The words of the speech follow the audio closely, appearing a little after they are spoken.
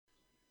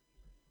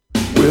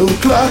Well, the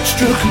clock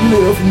struck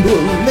 11, but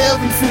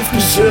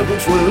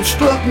 11:57's when it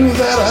struck me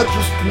that I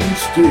just couldn't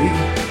stay.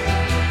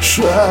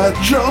 So I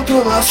jumped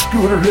on my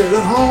scooter,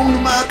 headed home to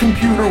my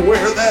computer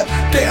where that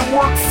damn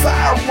work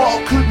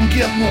firewall couldn't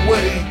get in the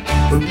way.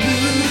 A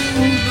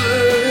loser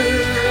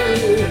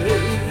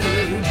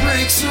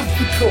breaks up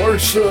the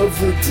course of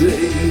the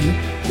day,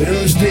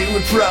 and this day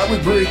would probably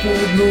break me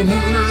with no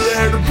nooner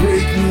there to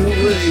break me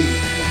away.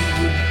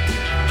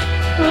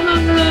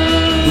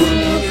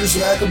 There's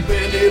like a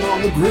band-aid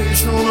on the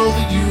gravestone of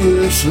the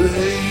USA.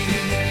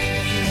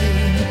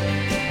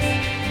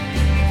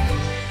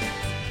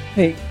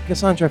 Hey,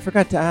 Cassandra, I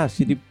forgot to ask.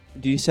 Do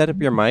you set up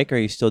your mic, or are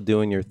you still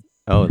doing your...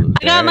 Oh,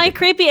 I got my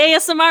creepy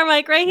ASMR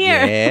mic right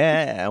here.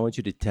 Yeah, I want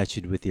you to touch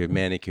it with your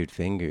manicured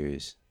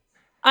fingers.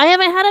 I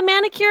haven't had a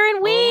manicure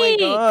in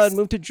weeks. Oh my God,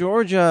 move to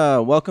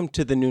Georgia. Welcome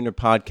to the Nooner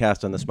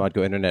Podcast on the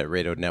Smodco Internet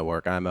Radio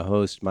Network. I'm a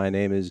host. My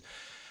name is...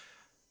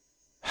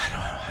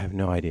 I have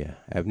no idea.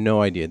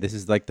 This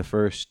is like the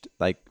first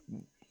like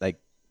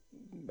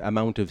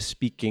amount of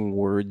speaking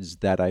words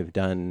that I've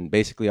done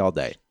basically all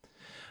day.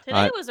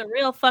 Today was a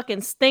real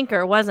fucking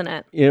stinker, wasn't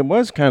it? It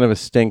was kind of a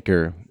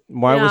stinker.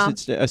 Why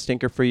was it a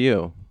stinker for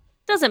you?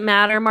 Doesn't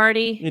matter,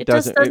 Marty. It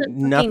doesn't.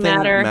 Nothing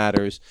matter.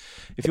 matters.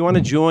 If you want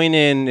to join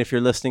in, if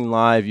you're listening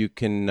live, you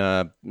can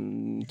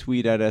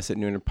tweet at us at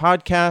Nooner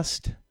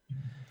Podcast.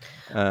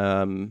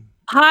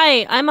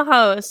 Hi, I'm a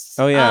host.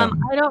 Oh, yeah.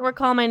 I don't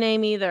recall my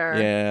name either.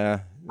 Yeah.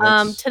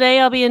 Today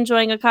I'll be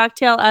enjoying a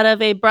cocktail out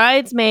of a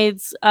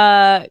bridesmaid's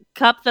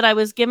cup that I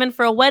was given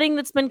for a wedding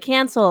that's been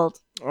canceled.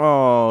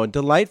 Oh,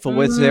 delightful.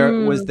 Was there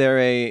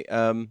a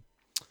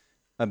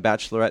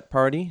bachelorette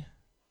party?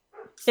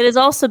 It is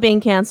also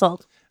being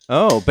canceled.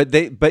 Oh,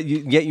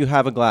 yet you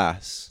have a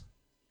glass.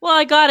 Well,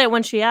 I got it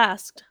when she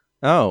asked.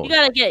 Oh. You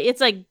gotta get,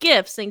 it's like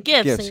gifts and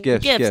gifts and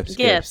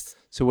gifts.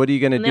 So what are you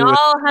going to do? They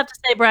all have to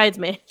say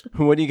bridesmaid.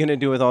 What are you going to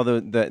do with all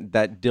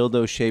that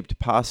dildo-shaped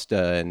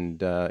pasta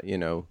and,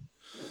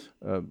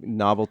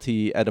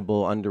 novelty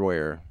edible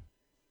underwear?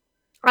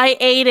 I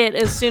ate it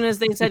as soon as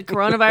they said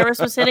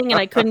coronavirus was hitting and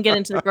I couldn't get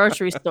into the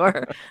grocery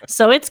store.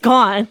 So it's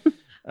gone.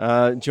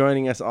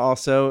 Joining us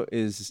also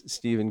is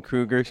Steven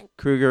Kruger.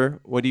 Kruger,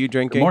 what are you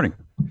drinking? Good morning.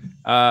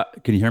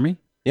 Can you hear me?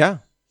 Yeah.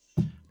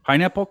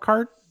 Pineapple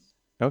cart.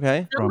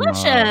 Okay.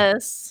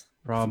 Delicious.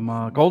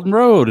 From Golden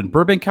Road in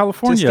Burbank,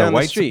 California,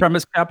 white street.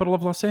 supremacist capital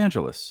of Los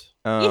Angeles.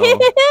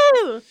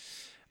 Yoo-hoo!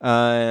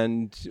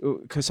 And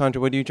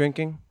Cassandra, what are you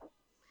drinking?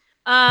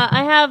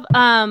 I have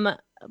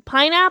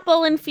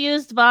pineapple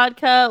infused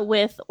vodka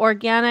with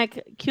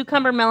organic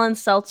cucumber melon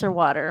seltzer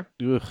water.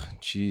 Ugh,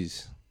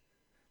 jeez.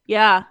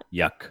 Yeah.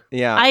 Yuck.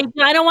 Yeah. I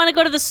don't want to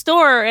go to the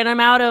store and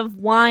I'm out of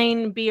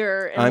wine,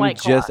 beer, and White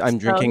Claws. I'm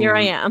drinking. So here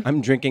I am. I'm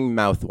drinking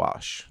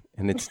mouthwash,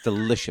 and it's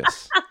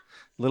delicious. A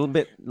little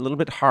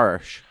bit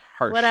harsh.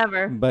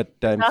 Whatever. But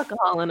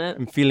alcohol in it.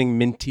 I'm feeling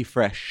minty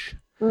fresh.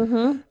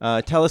 Mm-hmm.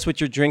 Tell us what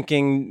you're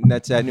drinking.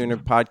 That's at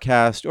Nooner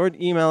Podcast, or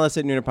email us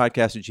at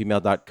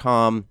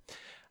noonerpodcast@gmail.com.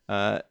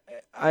 I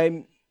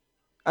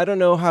don't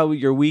know how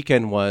your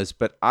weekend was,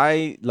 but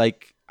I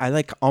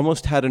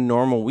almost had a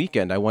normal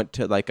weekend. I went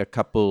to like a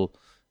couple,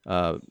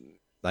 I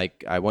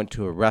went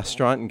to a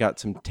restaurant and got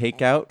some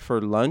takeout for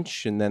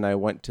lunch, and then I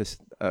went to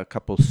a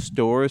couple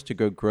stores to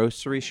go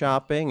grocery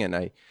shopping, and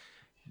I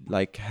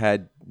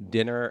had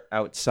dinner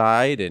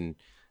outside, and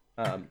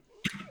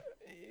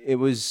it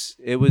was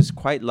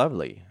quite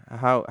lovely.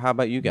 How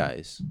about you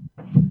guys?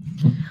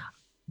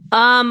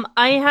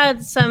 I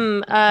had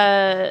some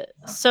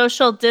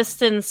social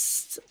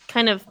distance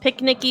kind of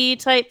picnicky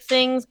type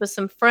things with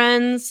some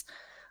friends,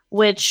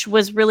 which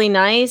was really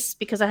nice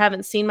because I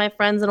haven't seen my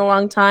friends in a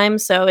long time.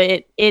 So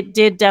it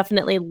did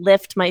definitely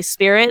lift my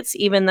spirits,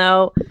 even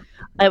though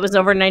it was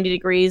over 90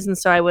 degrees. And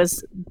so I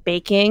was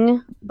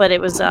baking, but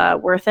it was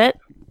worth it.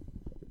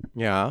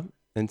 Yeah.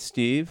 And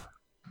Steve?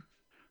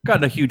 Got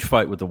in a huge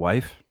fight with the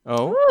wife.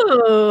 Oh.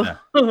 Ooh.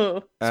 Yeah.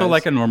 So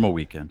like a normal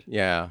weekend.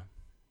 Yeah.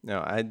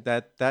 No,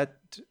 that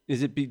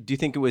is it. Do you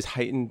think it was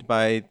heightened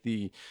by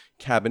the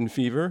cabin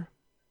fever?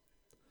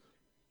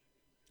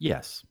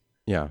 Yes.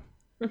 Yeah.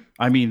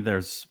 I mean,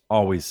 there's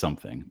always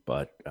something,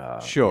 but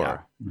sure, yeah,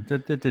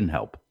 that didn't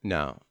help.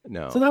 No.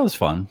 So that was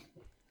fun.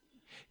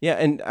 Yeah,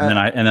 and then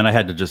I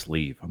had to just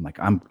leave. I'm like,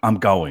 I'm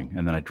going,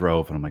 and then I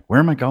drove, and I'm like, where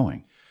am I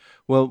going?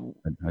 Well,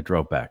 I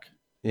drove back.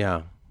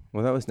 Yeah.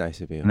 Well, that was nice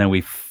of you. And then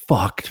we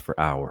fucked for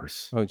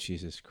hours. Oh,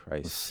 Jesus It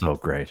Christ! was so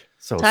great,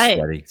 so Tight.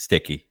 sweaty,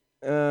 sticky.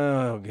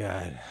 Oh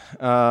God.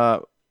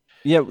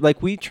 Yeah,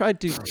 like we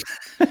tried to.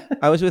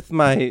 I was with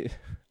my.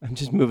 I'm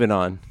just moving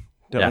on.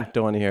 Don't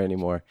want to hear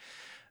anymore.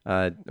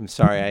 I'm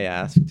sorry I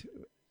asked.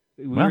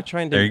 We were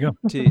trying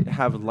to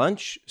have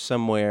lunch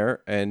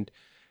somewhere, and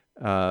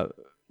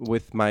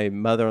with my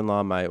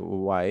mother-in-law, my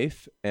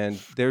wife, and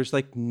there's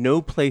like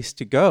no place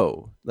to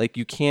go. Like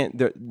you can't.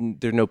 There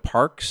are no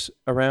parks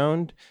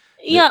around.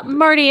 Yeah,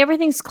 Marty,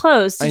 everything's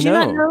closed. Did you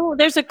not know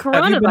there's a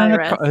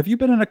coronavirus? Have you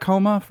been in a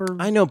coma for?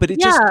 I know, but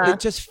it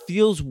just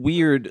feels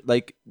weird.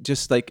 Like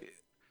just like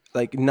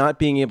not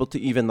being able to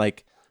even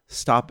like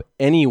stop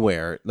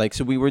anywhere. Like,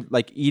 so we were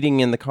like eating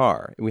in the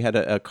car. We had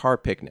a car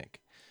picnic,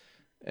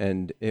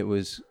 and it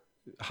was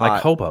hot.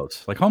 Like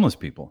hobos, like homeless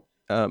people,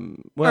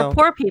 Well, or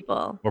poor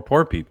people. or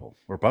poor people,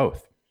 or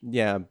both.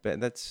 yeah,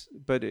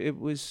 but it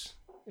was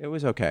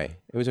okay.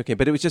 It was okay,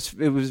 but it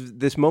was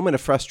this moment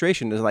of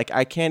frustration. It's like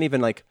I can't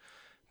even like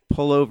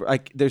pull over.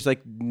 Like there's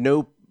like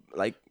no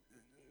like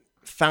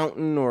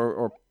fountain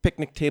or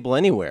picnic table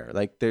anywhere.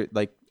 Like they're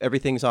like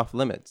everything's off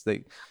limits.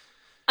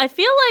 I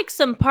feel like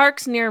some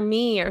parks near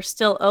me are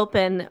still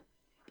open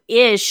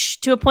ish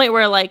to a point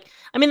where like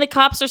I mean the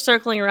cops are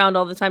circling around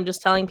all the time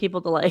just telling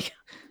people to like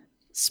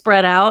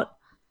spread out.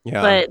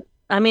 Yeah. But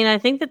I mean I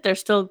think that they're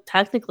still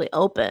technically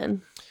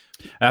open.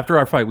 After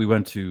our fight, we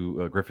went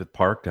to Griffith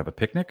Park to have a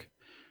picnic.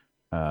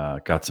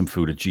 Got some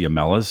food at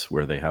Giamella's,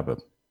 where they have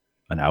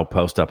an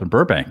outpost up in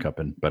Burbank.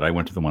 But I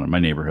went to the one in my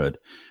neighborhood,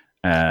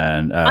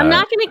 and I'm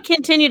not going to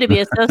continue to be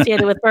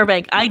associated with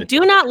Burbank. I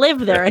do not live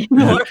there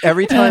anymore.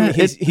 Every time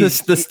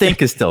the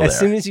stink is still there. As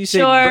soon as you say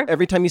Sure.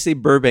 every time you say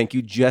Burbank,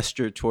 you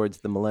gesture towards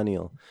the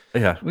millennial.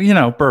 Yeah,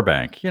 well,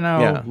 Burbank.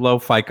 Yeah. Low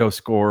FICO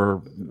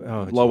score,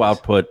 Oh, low geez.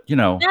 output.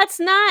 That's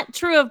not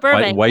true of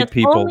Burbank. white That's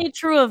people. only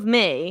true of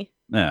me.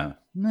 Yeah.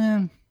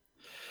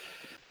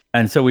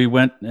 And so we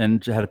went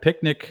and had a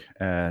picnic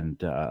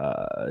and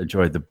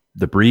enjoyed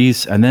the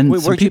breeze. And then Wait,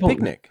 some where'd people you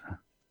picnic?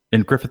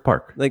 in Griffith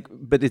Park. Like,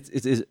 but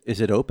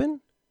is it open?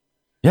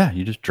 Yeah,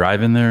 you just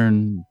drive in there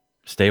and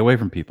stay away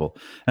from people.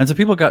 And so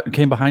people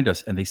came behind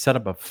us and they set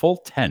up a full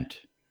tent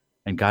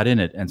and got in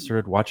it and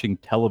started watching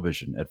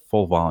television at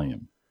full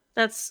volume.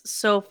 That's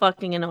so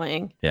fucking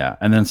annoying. Yeah.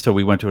 And then so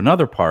we went to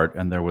another part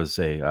and there was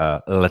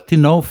a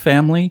Latino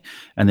family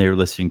and they were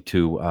listening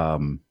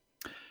to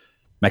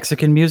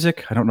Mexican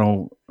music. I don't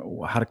know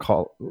how to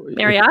call it.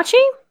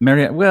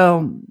 Mariachi?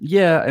 Well,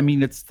 yeah. I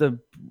mean, it's the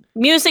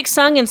Music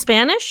sung in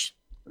Spanish?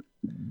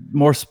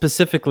 more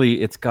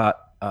specifically, it's got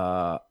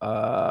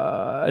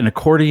an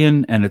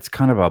accordion and it's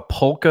kind of a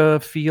polka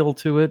feel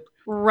to it.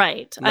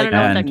 Right. I Like don't know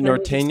what that and kind of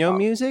music's Norteño called.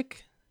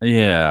 music?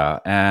 Yeah.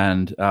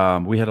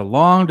 And we had a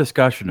long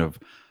discussion of,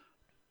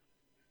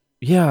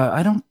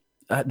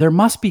 there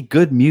must be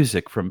good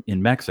music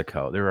in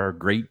Mexico. There are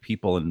great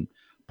people in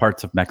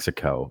parts of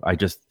Mexico.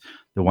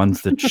 The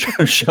ones that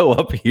show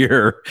up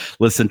here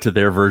listen to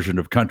their version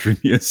of country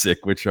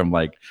music, which I'm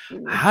like,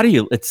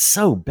 it's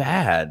so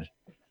bad.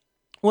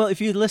 Well,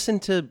 if you listen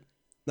to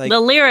like The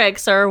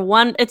lyrics are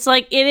it's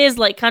like it is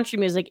like country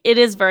music. It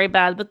is very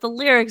bad, but the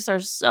lyrics are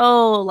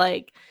so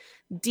like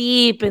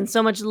deep and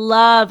so much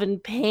love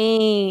and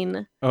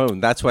pain.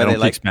 that's why I they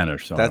don't like speak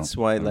Spanish. So I that's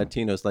don't- why I don't-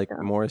 Latinos like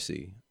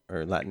Morrissey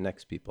or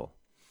Latinx people.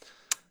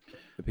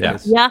 Yeah.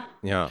 Because- Yeah.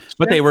 Yeah.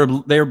 But they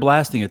were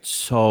blasting it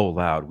so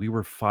loud. We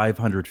were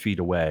 500 feet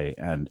away,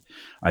 and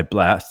I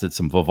blasted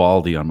some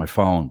Vivaldi on my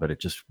phone, but it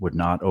just would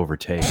not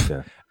overtake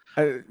the.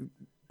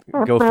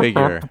 Go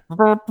figure.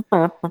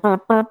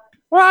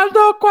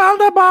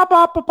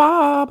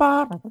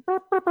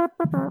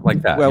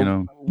 Like that,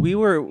 Well,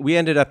 we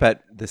ended up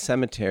at the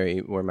cemetery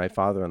where my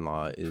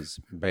father-in-law is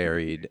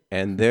buried,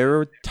 and there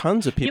were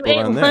tons of You people ate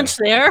around there. lunch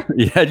there?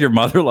 You had your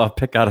mother-in-law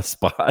pick out a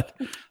spot.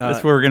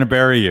 That's where we're gonna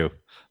bury you.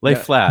 Lay yeah.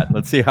 flat.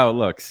 Let's see how it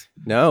looks.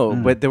 No,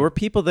 but there were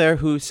people there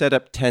who set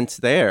up tents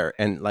there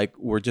and like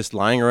were just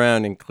lying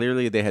around, and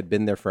clearly they had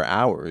been there for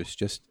hours.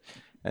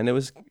 And it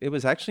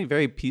was actually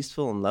very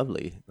peaceful and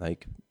lovely,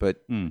 like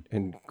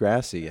and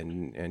grassy,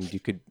 and you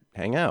could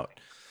hang out.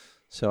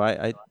 So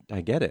I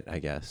get it, I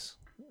guess.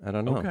 I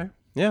don't know. Okay.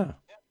 Yeah.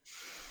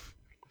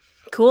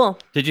 Cool.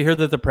 Did you hear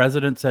that the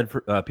president said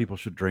people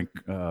should drink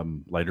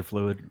lighter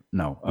fluid?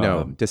 No.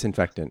 No,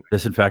 disinfectant.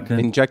 Disinfectant.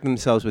 Inject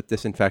themselves with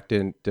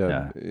disinfectant.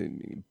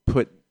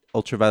 Put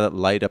ultraviolet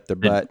light up their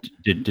butt.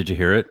 Did you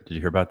hear it? Did you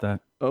hear about that?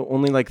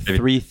 Only like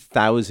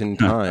 3,000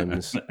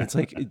 times. It's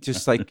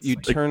like you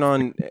turn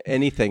on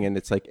anything and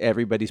it's like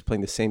everybody's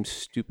playing the same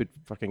stupid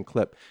fucking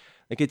clip.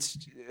 Like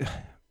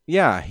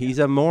yeah, he's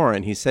a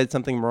moron. He said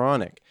something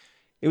moronic.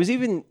 It was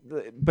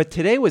but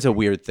today was a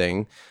weird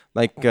thing.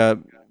 Like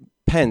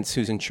Pence,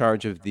 who's in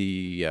charge of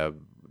the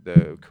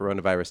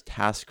coronavirus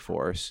task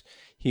force,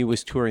 he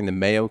was touring the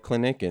Mayo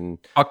Clinic and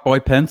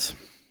Fuckboy Pence.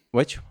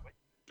 which?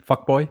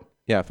 Fuckboy.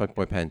 Yeah,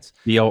 fuckboy Pence.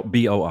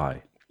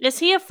 BOI. Is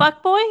he a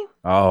fuckboy?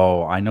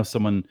 Oh, I know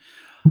someone.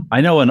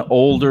 I know an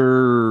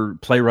older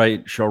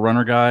playwright,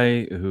 showrunner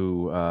guy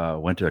who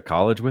went to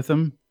college with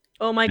him.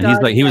 Oh my And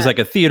god. he was like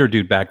a theater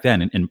dude back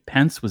then, and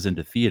Pence was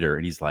into theater,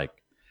 and he's like,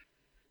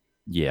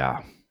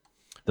 yeah,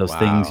 those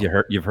things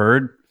you've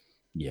heard,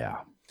 yeah.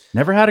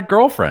 Never had a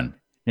girlfriend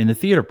in the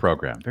theater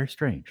program. Very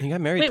strange. He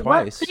got married Wait,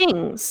 twice. what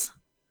things?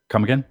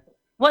 Come again?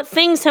 What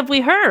things have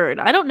we heard?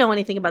 I don't know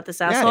anything about this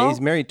asshole. Yeah,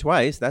 he's married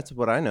twice. That's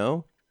what I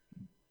know.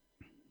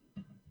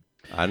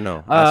 I don't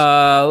know.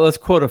 Let's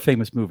quote a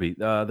famous movie.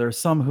 There's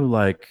some who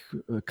like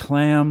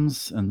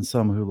clams and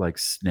some who like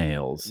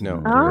snails.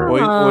 No. Oh.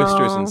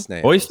 Oysters and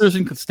snails. Oysters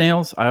and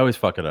snails. I always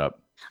fuck it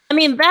up. I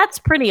mean, that's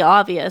pretty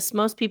obvious.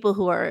 Most people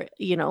who are,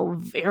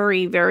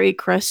 very, very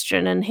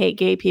Christian and hate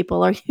gay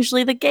people are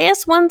usually the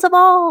gayest ones of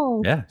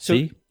all. Yeah. So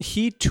See,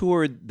 he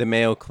toured the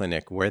Mayo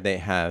Clinic where they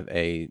have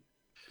a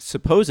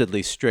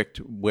supposedly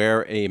strict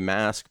wear a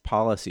mask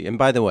policy. And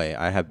by the way,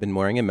 I have been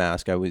wearing a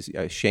mask. I was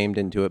shamed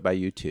into it by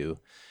you two.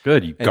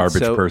 good, you And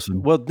garbage so-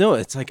 person. Well, no,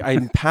 it's like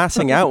I'm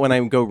passing out when I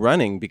go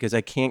running because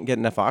I can't get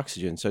enough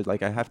oxygen. So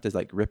like I have to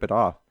like rip it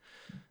off.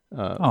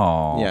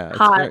 Oh, Yeah. It's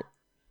Hot.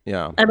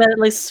 yeah. I bet it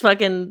looks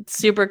fucking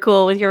super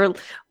cool with your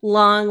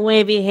long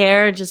wavy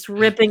hair just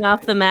ripping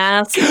off the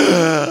mask.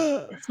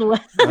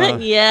 Yeah.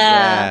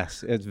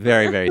 Yes, it's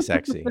very, very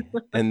sexy.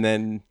 And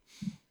then,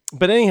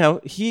 but anyhow,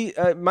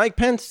 Mike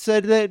Pence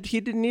said that he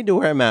didn't need to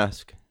wear a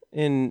mask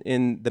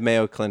in the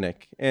Mayo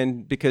Clinic,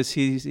 and because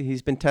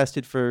he's been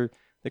tested for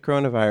the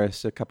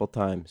coronavirus a couple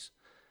times,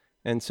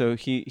 and so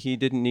he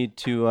didn't need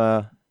to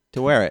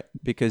wear it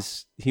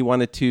because he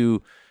wanted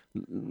to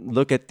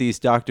look at these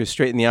doctors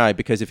straight in the eye,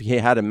 because if he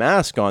had a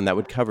mask on, that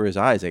would cover his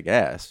eyes, I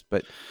guess.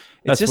 But it's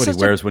that's just what he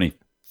such wears when he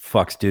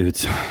fucks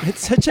dudes.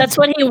 It's such That's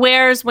what he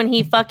wears when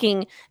he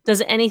fucking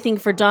does anything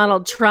for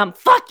Donald Trump.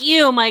 Fuck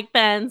you, Mike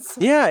Pence.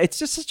 Yeah, it's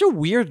just such a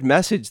weird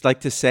message,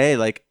 like to say,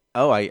 like,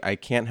 oh, I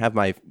can't have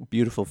my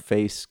beautiful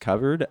face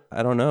covered.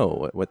 I don't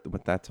know what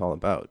that's all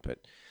about, but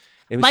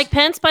it was Mike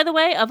Pence, by the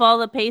way, of all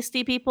the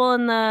pasty people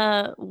in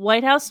the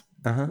White House,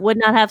 Uh-huh. would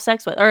not have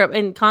sex with, or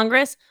in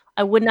Congress,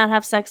 I would not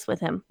have sex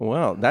with him.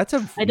 Well,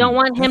 I don't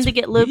want him that's to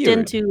get looped weird.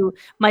 into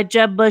my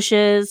Jeb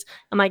Bushes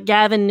and my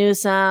Gavin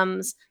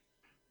Newsoms.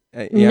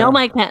 Yeah. No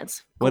Mike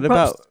Pence. What Gross.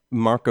 about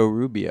Marco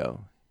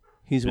Rubio?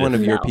 He's one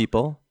of your No.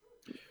 people.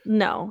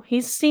 No, he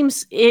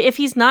seems, if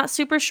he's not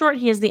super short,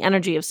 he has the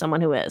energy of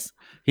someone who is.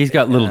 He's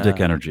got little dick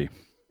energy.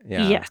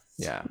 Yeah. Yes.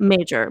 Yeah.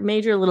 Major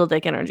little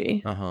dick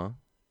energy. Uh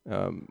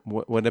huh.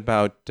 What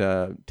about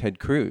Ted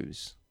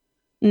Cruz?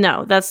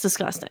 No, that's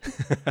disgusting.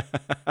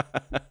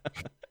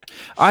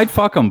 I'd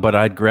fuck him, but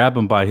I'd grab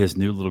him by his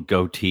new little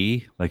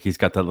goatee. Like he's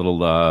got that little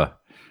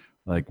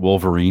like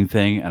Wolverine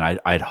thing, and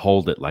I'd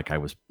hold it like I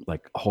was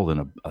like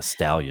holding a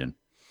stallion.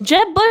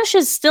 Jeb Bush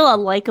is still a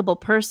likable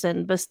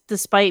person, but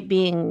despite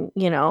being,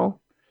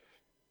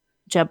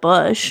 Jeb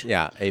Bush.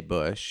 Yeah, a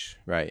Bush.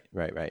 Right.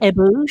 A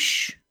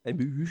Bush. A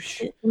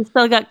Bush. We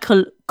still got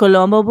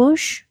Colombo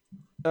Bush.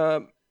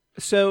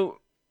 So,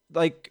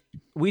 like,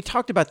 we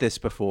talked about this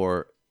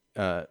before.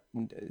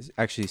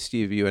 Actually,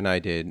 Steve, you and I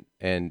did,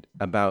 and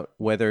about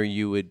whether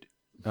you would,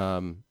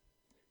 now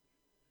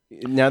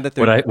that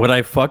they're Would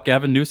I fuck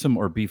Gavin Newsom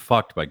or be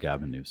fucked by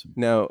Gavin Newsom?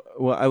 no,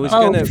 well, I was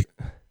Oh. gonna.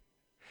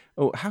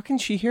 Oh, how can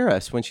she hear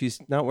us when she's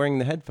not wearing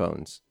the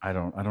headphones? I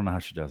don't know how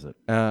she does it.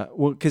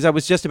 Well, because I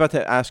was just about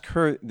to ask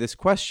her this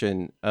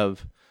question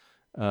of,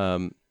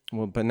 well,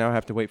 but now I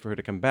have to wait for her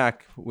to come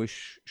back.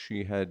 Wish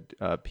she had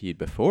peed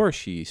before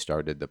she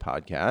started the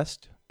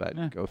podcast,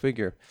 but go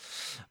figure.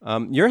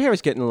 Your hair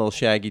is getting a little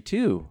shaggy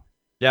too.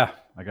 Yeah,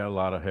 I got a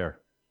lot of hair,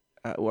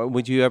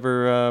 Would you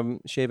ever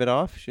shave it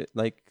off?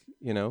 Like,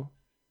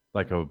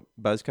 like a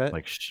buzz cut?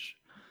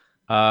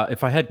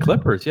 if I had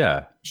clippers,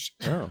 yeah.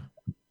 Oh.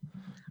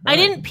 I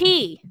didn't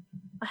pee.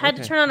 I had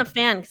to Okay. turn on a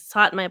fan because it's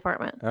hot in my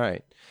apartment. All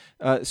right.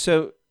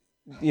 So,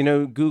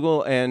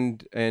 Google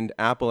and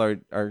Apple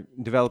are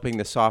developing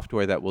the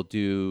software that will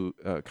do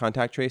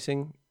contact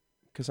tracing.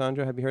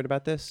 Cassandra, have you heard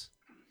about this?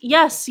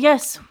 Yes.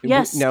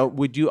 Now,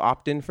 would you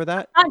opt in for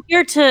that?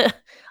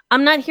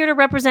 I'm not here to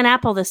represent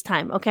Apple this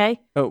time, okay?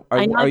 Oh,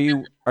 I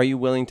know are you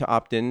willing to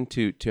opt in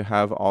to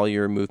have all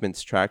your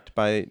movements tracked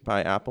by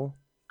Apple?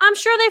 I'm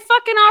sure they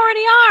fucking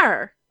already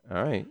are.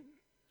 All right.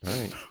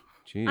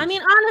 Jeez. I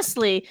mean,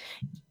 honestly,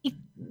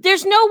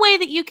 there's no way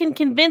that you can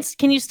convince.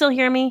 Can you still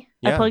hear me?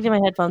 Yeah. I plugged in my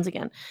headphones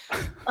again.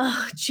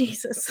 Oh,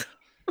 Jesus.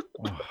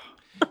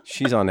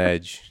 She's on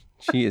edge.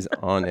 She is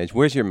on edge.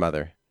 Where's your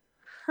mother?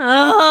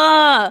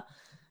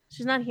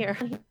 She's not here.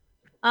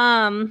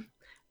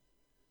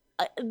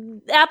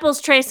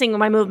 Apple's tracing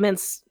my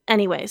movements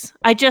anyways.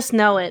 I just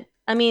know it.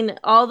 I mean,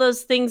 all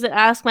those things that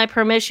ask my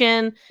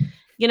permission,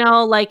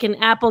 like an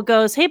Apple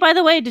goes, hey, by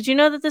the way, did you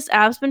know that this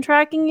app's been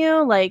tracking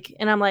you?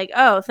 And I'm like,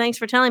 oh, thanks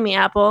for telling me,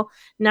 Apple.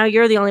 Now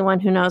you're the only one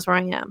who knows where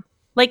I am.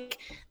 Like,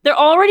 they're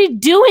already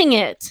doing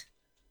it.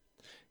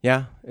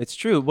 Yeah, it's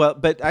true. Well,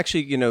 but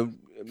actually,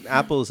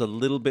 Apple is a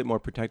little bit more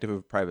protective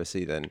of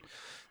privacy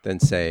than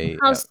say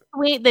How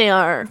sweet they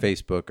are.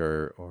 Facebook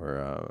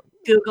or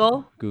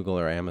Google. Google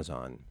or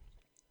Amazon.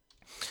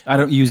 I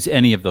don't use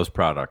any of those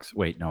products.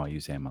 Wait, no, I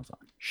use Amazon.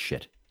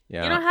 Shit.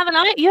 Yeah. You don't have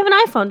you have an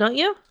iPhone, don't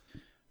you?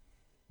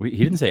 He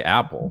didn't say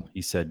Apple.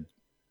 He said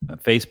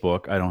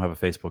Facebook. I don't have a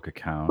Facebook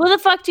account. Who the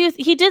fuck do you?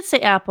 He did say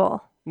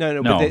Apple. No,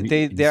 No, but he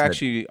they said-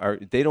 actually are.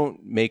 They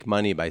don't make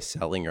money by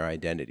selling your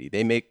identity.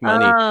 They make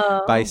money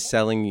Oh. by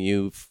selling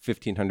you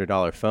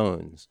 $1,500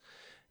 phones,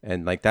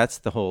 and like that's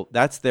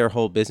their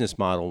whole business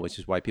model, which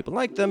is why people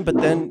like them. But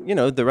then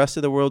the rest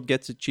of the world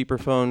gets a cheaper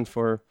phone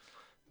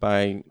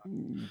by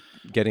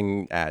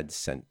getting ads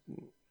sent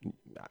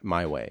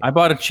my way. I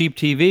bought a cheap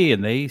TV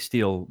and they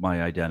steal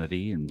my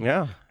identity and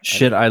Yeah.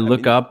 shit I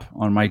look mean- up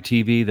on my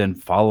TV then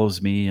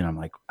follows me and I'm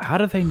like, how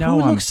do they know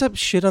Who I'm looks up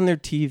shit on their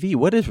TV?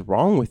 What is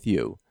wrong with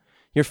you?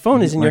 Your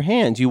phone is in your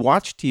hands. You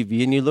watch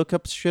TV and you look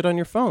up shit on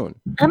your phone.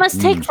 That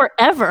must take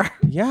forever.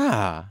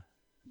 Yeah.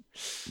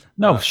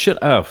 No,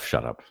 shut up.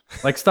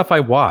 Like stuff I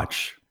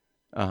watch.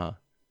 Uh-huh.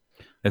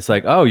 It's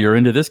like, oh, you're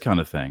into this kind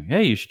of thing.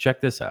 Hey, you should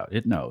check this out.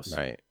 It knows.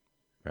 Right.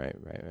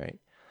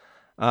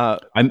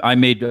 I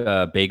made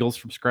bagels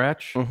from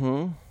scratch.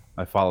 Mm-hmm.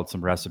 I followed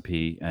some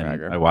recipe and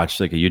Bragger. I watched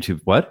like a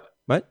YouTube. What?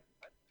 What?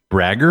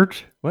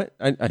 Braggart? What?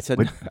 I said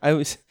What? I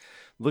was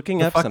looking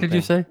The up fuck something. did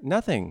you say?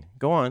 Nothing.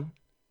 Go on.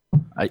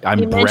 I'm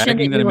You mentioned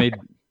bragging that that I you made.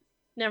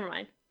 Never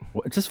mind.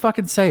 Just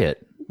fucking say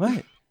it.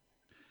 What?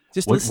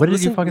 Just What- listen, what did you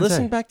listen, fucking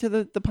listen say? back to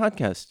the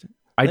podcast.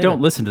 I Later.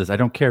 don't listen to this. I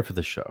don't care for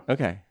the show.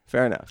 Okay,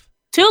 fair enough.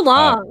 Too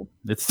long.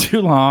 It's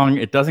too long.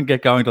 It doesn't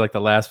get going to like the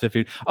last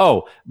 15.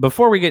 Oh,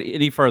 before we get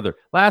any further,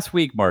 last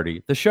week,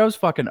 Marty, the show's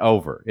fucking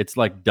over. It's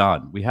like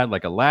done. We had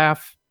like a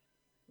laugh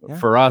Yeah.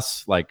 for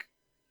us, like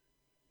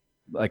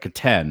a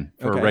 10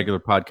 for Okay. a regular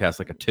podcast,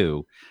 like a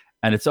 2,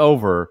 and it's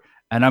over.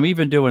 And I'm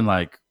even doing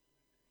like,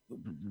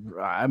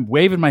 I'm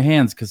waving my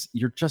hands because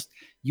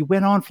you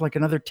went on for like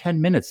another 10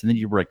 minutes and then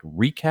you were like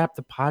recap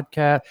the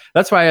podcast.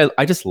 That's why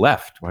I just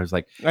left. I was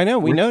like, I know.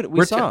 We we're- know. We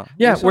we're saw.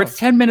 yeah, we we're saw.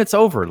 10 minutes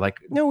over. Like,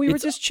 No, we were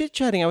it's- just chit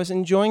chatting. I was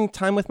enjoying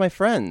time with my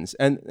friends,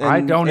 and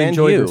I don't and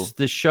enjoy you,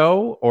 this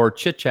show or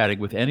chit chatting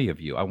with any of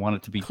you. I want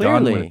it to be done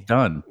Clearly. when it's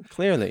done.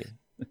 Clearly,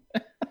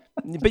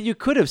 but you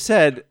could have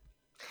said.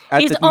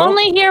 At He's the mo-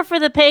 only here for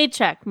the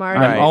paycheck, Marty.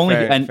 Right, I'm only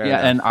fair and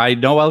enough. and I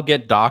know I'll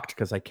get docked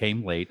because I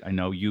came late. I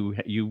know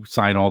you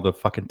sign all the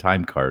fucking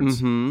time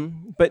cards.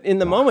 Mhm. But in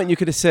the moment, you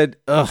could have said,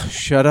 "Ugh,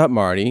 shut up,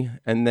 Marty,"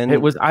 and then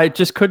It was I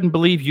just couldn't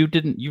believe you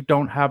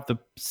don't have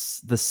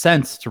the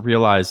sense to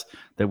realize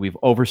that we've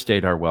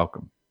overstayed our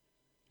welcome.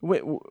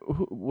 Wait,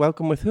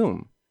 welcome with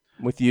whom?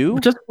 With you?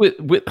 Just with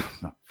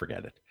no,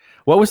 forget it.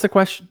 What was the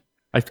question?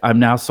 I'm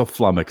now so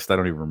flummoxed I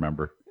don't even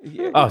remember.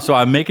 Yeah. Oh, so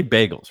I'm making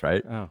bagels,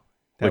 right? Oh,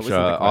 that Which,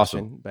 wasn't the awesome.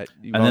 question, but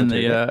you And then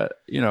volunteered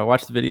it.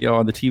 watch the video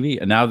on the TV,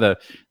 and now the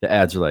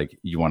ads are like,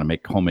 you want to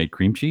make homemade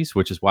cream cheese,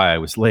 which is why I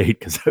was late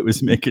because I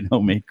was making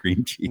homemade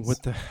cream cheese.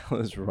 What the hell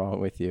is wrong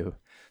with you?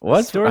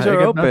 What Stores I are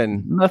got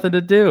open. Nothing to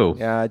do.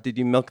 Yeah. Did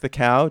you milk the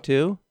cow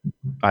too?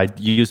 I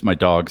used my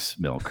dog's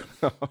milk.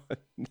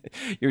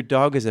 Your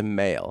dog is a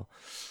male.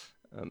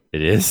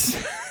 It is.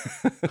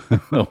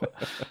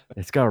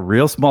 It's got a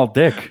real small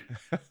dick.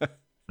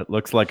 It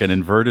looks like an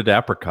inverted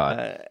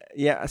apricot.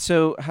 Yeah.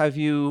 So have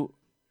you?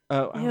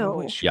 I Ew.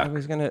 wish I Yuck.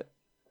 was gonna.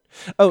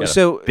 Oh, Got a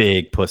so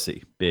big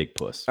pussy. Big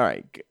puss. all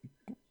right.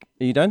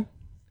 Are you done?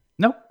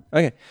 Nope.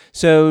 Okay.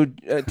 So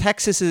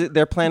Texas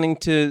they're planning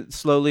to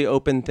slowly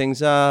open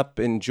things up.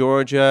 In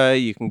Georgia,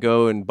 you can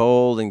go and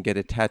bowl and get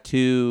a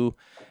tattoo,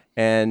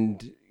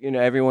 and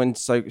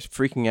everyone's like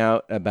freaking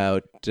out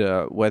about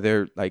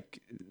whether like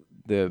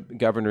the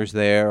governors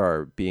there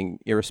are being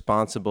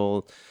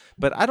irresponsible.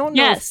 But I don't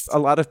know Yes. if a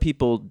lot of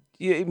people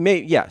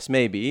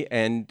maybe,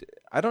 and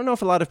I don't know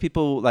if a lot of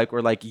people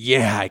were like,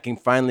 yeah, I can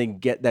finally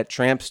get that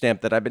tramp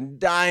stamp that I've been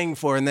dying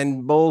for, and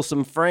then bowl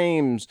some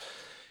frames.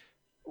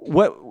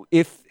 What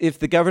if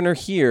the governor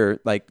here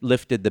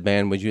lifted the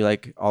ban? Would you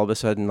all of a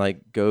sudden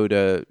go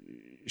to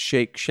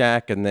Shake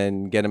Shack and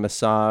then get a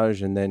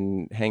massage and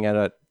then hang out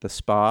at the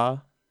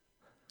spa?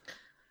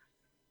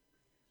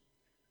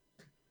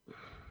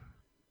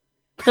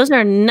 Those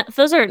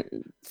are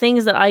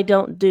things that I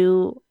don't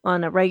do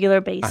on a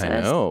regular basis.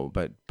 I know,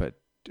 but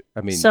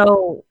I mean,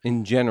 So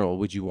in general,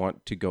 would you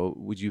want to go?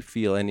 Would you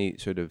feel any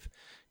sort of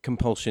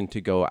compulsion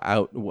to go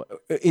out?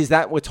 Is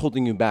that what's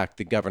holding you back?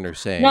 The governor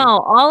saying, no,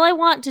 all I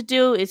want to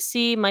do is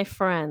see my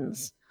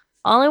friends.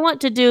 All I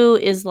want to do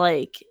is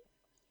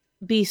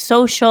be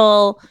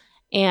social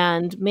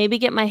and maybe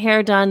get my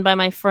hair done by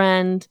my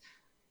friend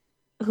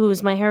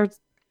who's my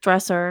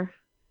hairdresser.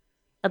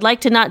 I'd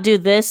like to not do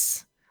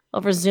this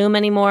over Zoom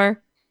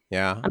anymore.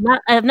 yeah,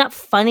 I'm not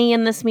funny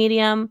in this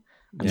medium.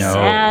 I'm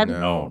sad.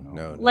 no.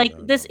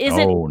 This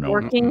isn't no.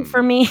 working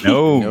for me.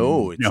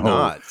 No, it's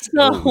not.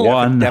 No.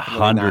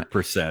 Definitely not.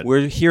 100%.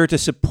 We're here to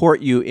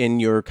support you in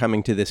your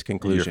coming to this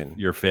conclusion.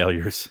 Your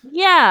failures.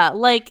 Yeah,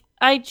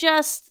 I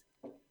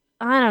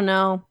don't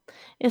know.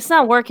 It's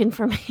not working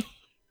for me.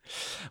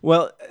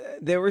 Well,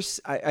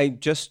 I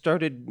just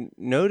started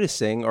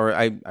noticing, or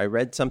I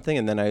read something,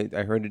 and then I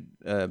heard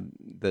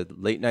the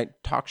late night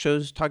talk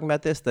shows talking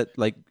about this, that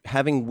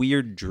having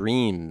weird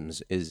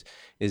dreams is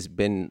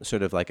been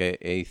sort of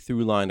a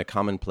through line, a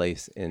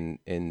commonplace in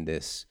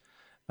this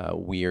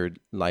weird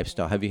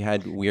lifestyle. Have you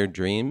had weird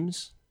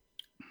dreams?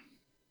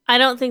 I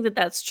don't think that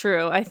that's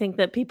true. I think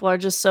that people are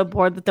just so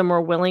bored that they're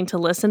more willing to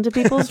listen to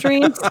people's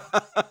dreams.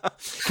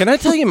 Can I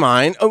tell you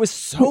mine? Oh, it was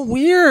so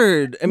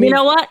weird. I mean, You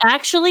know what?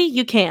 Actually,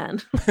 you can.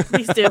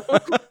 Please do.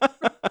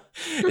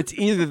 it's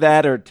either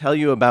that or tell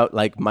you about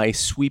my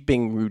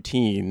sweeping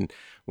routine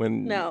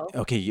when No.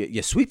 Okay,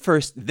 you sweep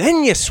first,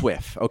 then you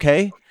swiff,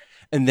 okay?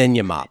 And then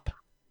you mop.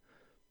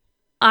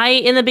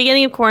 In the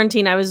beginning of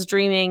quarantine, I was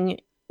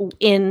dreaming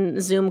in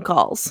Zoom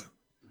calls.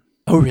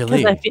 Oh,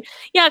 really?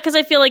 Because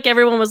I feel like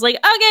everyone was like,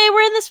 okay,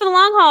 we're in this for the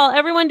long haul.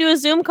 Everyone do a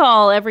Zoom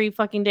call every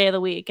fucking day of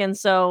the week. And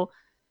so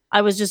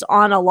I was just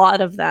on a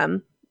lot of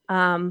them.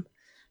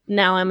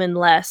 Now I'm in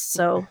less.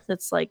 So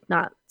that's like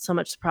not so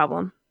much the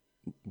problem.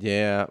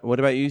 Yeah. What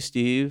about you,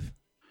 Steve?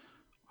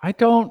 I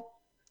don't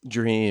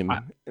Dream.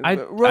 I-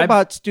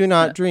 Robots do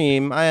not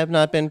dream. I have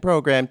not been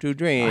programmed to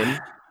dream.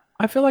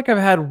 I feel like I've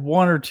had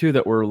one or two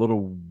that were a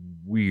little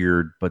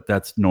weird, but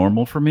that's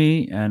normal for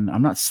me. And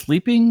I'm not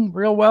sleeping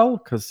real well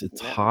because it's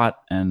hot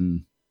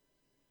and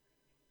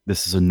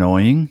this is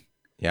annoying.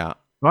 Yeah.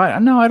 Right?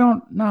 No, I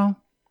don't. No,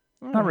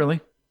 not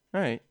really.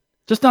 All right.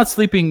 Just not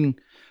sleeping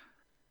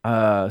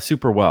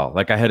super well.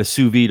 Like I had a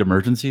sous vide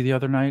emergency the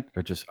other night.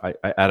 I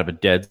out of a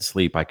dead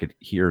sleep, I could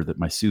hear that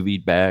my sous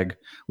vide bag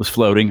was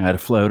floating. I had a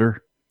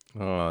floater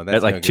Oh, that's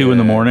at like no 2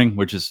 a.m, good.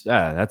 which is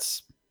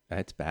that's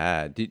That's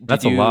bad.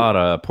 a lot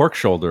of pork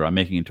shoulder I'm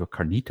making into a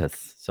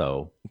carnitas.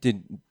 So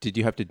Did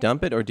you have to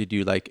dump it, or did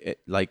you like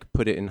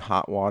put it in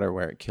hot water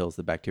where it kills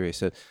the bacteria?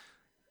 So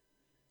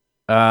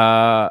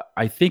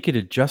I think it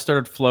had just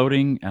started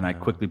floating, and I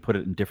quickly put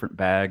it in different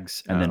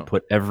bags, and then Oh.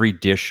 put every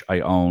dish I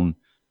own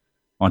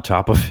on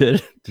top of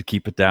it to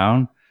keep it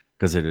down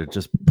because it had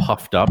just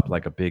puffed up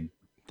like a big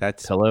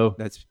that's pillow.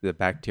 that's the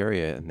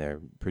bacteria, and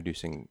they're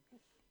producing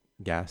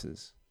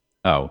gases.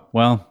 Oh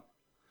well,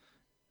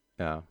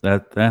 Yeah.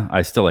 that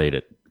I still ate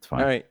it. It's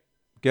fine. All right.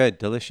 Good.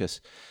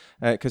 Delicious.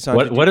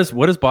 Cassandra, What is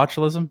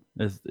botulism?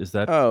 Is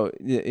that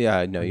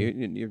yeah. No,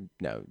 you're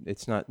no.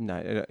 It's not.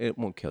 No, it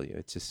won't kill you.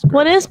 It's just.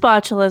 What gross. is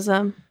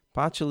botulism?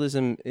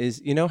 Botulism?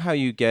 Is how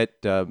you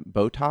get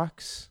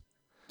Botox?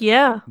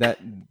 Yeah.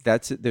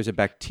 There's a I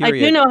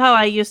bacteria. do know how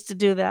I used to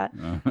do that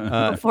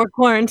Uh, before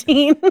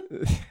quarantine.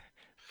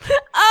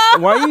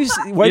 why are you?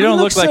 Why you do don't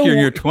look so like you're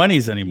in your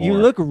 20s anymore. You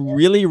look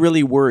really,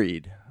 really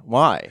worried.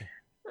 Why?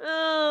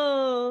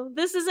 Oh,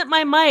 this isn't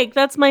my mic.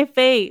 That's my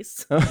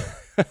face.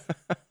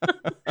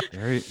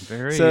 very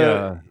very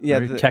yeah,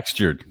 very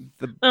textured.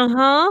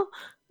 Uh-huh.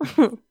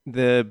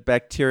 The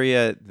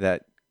bacteria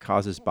that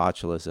causes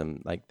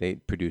botulism, like they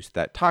produce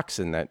that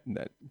toxin that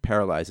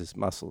paralyzes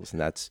muscles,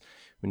 and that's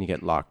when you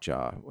get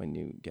lockjaw, when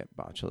you get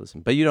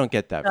botulism. But you don't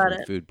get that Got from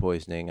it. food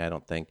poisoning, I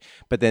don't think.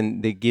 But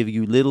then they give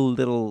you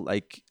little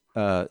like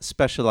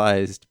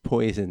specialized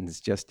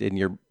poisons just in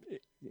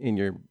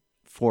your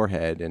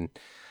forehead, and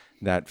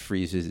that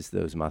freezes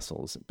those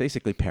muscles,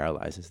 basically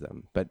paralyzes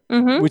them. But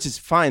Mhm. which is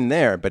fine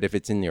there. But if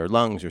it's in your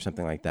lungs or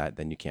something like that,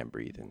 then you can't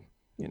breathe, and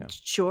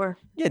Sure.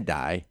 you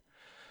die.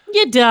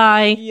 You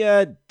die.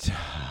 You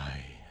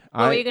die.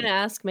 What were you going to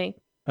ask me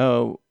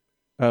Oh,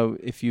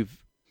 if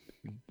you've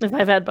if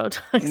I've had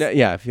Botox? no,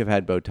 yeah, if you've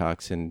had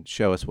Botox, and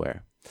show us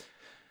where.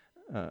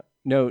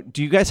 No,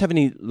 do you guys have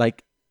any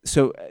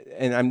so?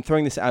 And I'm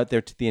throwing this out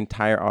there to the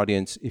entire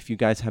audience. If you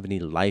guys have any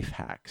life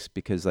hacks,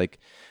 because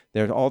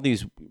there's all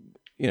these,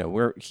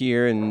 we're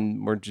here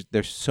and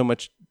there's so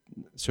much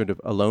sort of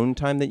alone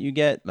time that you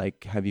get.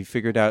 Like, have you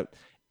figured out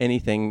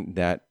anything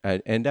that?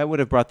 And I would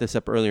have brought this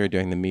up earlier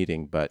during the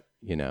meeting, but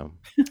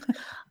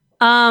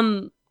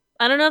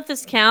I don't know if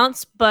this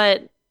counts,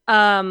 but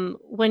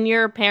when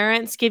your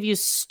parents give you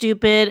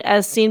stupid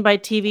as seen by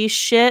TV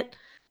shit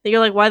that you're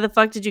like, why the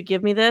fuck did you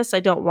give me this? I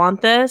don't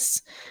want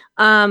this.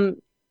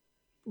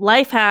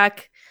 Life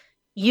hack,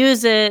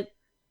 use it.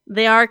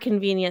 They are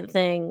convenient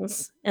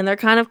things and they're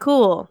kind of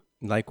cool.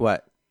 like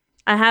what?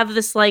 I have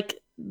this like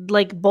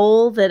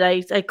bowl that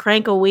I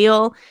crank a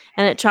wheel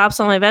and it chops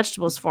all my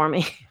vegetables for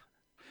me.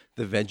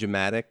 The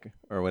Vegematic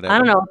or whatever. I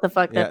don't know what the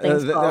fuck Yeah, that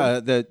thing's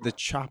called. the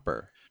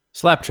chopper,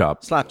 Slap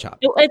chop. slap chop.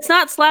 It's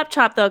not slap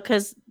chop though,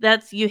 because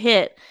that's you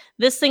hit.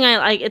 This thing I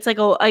like. It's like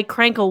I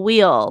crank a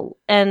wheel,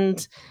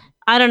 and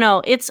I don't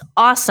know. It's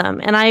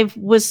awesome, and I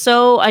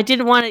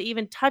didn't want to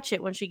even touch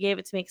it when she gave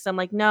it to me because I'm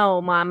like,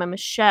 no, Mom, I'm a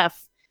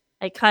chef.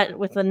 I cut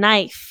with a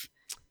knife,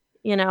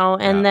 and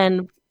Yeah.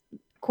 then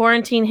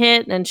quarantine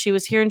hit, and she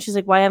was here, and she's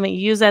like, why haven't you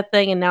used that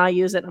thing? And now I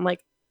use it. I'm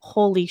like,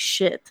 holy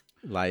shit.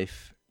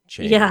 Life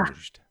changed. Yeah.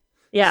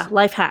 Yeah,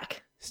 life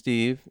hack.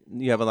 Steve,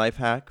 you have a life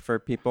hack for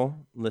people,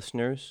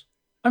 listeners?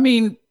 I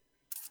mean,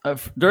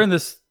 during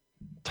this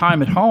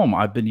time at home,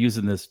 I've been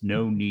using this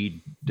no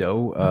knead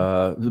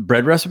dough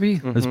bread recipe.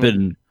 Has Mhm.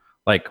 been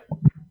like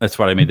that's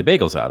what I made the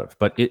bagels out of,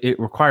 but it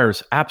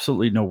requires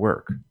absolutely no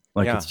work.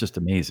 Like Yeah. it's just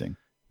amazing.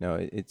 No,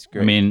 it's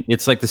great. I mean,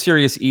 it's like the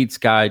Serious Eats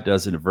guy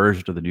does in a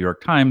version of the New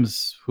York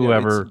Times. No,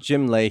 Whoever, it's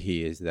Jim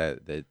Leahy is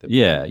the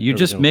yeah, you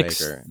just original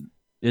mix baker.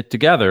 it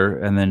together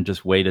and then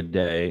just wait a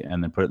day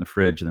and then put it in the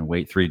fridge and then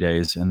wait 3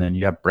 days and then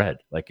you have bread.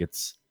 Like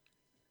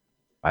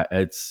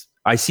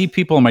I see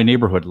people in my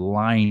neighborhood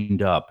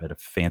lined up at a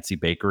fancy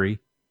bakery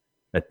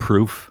at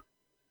Proof,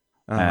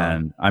 Uh-huh.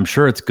 and I'm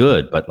sure it's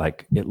good, but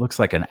like it looks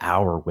like an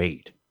hour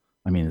wait.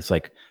 I mean, it's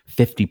like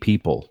 50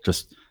 people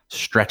just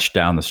stretched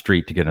down the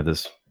street to get to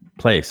this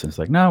place, and it's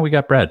like, no, we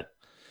got bread,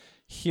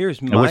 Here's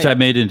and my which I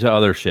made into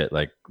other shit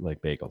like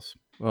bagels.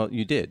 well,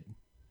 you did.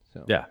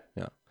 So Yeah,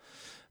 yeah.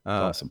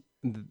 awesome.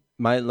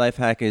 My life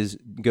hack is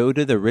go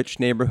to the rich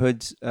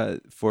neighborhoods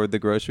for the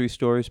grocery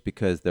stores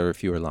because there are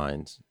fewer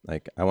lines.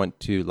 Like I went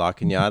to La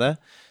Cañada.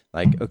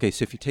 Like, okay,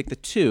 so if you take the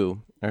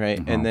 2, all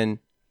right, and then,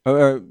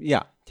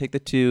 take the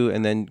 2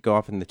 and then go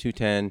off in the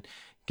 210,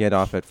 get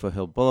off at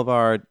Foothill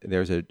Boulevard.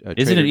 There's a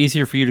Isn't it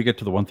easier for you to get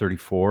to the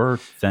 134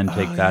 than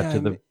take that to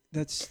the?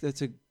 That's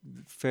a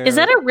fair. Is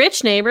that a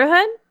rich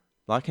neighborhood?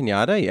 La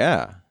Cañada?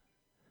 Yeah.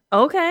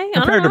 Okay.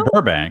 Compared to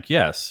Burbank,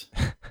 yes.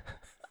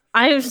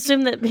 I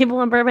assume that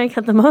people in Burbank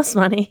have the most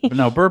money. But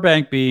no,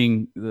 Burbank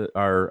being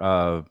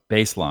our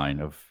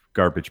baseline of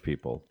garbage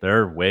people,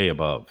 they're way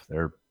above.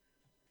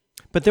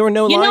 But there were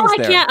no lines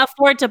there. I can't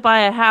afford to buy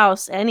a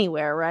house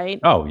anywhere, right?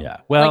 Oh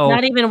yeah, well, like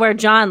not even where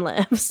John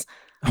lives.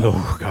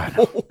 Oh God.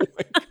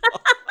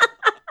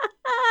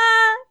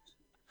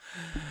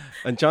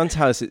 And John's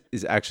house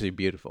is actually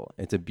beautiful.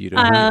 It's a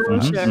beautiful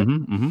Sure.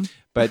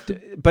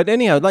 But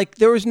anyhow, like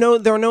there were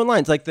no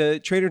lines. Like the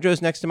Trader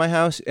Joe's next to my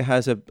house, it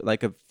has a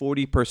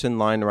 40-person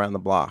line around the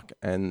block,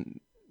 and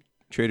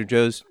Trader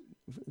Joe's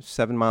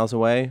 7 miles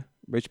away.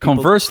 Rich people.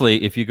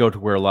 Conversely, if you go to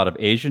where a lot of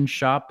Asians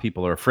shop,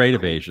 people are afraid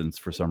of Asians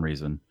for some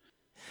reason.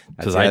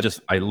 Because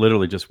I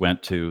literally just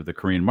went to the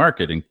Korean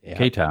market in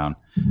K-Town,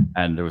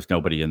 and there was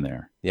nobody in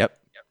there. Yep.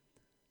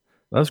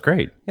 That was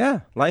great.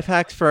 Yeah. Life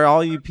hacks for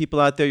all you people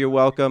out there. You're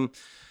welcome.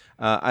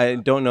 I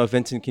don't know if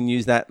Vincent can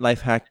use that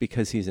life hack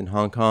because he's in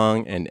Hong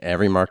Kong and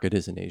every market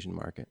is an Asian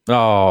market.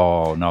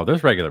 Oh, no,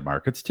 there's regular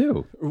markets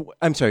too.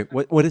 I'm sorry.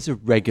 What is a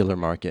regular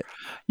market?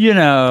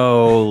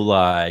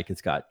 Like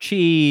it's got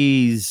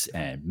cheese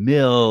and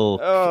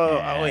milk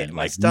and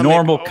like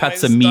normal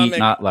cuts of meat,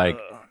 not like,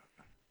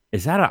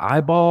 is that an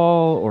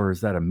eyeball or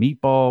is that a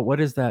meatball? What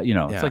is that?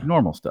 It's like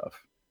normal stuff.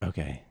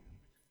 Okay.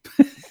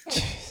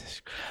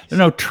 There's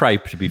no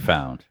tripe to be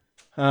found.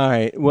 All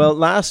right. Well,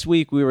 last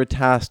week we were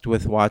tasked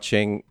with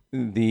watching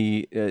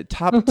the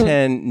top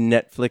 10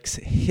 Netflix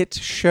hit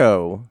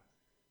show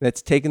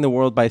that's taken the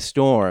world by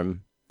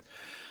storm.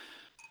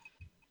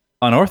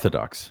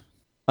 Unorthodox.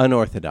 I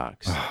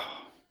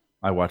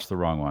watched the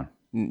wrong one.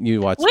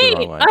 You watched the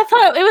wrong one. I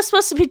thought it was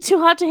supposed to be Too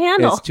Hot to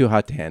Handle. It's Too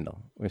Hot to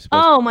Handle.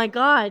 Oh my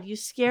God, you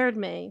scared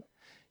me.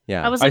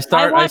 Yeah, I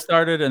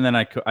started and then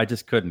I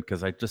just couldn't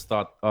because I just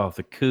thought,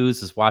 the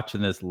Coos is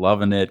watching this,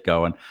 loving it,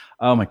 going,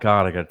 oh my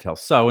God, I got to tell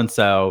so and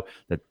so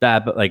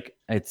that, but like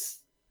it's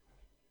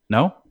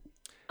no.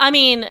 I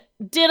mean,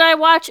 did I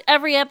watch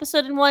every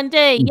episode in one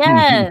day?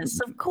 Yes,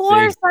 of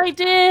course I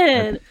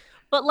did.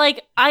 But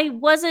like, I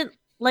wasn't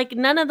like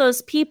none of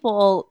those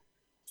people.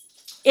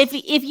 If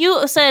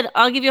you said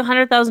I'll give you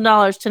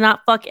 $100,000 to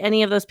not fuck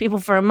any of those people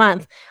for a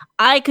month,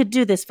 I could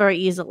do this very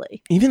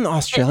easily. Even the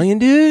Australian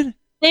dude.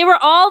 They were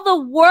all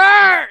the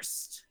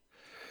worst.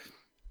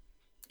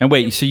 And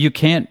wait, so you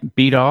can't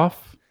beat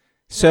off?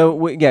 So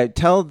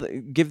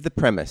give the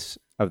premise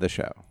of the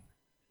show.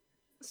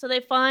 So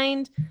they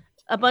find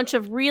a bunch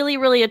of really,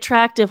 really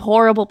attractive,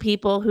 horrible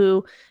people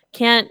who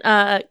can't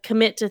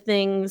commit to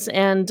things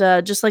and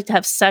just like to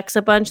have sex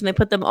a bunch, and they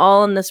put them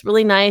all in this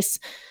really nice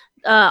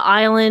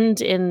island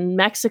in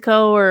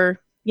Mexico, or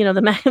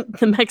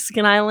the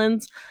Mexican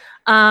islands.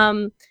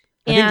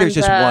 I think there's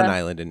just one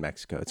island in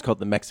Mexico. It's called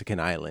the Mexican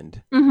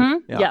Island.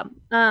 Mm-hmm, yeah.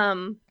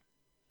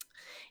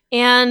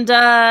 And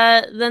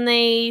then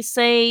they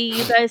say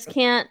you guys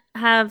can't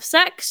have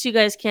sex, you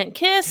guys can't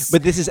kiss.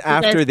 But this is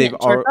after they've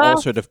all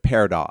sort of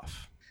paired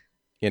off.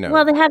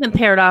 Well, they haven't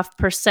paired off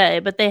per se,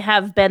 but they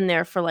have been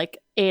there for like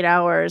 8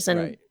 hours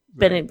and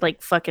been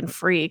like fucking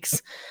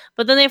freaks.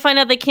 But then they find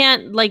out they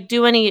can't like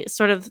do any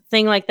sort of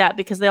thing like that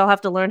because they all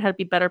have to learn how to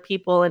be better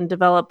people and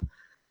develop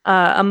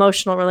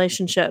emotional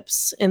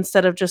relationships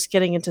instead of just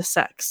getting into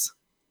sex.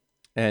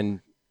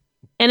 And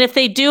if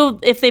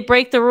they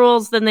break the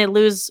rules, then they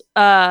lose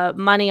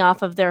money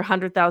off of their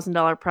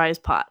 $100,000 prize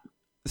pot.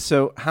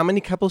 So how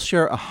many couples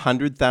share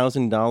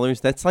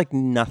 $100,000? That's like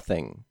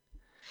nothing.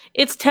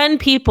 It's 10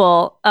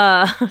 people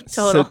total.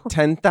 So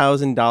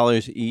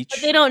 $10,000 each.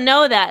 But they don't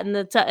know that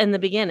in the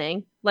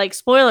beginning. Like,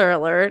 spoiler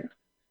alert.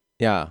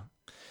 Yeah.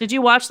 Did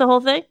you watch the whole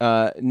thing?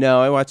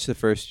 No, I watched the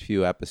first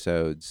few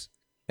episodes.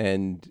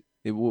 And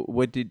what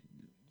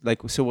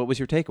was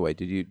your takeaway?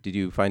 Did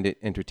you find it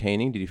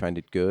entertaining? Did you find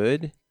it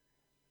good?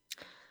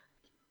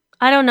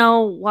 I don't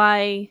know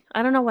why.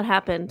 I don't know what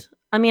happened.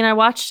 I mean, I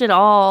watched it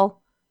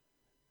all.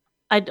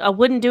 I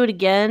wouldn't do it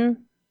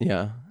again.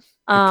 Yeah.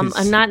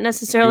 I'm not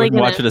necessarily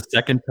going to watch it a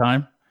second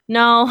time.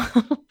 No,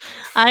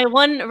 I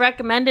wouldn't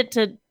recommend it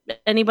to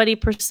anybody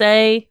per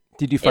se.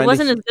 Did you find it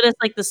wasn't as good as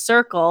like The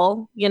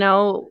Circle,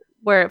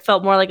 where it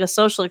felt more like a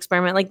social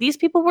experiment. Like these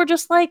people were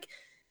just like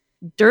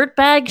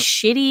dirtbag,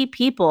 shitty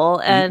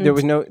people, and there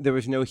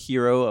was no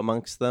hero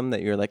amongst them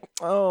that you're like,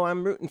 oh,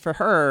 I'm rooting for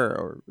her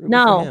or rooting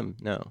for him.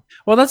 No.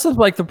 Well, that's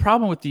like the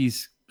problem with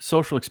these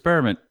social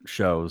experiment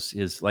shows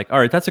is like, all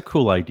right, that's a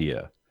cool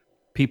idea.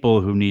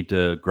 People who need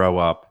to grow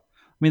up.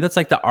 I mean, that's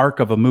like the arc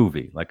of a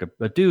movie. Like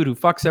a dude who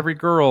fucks every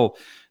girl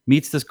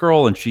meets this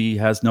girl and she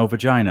has no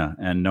vagina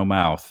and no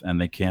mouth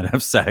and they can't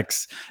have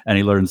sex and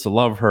he learns to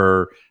love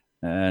her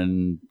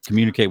and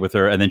communicate with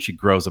her, and then she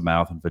grows a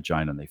mouth and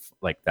vagina, and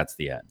that's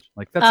the end.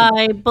 Like that's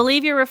I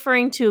believe you're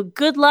referring to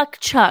Good Luck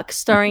Chuck,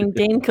 starring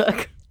Dane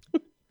Cook.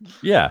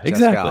 yeah, Jessica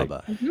exactly.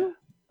 Alba.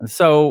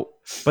 So,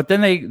 but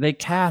then they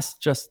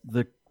cast just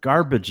the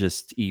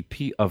garbagest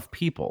EP of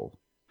people.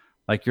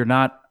 Like you're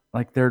not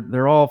like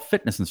they're all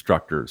fitness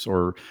instructors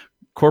or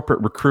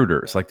corporate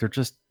recruiters. Like they're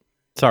just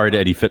sorry to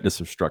any fitness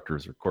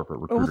instructors or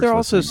corporate recruiters. Oh, there are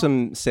also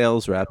listening. some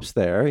sales reps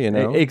there, you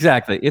know.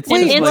 Exactly. It's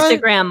And Wait,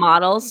 like, Instagram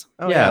models.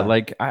 Oh, yeah,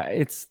 like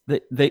it's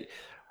the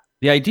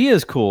idea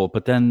is cool,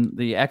 but then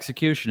the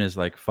execution is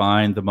like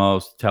find the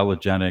most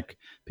telegenic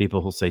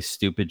people who say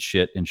stupid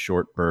shit in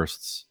short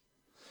bursts,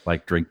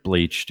 like drink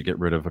bleach to get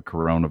rid of a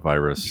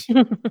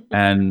coronavirus.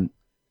 And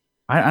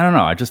I don't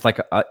know. I just like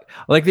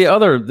the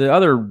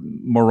other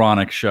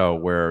moronic show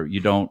where you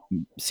don't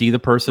see the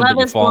person. Love but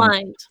you is fall in-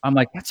 Blind. I'm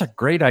like, that's a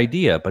great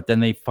idea, but then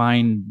they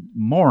find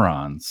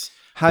morons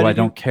who I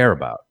don't care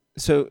about.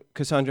 So,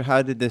 Cassandra,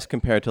 how did this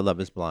compare to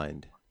Love is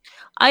Blind?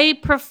 I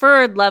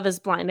preferred Love is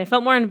Blind. I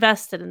felt more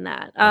invested in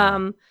that.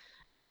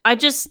 I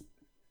just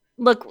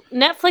look,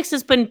 Netflix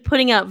has been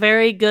putting out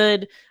very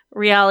good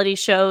reality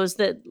shows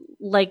that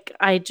like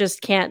I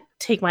just can't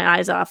take my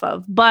eyes off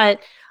of.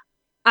 But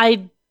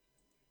I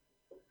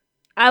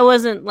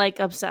wasn't like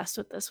obsessed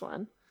with this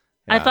one.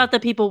 I Yeah. thought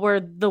that people were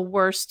the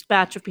worst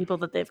batch of people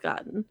that they've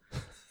gotten.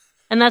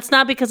 And that's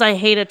not because I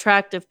hate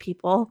attractive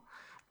people.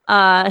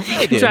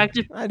 I do.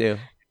 Attractive I do.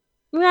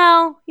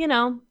 Well, you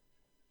know,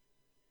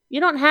 you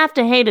don't have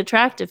to hate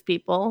attractive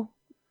people.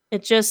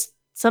 It just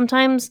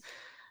sometimes,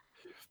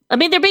 I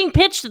mean, they're being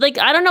pitched. Like,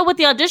 I don't know what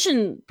the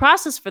audition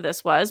process for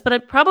this was, but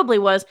it probably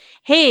was,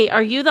 hey,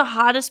 are you the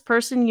hottest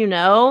person you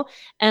know?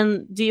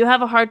 And do you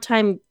have a hard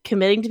time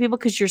committing to people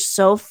because you're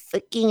so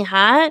freaking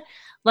hot?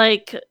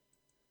 Like,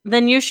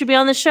 then you should be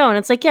on the show. And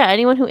it's like, yeah,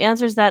 anyone who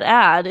answers that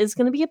ad is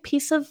going to be a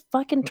piece of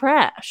fucking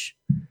trash.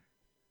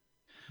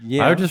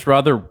 Yeah. I would just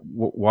rather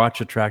watch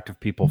attractive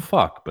people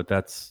fuck, but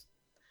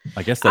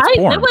I guess that's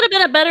porn. That would have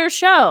been a better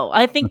show.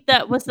 I think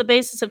that was the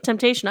basis of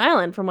Temptation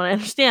Island, from what I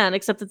understand,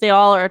 except that they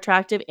all are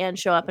attractive and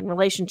show up in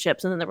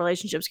relationships, and then the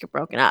relationships get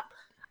broken up.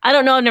 I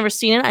don't know. I've never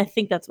seen it. I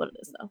think that's what it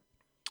is, though.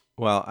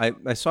 Well,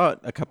 I saw it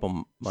a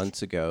couple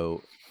months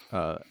ago,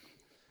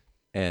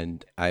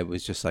 and I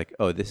was just like,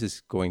 oh, this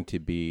is going to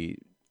be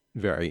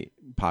very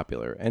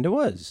popular. And it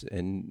was.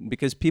 And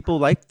because people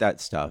like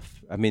that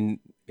stuff. I mean,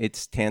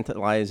 it's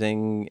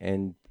tantalizing,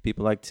 and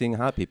people like seeing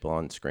hot people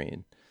on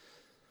screen.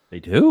 They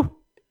do?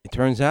 It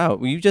turns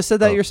out. Well, you just said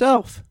that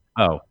yourself.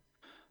 Oh.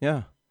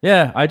 Yeah.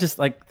 Yeah, I just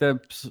like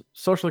the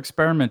social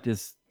experiment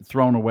is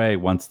thrown away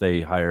once they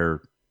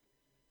hire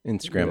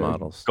Instagram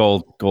models.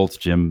 Gold's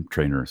gym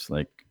trainers.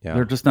 Like Yeah.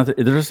 they're just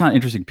not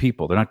interesting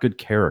people. They're not good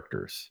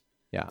characters.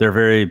 Yeah. They're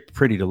very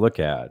pretty to look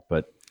at,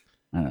 but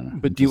I don't know.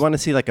 But do you want to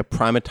see like a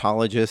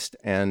primatologist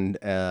and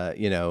a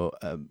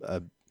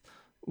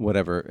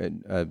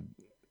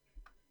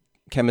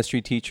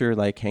chemistry teacher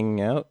like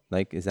hanging out?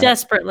 Like, is that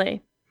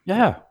Desperately.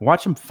 Yeah,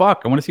 watch them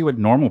fuck. I want to see what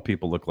normal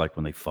people look like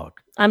when they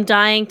fuck. I'm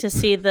dying to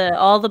see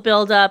all the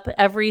build up,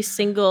 every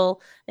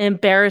single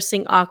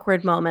embarrassing,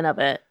 awkward moment of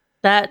it.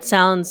 That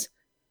sounds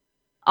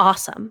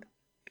awesome.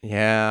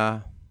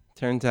 Yeah.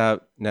 Turns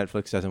out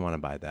Netflix doesn't want to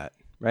buy that,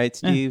 right,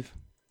 Steve?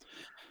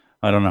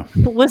 I don't know.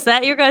 Was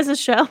that your guys'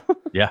 show?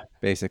 Yeah,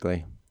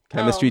 Basically,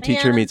 chemistry Oh,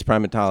 teacher man. meets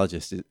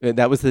primatologist.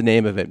 That was the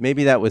name of it.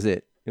 Maybe that was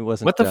it. It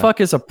wasn't. what the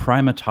fuck is a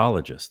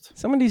primatologist?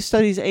 Somebody who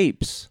studies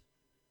apes.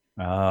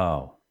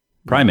 Oh,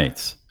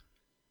 primates.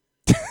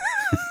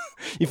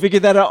 You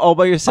figured that out all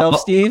by yourself,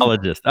 Steve? All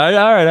Primatologist. All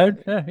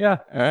right. Yeah.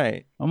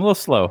 right. I'm a little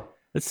slow.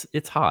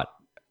 It's hot.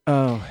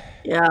 Oh,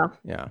 Yeah.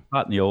 yeah.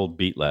 Hot in the old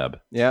beat lab.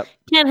 Yep.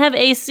 Can't have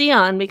AC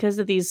on because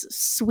of these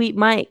sweet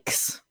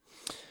mics.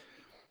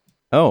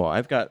 Oh,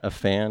 I've got a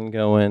fan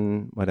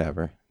going,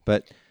 whatever.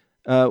 But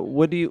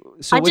what do you...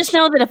 So I just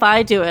know that if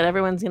I do it,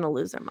 everyone's going to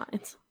lose their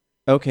minds.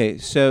 Okay,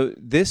 so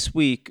this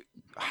week,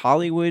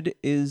 Hollywood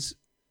is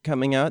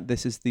coming out.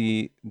 This is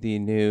the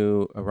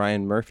new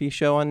Ryan Murphy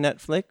show on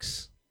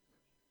Netflix.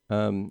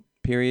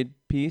 Period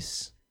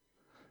piece.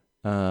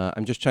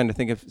 I'm just trying to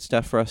think of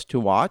stuff for us to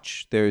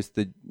watch. There's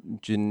the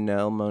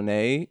Janelle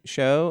Monáe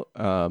show,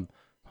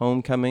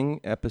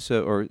 Homecoming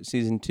episode or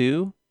season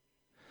 2.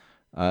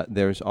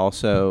 There's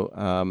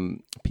also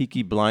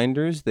Peaky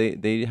Blinders.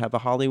 They have a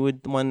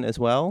Hollywood one as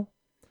well.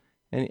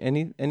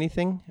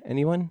 Anything?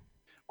 Anyone?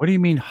 What do you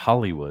mean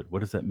Hollywood? What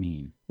does that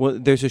mean? Well,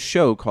 there's a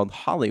show called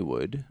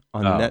Hollywood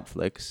on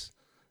Netflix.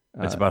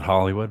 It's about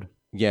Hollywood.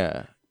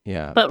 Yeah.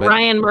 But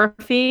Ryan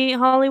Murphy,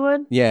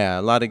 Hollywood? Yeah,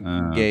 a lot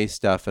of gay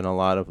stuff and a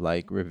lot of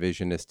like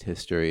revisionist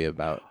history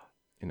about,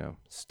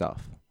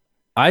 stuff.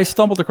 I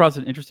stumbled across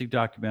an interesting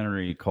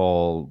documentary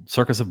called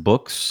Circus of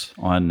Books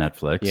on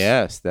Netflix.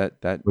 Yes,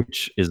 that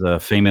which is a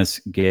famous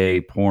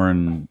gay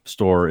porn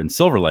store in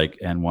Silver Lake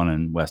and one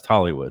in West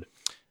Hollywood.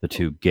 The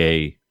two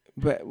gay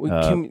but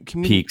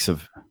peaks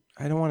of.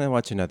 I don't want to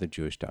watch another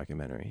Jewish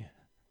documentary.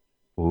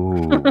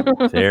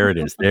 Ooh, there it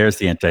is. There's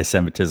the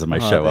anti-Semitism I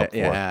show up for.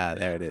 Yeah,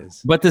 there it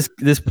is. But this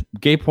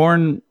gay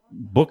porn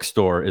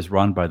bookstore is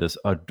run by this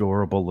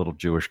adorable little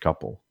Jewish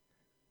couple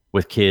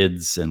with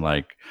kids, and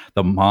like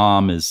the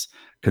mom is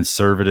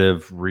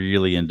conservative,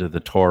 really into the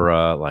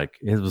Torah. Like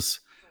it was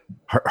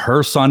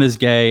her son is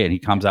gay, and he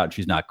comes out and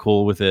she's not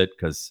cool with it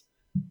because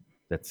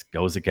that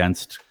goes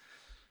against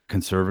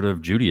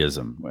conservative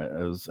Judaism.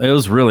 It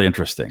was really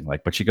interesting.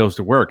 Like, but she goes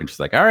to work and she's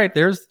like, all right,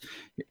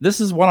 this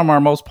is one of our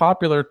most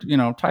popular,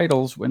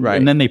 titles. Right.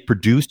 And then they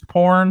produced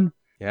porn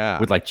Yeah.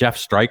 with like Jeff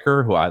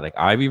Stryker, who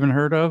I've even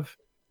heard of.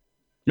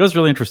 It was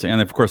really interesting.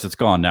 And of course it's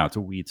gone now. It's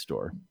a weed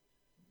store.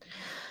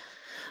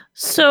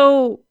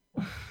 So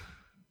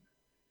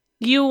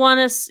you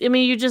want to,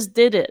 you just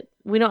did it.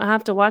 We don't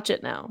have to watch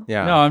it now.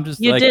 Yeah. No, I'm just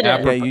You like, did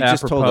it. Yeah, you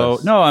just told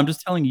us. No, I'm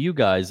just telling you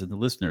guys and the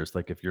listeners,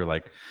 like if you're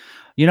like,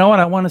 you know what?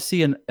 I want to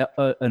see an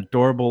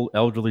adorable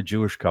elderly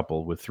Jewish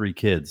couple with 3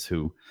 kids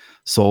who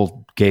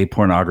sold gay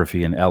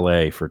pornography in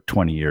LA for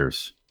 20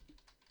 years.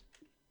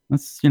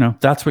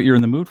 That's what you're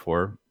in the mood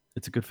for.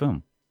 It's a good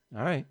film.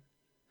 All right.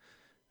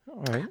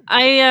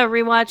 I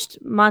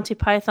rewatched Monty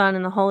Python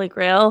and the Holy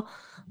Grail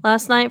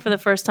last night for the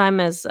first time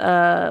as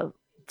a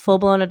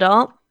full-blown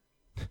adult,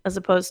 as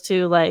opposed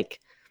to like,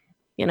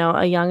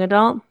 a young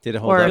adult. Did it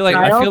hold Or up?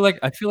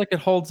 I feel like it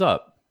holds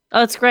up.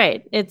 Oh, it's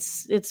great.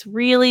 It's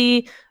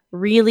really,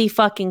 really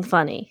fucking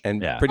funny.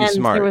 And Yeah. pretty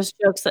smart. There was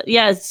jokes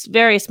it's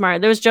very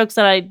smart. There was jokes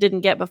that I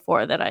didn't get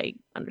before that I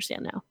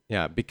understand now.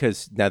 Yeah,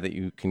 because now that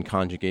you can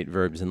conjugate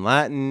verbs in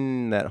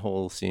Latin, that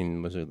whole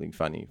scene was really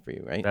funny for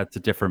you, right? That's a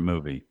different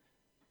movie.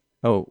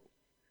 Oh,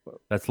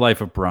 That's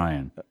Life of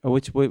Brian.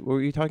 what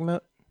were you talking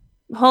about?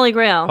 Holy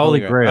Grail. Holy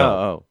Grail.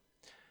 Oh.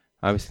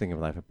 I was thinking of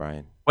Life of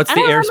Brian. What's I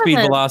the don't airspeed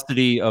remember.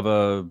 velocity of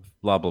a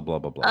blah, blah, blah,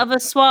 blah, blah? Of a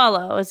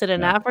swallow. Is it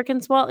an Yeah.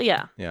 African swallow?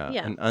 Yeah. Yeah,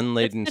 Yeah. an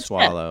unladen It's good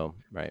swallow.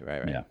 Right.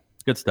 Yeah.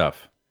 Good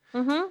stuff.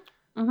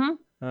 Mm-hmm.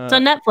 Mm-hmm. Uh, It's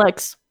on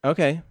Netflix.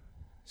 Okay,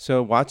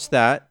 so watch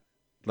that.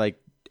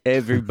 Like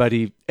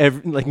everybody,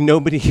 like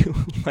nobody,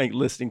 like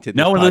listening to this.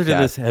 No one listening to podcast.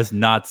 this has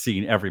not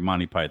seen every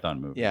Monty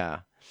Python movie. Yeah,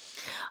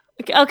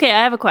 Okay,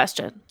 I have a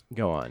question.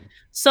 go on.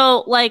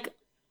 So, like,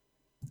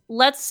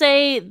 let's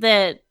say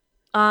that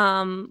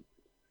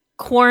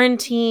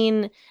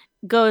quarantine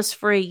goes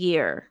for a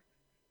year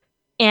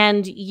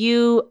and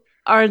you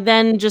are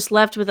then just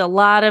left with a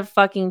lot of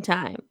fucking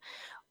time.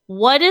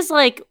 What is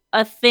like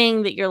a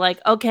thing that you're like,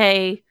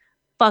 okay,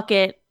 fuck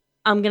it,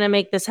 I'm going to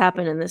make this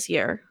happen in this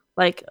year?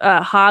 Like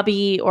a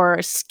hobby or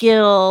a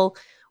skill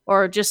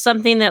or just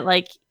something that,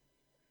 like,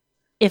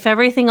 if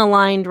everything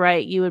aligned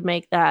right, you would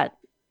make that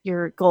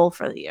your goal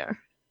for the year.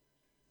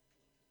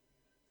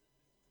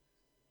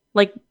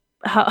 Like,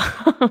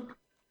 how?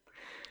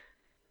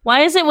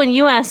 Why is it when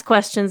you ask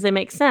questions they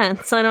make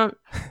sense? I don't.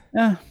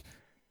 Yeah.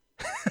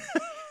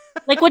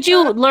 Like, would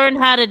you learn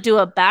how to do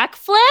a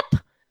backflip?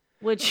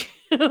 Would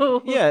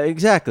you? Yeah,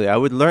 exactly. I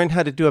would learn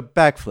how to do a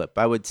backflip.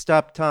 I would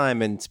stop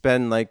time and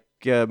spend like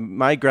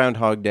my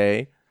Groundhog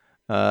Day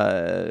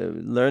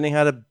learning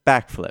how to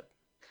backflip.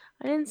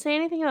 I didn't say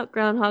anything about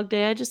Groundhog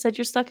Day. I just said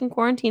you're stuck in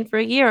quarantine for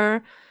a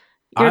year.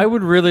 I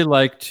would really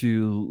like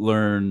to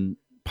learn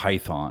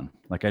Python.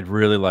 Like, I'd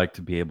really like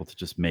to be able to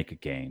just make a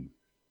game.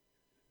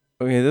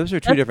 Okay, those are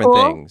two That's different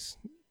cool. things.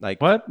 Like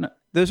What? No,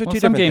 those are well, two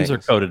some different games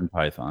things. are coded in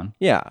Python.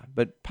 Yeah,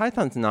 but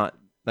Python's not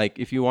like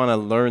if you want to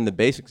learn the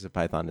basics of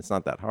Python, it's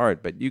not that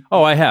hard. But you.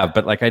 Oh, I have,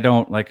 but like I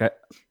don't like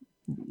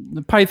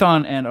the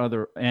Python and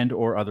other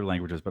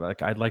languages. But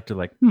like I'd like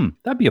to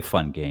that'd be a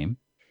fun game,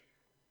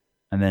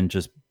 and then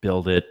just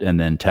build it and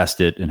then test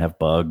it and have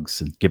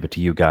bugs and give it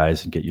to you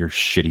guys and get your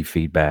shitty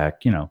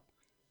feedback.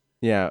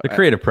 Yeah. The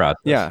creative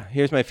process. Yeah.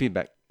 Here's my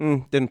feedback.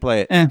 Didn't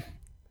play it. Eh.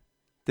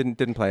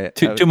 Didn't play it.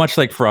 Too much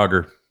like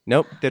Frogger.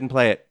 Nope. Didn't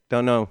play it.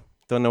 Don't know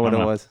what it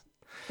know. was.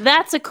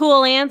 That's a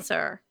cool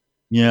answer.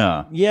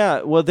 Yeah.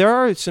 Yeah. Well, there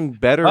are some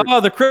better.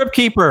 Oh, the Crypt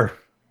Keeper.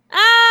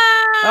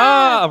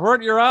 Ah!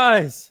 Avert your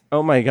eyes.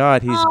 Oh my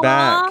God, he's Aw.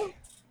 back.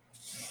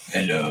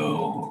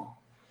 Hello.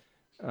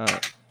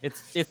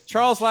 It's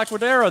Charles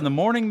Laquadero in the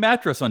Morning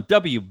Mattress on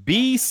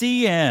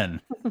WBCN.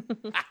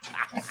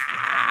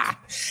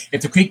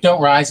 If the creek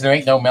don't rise, there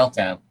ain't no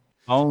meltdown.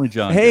 Only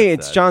John. Hey, gets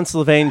it's that. John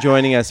Sylvain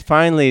joining us.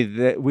 Finally,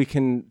 that we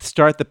can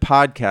start the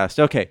podcast.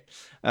 Okay,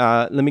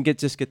 let me get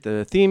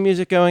the theme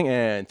music going.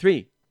 And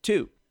 3,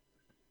 2.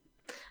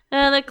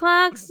 And the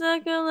clock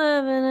struck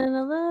 11 and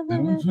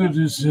 11.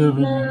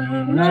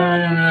 27.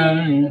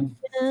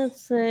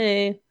 Let's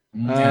see.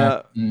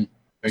 Uh, Very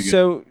good.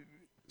 So,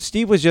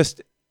 Steve was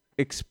just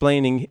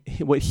explaining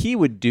what he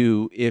would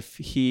do if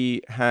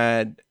he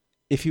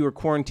were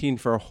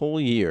quarantined for a whole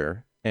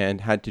year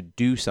and had to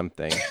do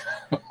something.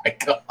 Oh my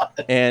God.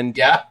 And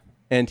Yeah.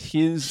 And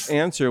his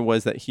answer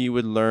was that he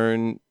would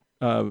learn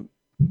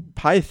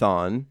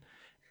Python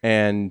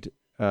and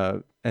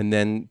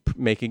then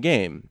make a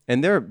game.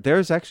 And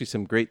there's actually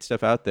some great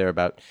stuff out there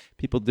about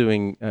people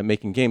doing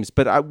making games.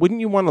 But wouldn't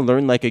you want to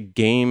learn like a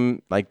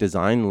game like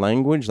design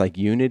language like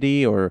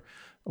Unity or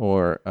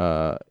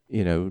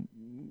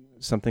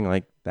something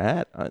like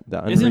that.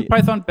 Isn't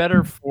Python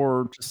better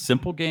for just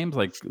simple games?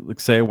 Like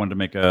say I wanted to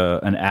make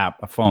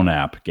a phone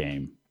app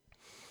game.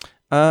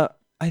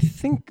 I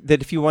think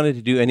that if you wanted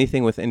to do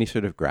anything with any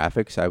sort of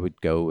graphics, I would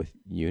go with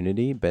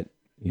Unity, but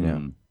you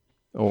know,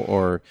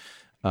 or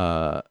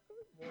the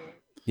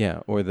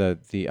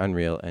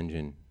Unreal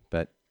Engine.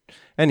 But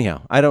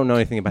anyhow, I don't know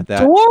anything about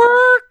that.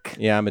 Dork.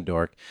 Yeah, I'm a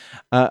dork.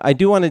 I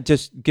do want to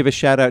just give a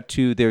shout out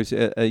to, there's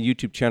a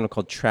YouTube channel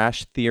called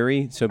Trash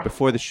Theory. So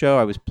before the show,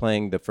 I was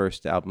playing the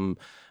first album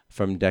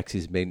from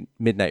Dexy's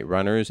Midnight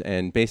Runners,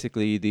 and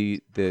basically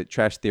the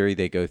Trash Theory,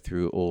 they go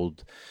through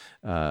old.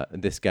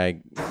 This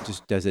guy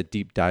just does a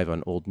deep dive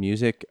on old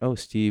music. Oh,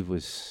 Steve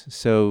was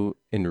so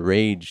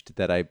enraged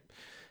that I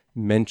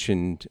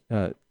mentioned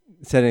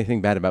said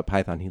anything bad about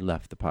Python. He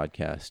left the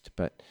podcast,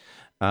 but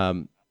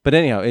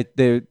anyhow,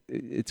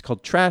 it's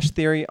called Trash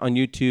Theory on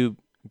YouTube.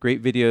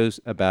 Great videos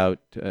about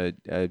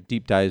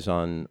deep dives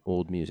on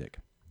old music.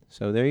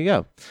 So there you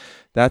go.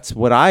 That's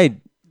what I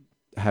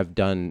have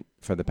done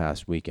for the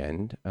past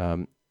weekend.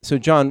 So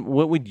John,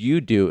 what would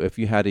you do if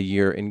you had a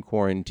year in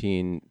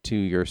quarantine to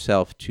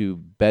yourself to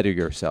better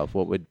yourself?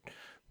 What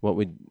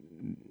would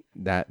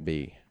that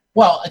be?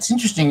 Well, it's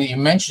interesting that you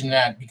mentioned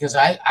that, because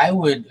I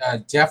would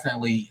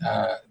definitely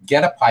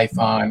get a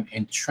Python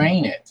and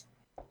train it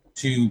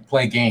to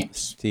play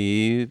games.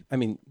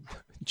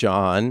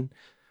 John.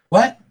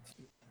 What?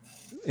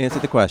 Answer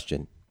the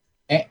question.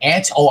 I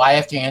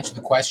have to answer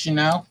the question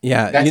now?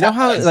 Yeah. That's you know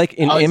how like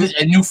in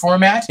a new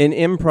format? In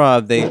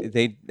improv,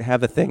 they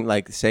have a thing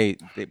like say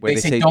they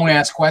say don't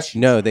ask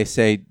questions. No, they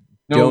say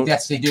no. Don't,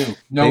 yes, they do.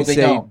 No, they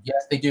don't.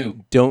 Yes, they do.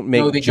 Don't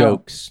make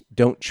jokes.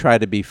 Don't try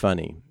to be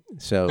funny.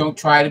 So don't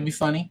try to be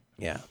funny.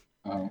 Yeah.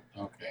 Oh,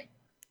 okay.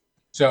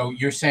 So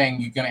you're saying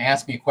you're going to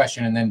ask me a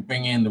question and then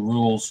bring in the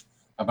rules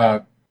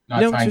about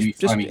not trying to be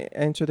funny. Just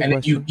answer the and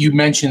question. You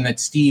mentioned that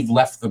Steve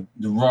left the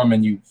room,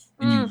 and you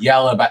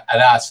yell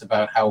at us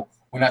about how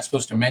we're not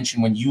supposed to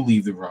mention when you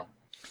leave the room.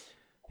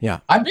 Yeah.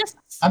 I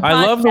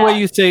love the way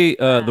you say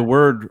the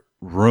word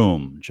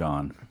room,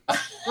 John.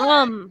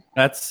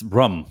 That's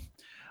rum.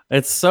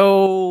 It's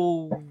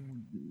so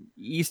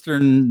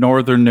eastern,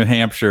 northern New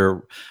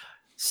Hampshire.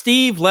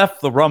 Steve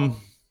left the room,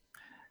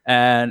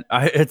 and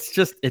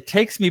it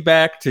takes me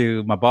back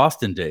to my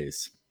Boston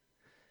days.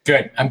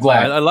 Good. I'm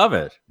glad. I love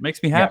it. It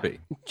makes me happy.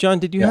 Yeah. John,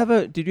 did you have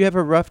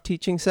a rough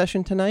teaching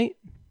session tonight?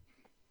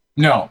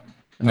 No.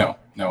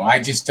 I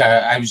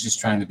was just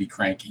trying to be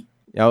cranky.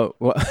 Oh,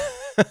 well.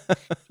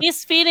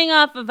 He's feeding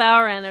off of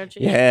our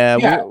energy. Yeah.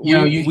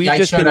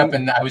 I showed up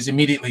and I was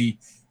immediately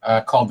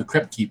called the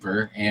Crypt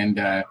Keeper, and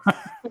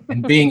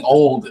being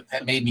old,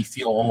 that made me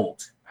feel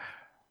old.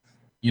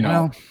 You know.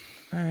 Well,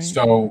 all right.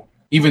 So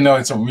even though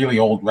it's a really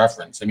old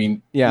reference, I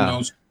mean, yeah. Who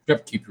knows who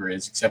Crypt Keeper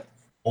is except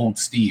old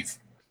Steve?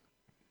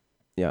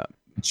 Yeah.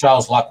 And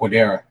Charles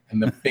Laquadera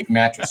and the big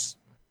mattress.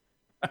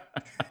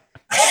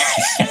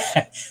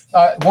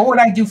 What would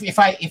I do if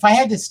I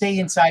had to stay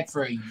inside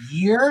for a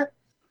year?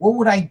 What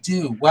would I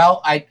do?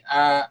 Well, I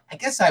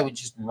guess I would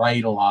just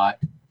write a lot.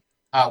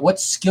 What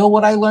skill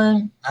would I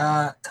learn?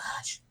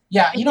 Gosh,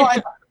 yeah,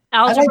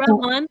 Algebra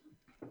 1.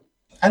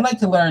 I'd like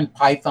to learn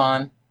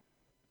Python.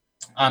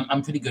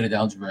 I'm pretty good at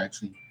algebra,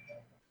 actually.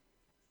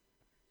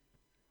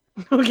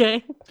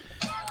 Okay.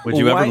 Would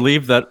you ever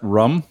leave that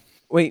rum?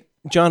 Wait,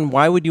 John,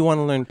 why would you want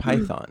to learn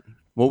Python?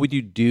 What would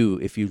you do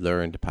if you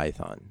learned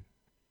Python?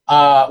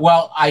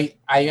 Well, I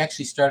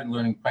actually started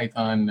learning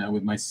Python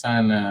with my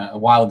son a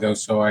while ago,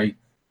 so I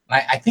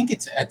think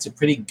it's a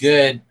pretty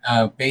good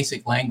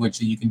basic language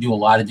that you can do a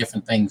lot of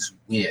different things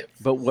with.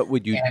 But what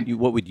would you do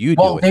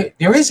with it?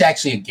 There is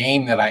actually a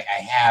game that I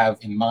have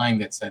in mind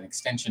that's an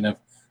extension of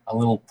a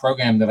little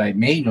program that I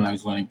made when I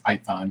was learning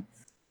Python,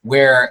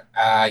 where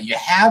you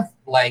have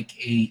like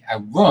a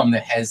room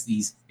that has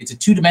it's a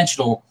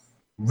two-dimensional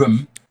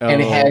room.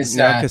 And it has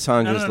now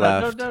Cassandra's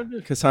left.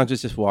 No.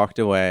 Cassandra's just walked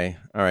away.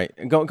 All right,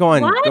 go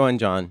on, What? go on,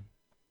 John.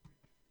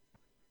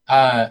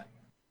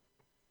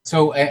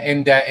 So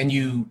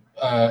you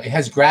it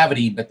has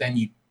gravity, but then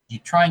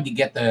you're trying to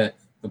get the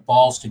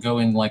balls to go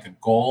in like a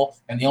goal,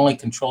 and the only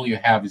control you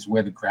have is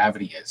where the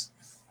gravity is.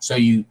 So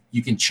you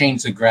can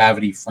change the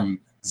gravity from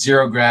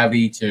zero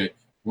gravity to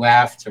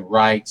left to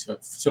right, so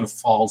it sort of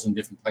falls in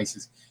different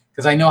places.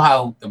 Because I know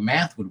how the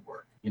math would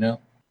work, And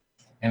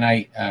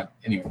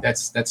anyway,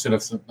 that's sort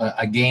of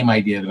a game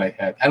idea that I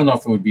had. I don't know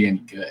if it would be any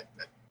good.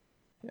 But.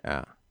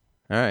 Yeah.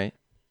 All right.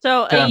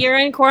 So a year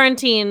in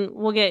quarantine,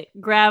 we'll get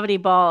gravity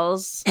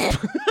balls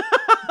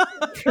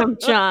from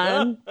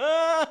John.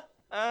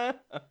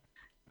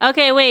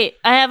 Okay, wait.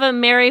 I have a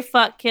marry,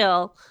 fuck,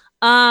 kill.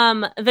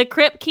 The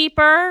Crypt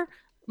Keeper,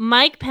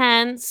 Mike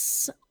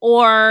Pence,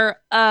 or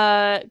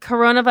a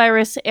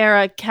coronavirus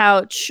era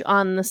couch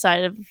on the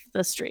side of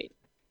the street.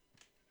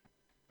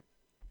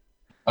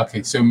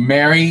 Okay, so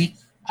marry.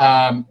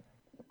 For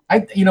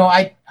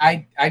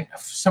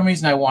some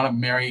reason I want to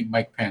marry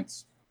Mike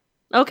Pence.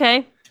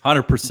 Okay.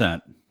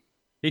 100%.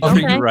 He'd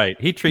treat you right.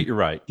 He'd treat you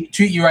right. He'd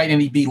treat you right,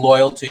 and he'd be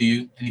loyal to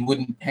you, and he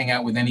wouldn't hang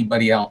out with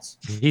anybody else.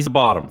 He's a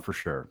bottom for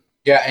sure.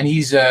 Yeah, and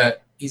he's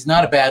he's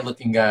not a bad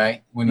looking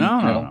guy. When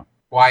No.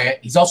 quiet.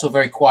 He's also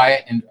very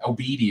quiet and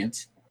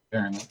obedient.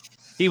 Apparently,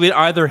 He would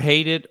either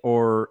hate it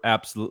or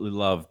absolutely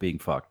love being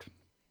fucked.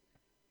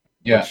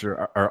 yeah. Which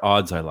are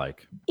odds I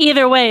like.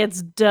 Either way,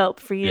 it's dope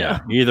for you.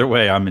 Yeah. Either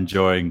way, I'm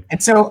enjoying.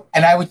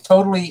 And I would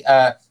totally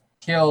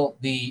kill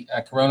the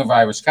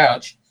coronavirus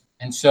couch.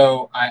 And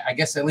so I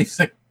guess at least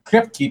the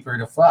crypt keeper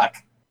to fuck.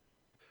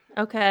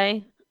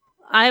 Okay.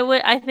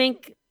 I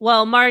think,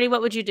 well, Marty,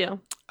 what would you do?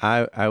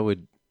 I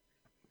would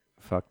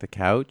fuck the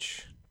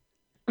couch.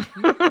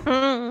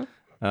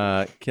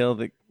 Kill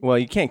the. Well,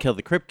 you can't kill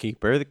the crypt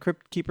keeper. The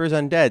crypt keeper's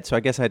undead, so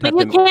I guess I'd have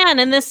But you to. can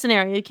in this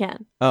scenario. You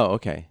can. Oh,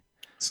 okay.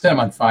 Set him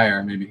on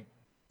fire, maybe.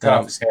 Cut Um,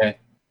 off his head.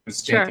 Put a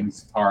stake Sure. in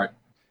his heart.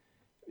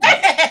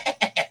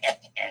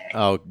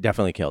 Oh,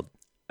 definitely killed.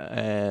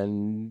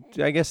 And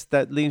I guess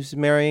that leaves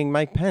marrying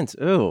Mike Pence.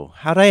 Ooh,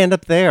 how'd I end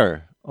up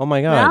there? Oh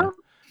my God.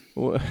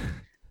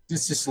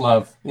 It's just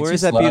love. It's Where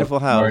is just that love, beautiful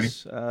Marty.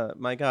 house?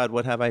 My God,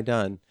 what have I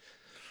done?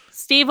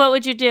 Steve, what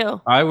would you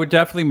do? I would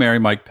definitely marry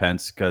Mike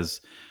Pence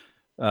because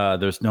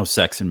there's no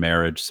sex in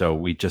marriage, so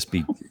we'd just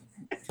be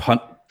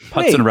putzing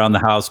Wait. around the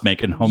house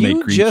making homemade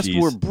You cream just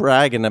cheese. were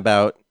bragging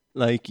about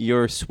like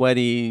your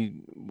sweaty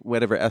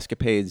whatever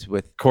escapades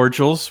with.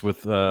 Cordials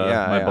with my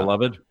yeah.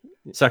 beloved.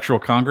 Sexual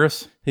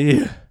Congress.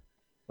 Yeah.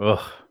 Ugh.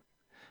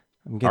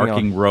 I'm getting all-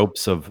 Arcing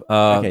ropes of.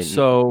 Okay,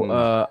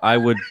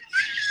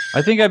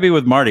 I think I'd be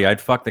with Marty. I'd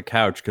fuck the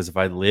couch because if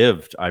I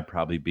lived, I'd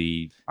have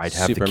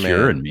the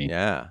cure in me.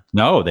 Yeah.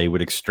 No, they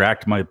would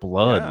extract my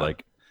blood Yeah.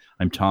 like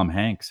I'm Tom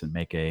Hanks and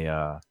make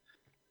a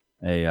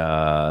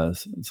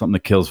something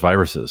that kills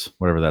viruses,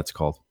 whatever that's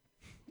called.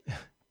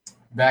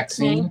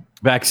 Vaccine.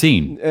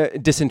 Vaccine.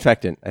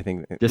 Disinfectant, I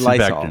think.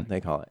 Disinfectant. Lysol,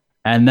 they call it.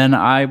 And then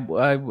I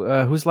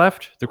who's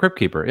left? The Crypt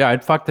Keeper. Yeah,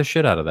 I'd fuck the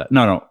shit out of that.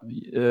 No.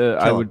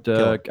 I would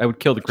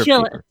kill the Crypt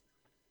Kill Keeper.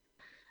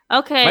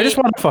 Okay. I just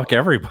want to fuck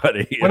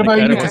everybody. What Like, about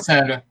I you, don't-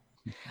 Cassandra?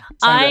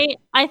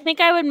 I think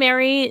I would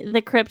marry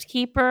the Crypt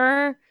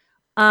Keeper.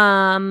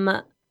 And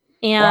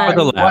for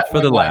the What?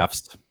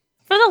 laughs.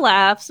 for the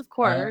laughs, of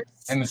course.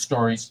 And the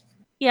stories.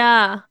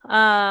 Yeah.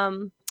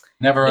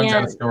 Never runs out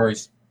And- of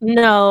stories.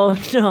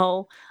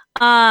 No.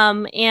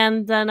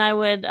 And then I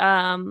would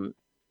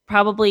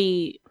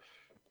probably,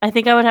 I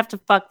think I would have to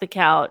fuck the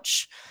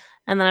couch,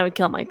 and then I would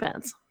kill Mike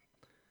Pence.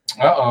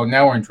 Uh-oh,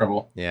 now we're in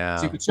trouble. Yeah.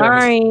 Secret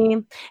Service.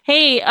 Sorry.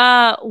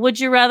 Hey, would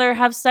you rather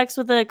have sex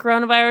with a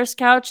coronavirus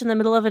couch in the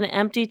middle of an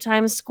empty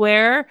Times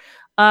Square,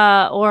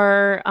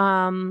 or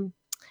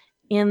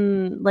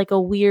in like a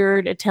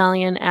weird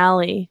Italian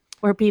alley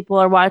where people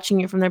are watching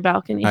you from their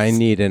balconies? I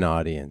need an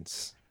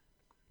audience.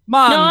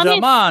 Manja,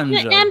 In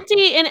manja.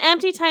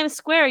 empty Times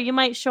Square, you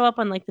might show up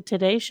on like the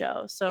Today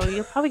Show, so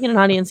you'll probably get an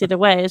audience either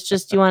way. It's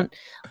just you want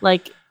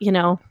like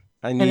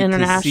I need to see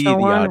international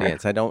the one, or-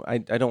 audience. I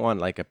don't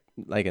want like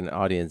an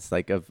audience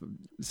like of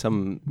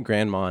some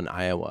grandma in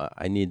Iowa.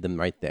 I need them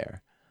right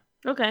there.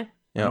 okay.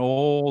 Yeah. An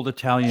old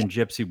Italian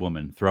gypsy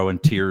woman throwing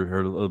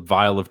her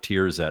vial of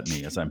tears at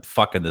me as I'm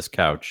fucking this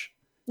couch.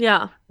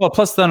 Yeah. Well,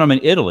 plus then I'm in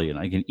Italy and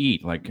I can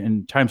eat. Like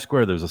in Times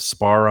Square, there's a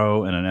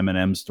Sparrow and an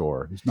M&M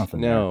store. There's nothing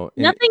No.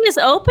 and- Nothing is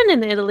open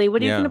in Italy.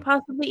 What are you Yeah. going to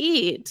possibly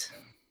eat?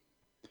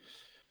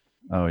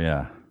 there. Oh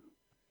yeah.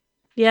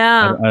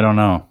 Yeah. I don't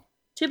know.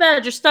 Too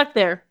bad you're stuck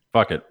there.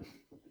 Fuck it.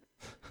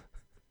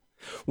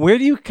 Where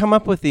do you come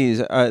up with these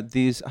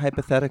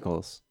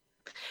hypotheticals?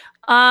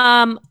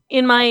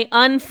 In my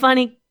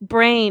unfunny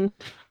brain.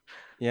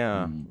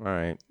 Yeah. All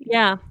right.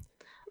 Yeah.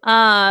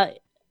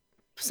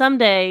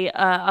 Someday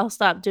I'll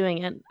stop doing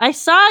it. I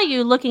saw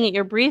you looking at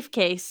your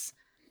briefcase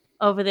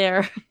over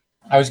there.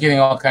 I was getting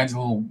all kinds of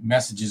little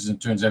messages, and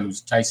it turns out it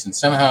was Tyson.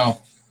 Somehow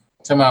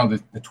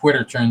the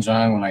Twitter turns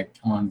on when I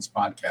come on this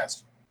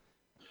podcast.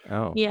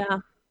 Oh. Yeah.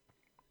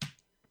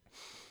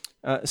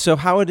 So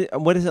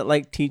what is it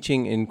like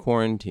teaching in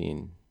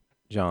quarantine,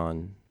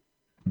 John?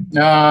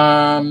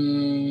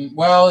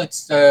 Well,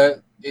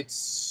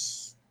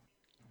 it's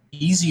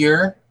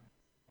easier.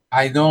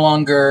 I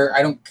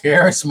don't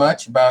care as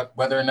much about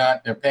whether or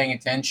not they're paying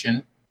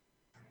attention.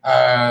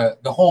 The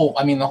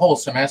whole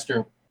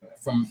semester,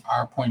 from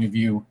our point of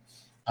view,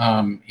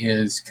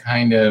 is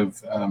kind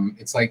of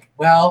it's like,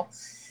 well,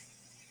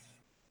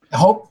 I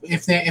hope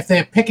if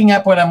they're picking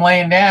up what I'm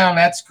laying down,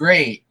 that's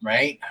great,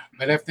 right?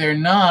 But if they're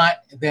not,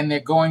 then they're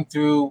going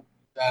through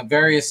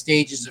various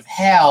stages of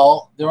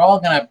hell. They're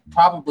all going to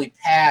probably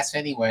pass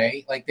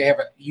anyway. Like they have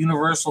a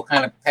universal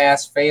kind of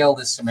pass-fail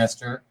this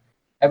semester.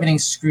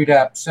 Everything's screwed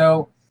up.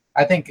 So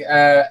I think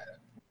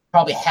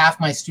probably half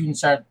my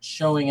students aren't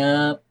showing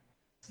up,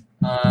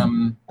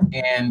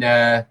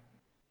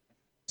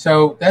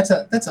 so that's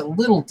a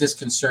little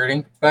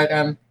disconcerting. But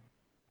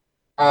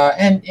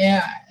and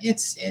yeah,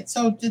 it's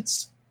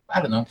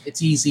I don't know.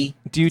 It's easy.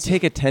 Do you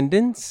take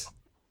attendance?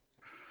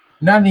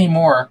 Not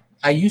anymore.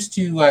 I used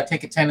to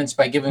take attendance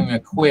by giving them a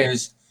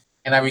quiz,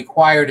 and I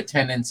required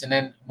attendance. And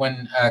then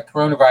when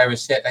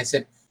coronavirus hit, I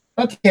said,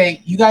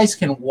 okay, you guys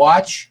can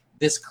watch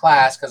this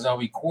class because I'll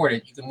record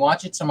it. You can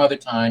watch it some other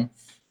time.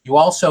 You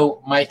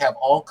also might have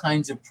all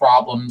kinds of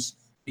problems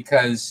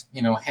because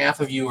half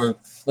of you are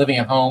living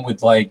at home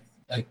with like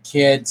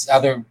kids,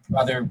 other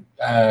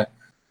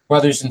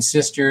brothers and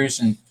sisters,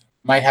 and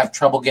might have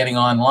trouble getting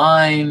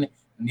online,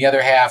 and the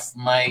other half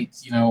might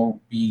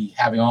be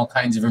having all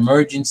kinds of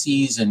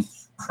emergencies and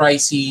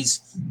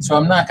crises. So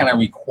I'm not going to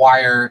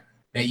require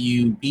that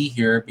you be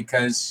here,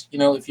 because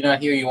if you're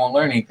not here, you won't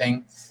learn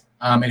anything,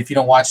 and if you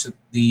don't watch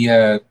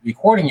the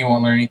recording, you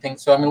won't learn anything.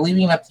 So I'm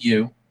leaving it up to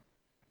you.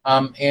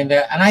 And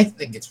I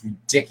think it's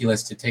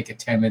ridiculous to take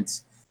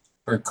attendance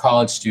for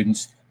college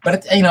students.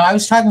 But I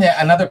was talking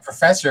to another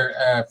professor,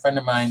 a friend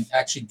of mine,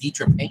 actually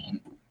Deetra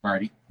Payne,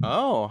 Marty.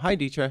 Oh, hi,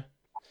 Deetra.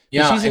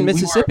 Yeah, she's in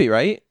Mississippi,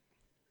 right?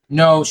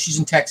 No, she's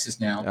in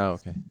Texas now. Oh,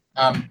 okay.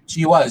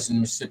 She was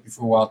in Mississippi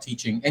for a while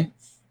teaching,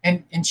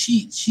 and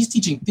she's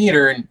teaching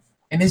theater, and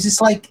there's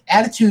this like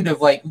attitude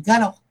of like we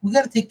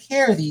gotta take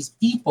care of these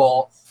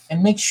people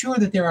and make sure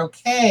that they're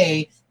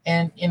okay,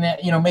 and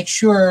make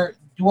sure,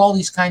 do all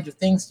these kinds of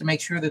things to make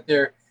sure that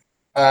they're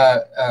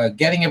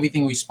getting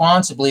everything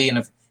responsibly,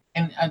 and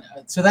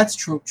so that's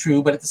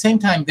true. But at the same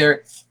time,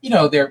 they're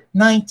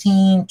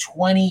 19,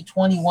 20,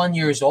 21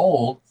 years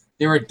old.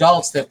 They're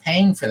adults. They're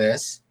paying for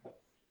this.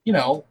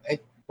 Why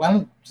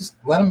don't just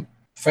let them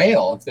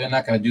fail if they're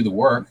not going to do the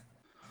work?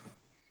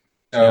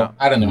 So yeah.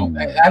 I don't know.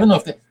 I don't know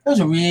if that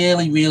was a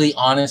really, really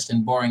honest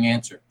and boring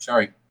answer.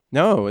 Sorry.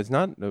 No, it's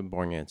not a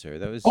boring answer.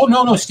 That was. Oh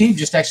no! Steve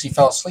just actually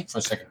fell asleep for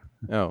a second.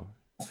 Oh.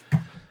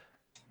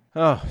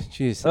 Oh,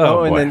 jeez.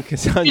 Oh, and then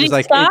Cassandra's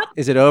like,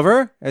 is it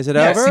over? Is it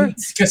over?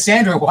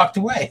 Cassandra walked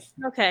away.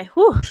 Okay.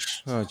 Whew.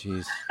 Oh,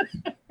 jeez.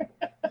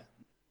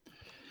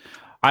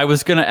 I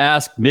was going to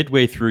ask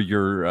midway through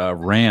your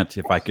rant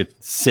if I could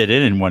sit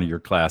in one of your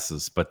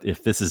classes, but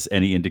if this is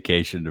any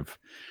indication of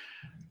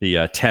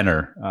the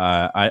tenor,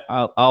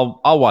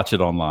 I'll watch it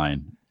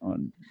online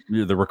on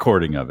the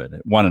recording of it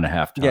 1.5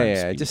 times.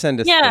 Yeah. Just send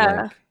us.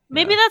 Yeah.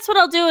 Maybe that's what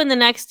I'll do in the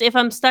next, if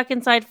I'm stuck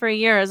inside for a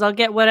year, is I'll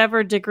get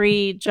whatever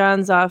degree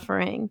John's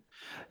offering.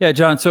 Yeah,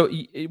 John. So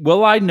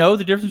will I know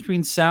the difference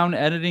between sound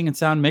editing and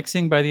sound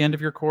mixing by the end of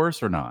your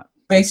course or not?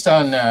 Based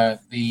on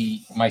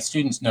my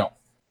students, no.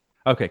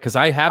 Okay, because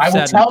I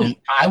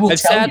will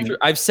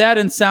sat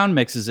in sound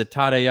mixes at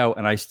Todd AO,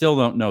 and I still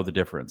don't know the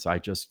difference. I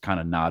just kind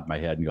of nod my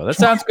head and go, that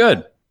sounds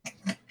good.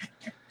 You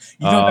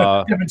don't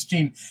know the difference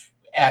between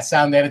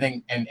sound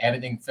editing and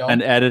editing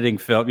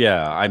film.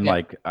 Yeah. I'm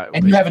like,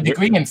 and you have a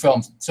degree in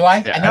film, so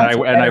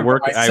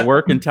I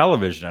work in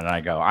television, and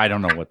I go, I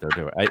don't know what they're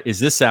doing. Is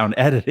this sound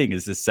editing?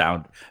 Is this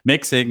sound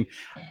mixing?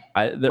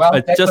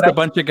 Just a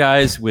bunch of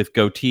guys with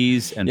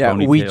goatees and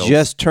ponytails. We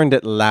just turned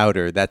it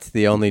louder. That's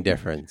the only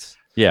difference.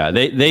 Yeah,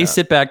 they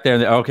sit back there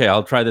and okay,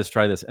 I'll try this,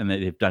 and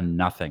they've done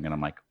nothing, and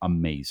I'm like,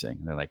 amazing.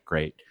 And they're like,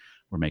 great,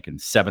 we're making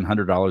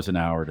 $700 an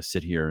hour to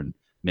sit here and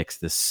mix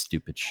this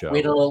stupid show.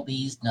 Whittle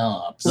these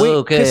knobs. Wait,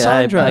 okay,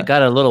 Cassandra, I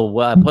got I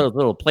put a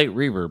little plate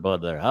reverb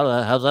on there.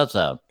 How's that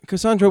sound?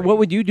 Cassandra, what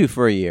would you do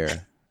for a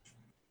year?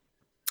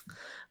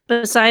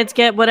 Besides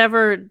get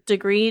whatever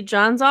degree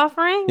John's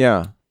offering?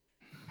 Yeah.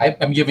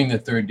 I'm giving the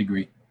 3rd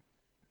degree.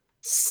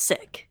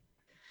 Sick.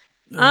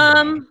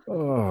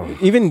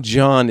 Even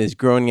John is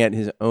groaning at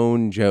his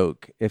own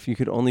joke. If you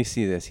could only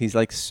see this, he's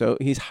like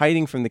he's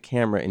hiding from the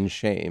camera in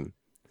shame.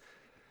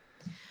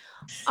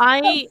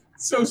 I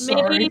so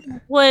sorry.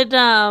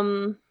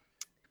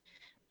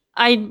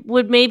 I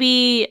would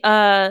maybe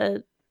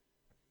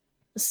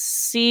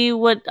see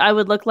what I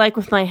would look like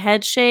with my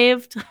head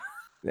shaved.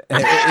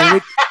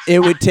 It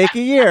would take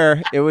a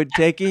year. It would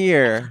take a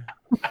year.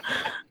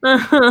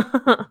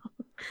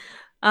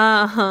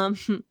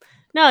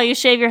 No, you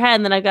shave your head,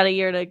 and then I've got a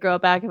year to grow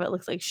it back if it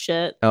looks like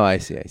shit. Oh, I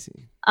see.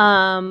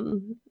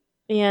 And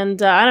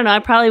I don't know. I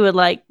probably would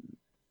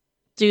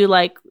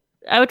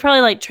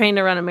train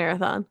to run a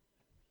marathon.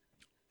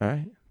 All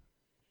right.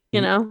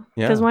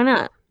 Because why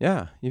not?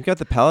 Yeah, you've got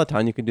the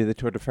Peloton. You can do the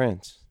Tour de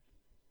France.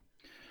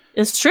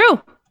 It's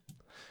true.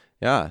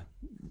 Yeah,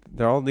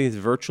 there are all these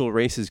virtual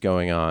races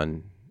going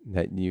on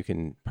that you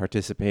can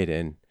participate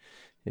in.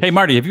 Hey,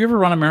 Marty, have you ever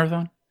run a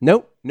marathon?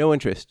 Nope, no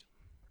interest.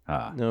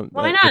 No,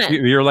 why not?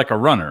 You're like a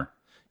runner.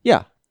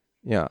 Yeah.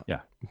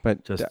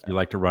 But just you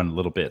like to run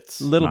little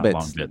bits, long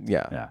bits.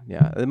 Yeah.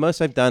 The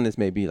most I've done is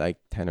maybe like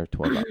 10 or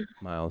 12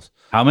 miles.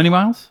 How many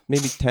miles?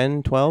 Maybe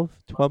 10, 12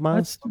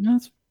 miles.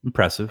 That's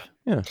impressive.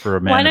 Yeah. For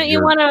a man. Why don't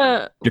you want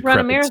to run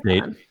a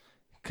marathon?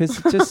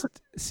 Because it just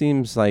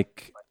seems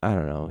like, I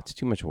don't know, it's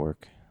too much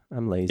work.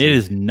 I'm lazy. It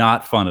is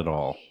not fun at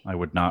all. I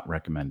would not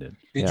recommend it.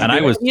 You done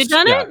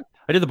it?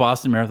 I did the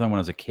Boston Marathon when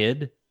I was a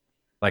kid.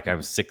 Like I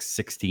was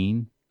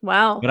 16.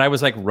 Wow. But I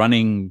was like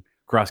running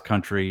cross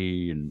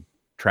country and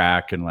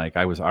track, and like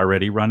I was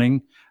already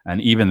running, and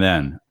even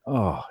then,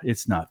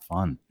 it's not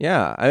fun.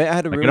 Yeah, I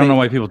had a roommate. I don't know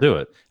why people do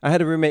it. I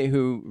had a roommate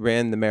who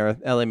ran the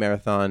LA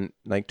Marathon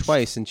like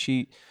twice, and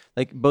she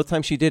like both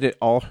times she did it,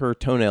 all her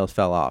toenails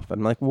fell off.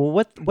 I'm like, well,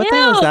 what the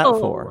hell is that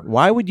for?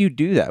 Why would you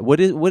do that? What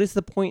is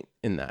the point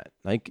in that?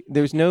 Like,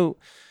 there's no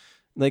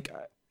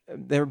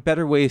there are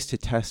better ways to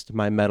test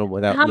my metal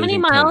without. How many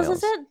miles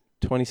toenails. is it?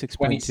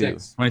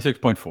 26.2.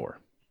 26.4.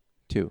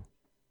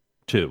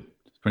 2.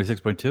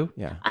 26.2?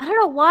 Yeah. I don't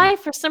know why.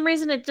 For some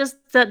reason, it just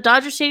the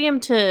Dodger Stadium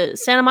to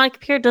Santa Monica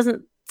Pier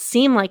doesn't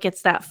seem like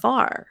it's that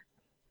far.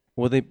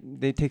 Well,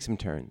 they take some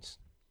turns.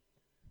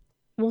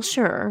 Well,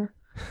 sure.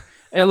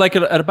 And like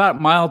at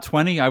about mile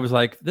 20, I was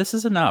like, this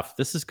is enough.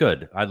 This is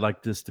good. I'd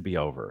like this to be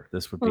over.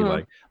 This would be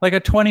like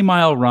a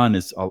 20-mile run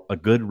is a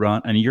good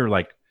run. And you're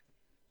like,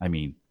 I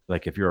mean,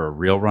 like if you're a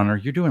real runner,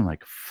 you're doing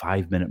like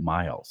 5-minute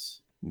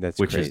miles. That's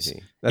which crazy.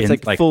 Is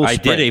That's like full I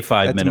sprint. did a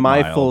 5-minute That's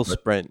my mile, full but-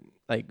 sprint,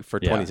 like for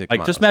Yeah. 26 Like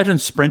miles. just imagine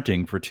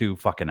sprinting for 2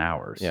 fucking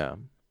hours. Yeah.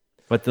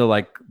 But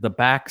the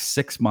back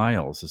 6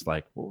 miles is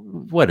like,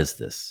 what is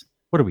this?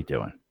 What are we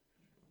doing?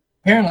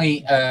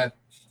 Apparently,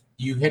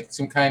 you hit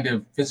some kind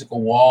of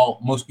physical wall.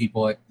 Most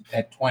people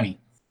at 20.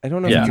 I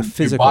don't know Yeah. if it's a Your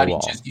physical body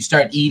wall. you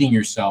start eating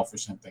yourself or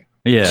something.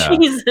 Yeah.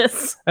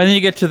 Jesus. And then you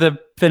get to the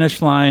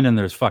finish line and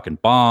there's fucking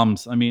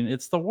bombs. I mean,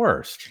 it's the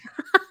worst.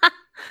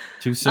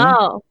 Too soon?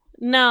 Oh,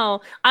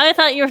 no. I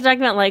thought you were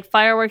talking about like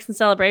fireworks and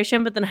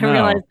celebration, but then I No.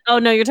 realized, oh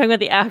no, you're talking about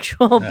the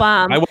actual Yeah.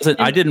 bomb.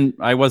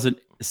 I wasn't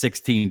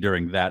 16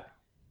 during that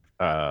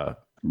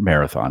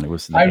marathon. It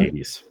was in the I-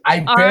 80s. I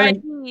very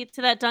R.I.P.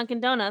 to that Dunkin'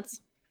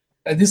 Donuts.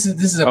 This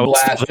is a Oh,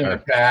 it's blast still from the there.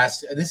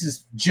 past. This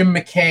is Jim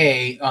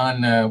McKay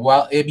on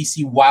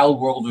ABC Wild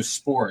World of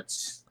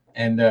Sports,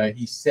 and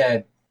he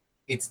said,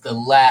 "It's the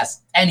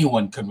last.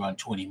 Anyone can run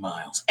 20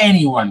 miles.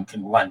 Anyone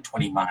can run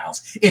 20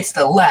 miles. It's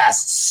the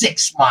last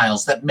 6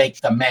 miles that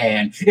make the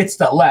man. It's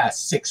the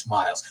last 6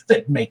 miles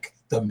that make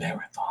the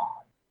marathon."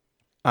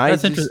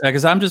 That's interesting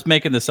because I'm just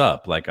making this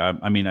up. Like I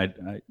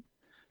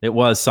it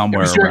was It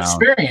somewhere was your around.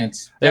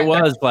 experience. It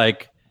was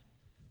like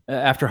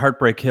after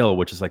Heartbreak Hill,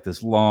 which is like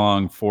this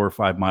long 4 or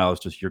 5 miles,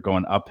 just you're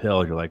going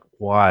uphill. You're like,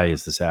 why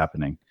is this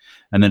happening?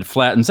 And then it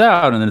flattens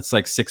out, and then it's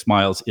like 6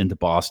 miles into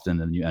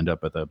Boston, and you end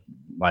up at the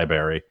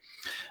library.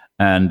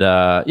 And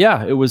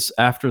yeah, it was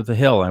after the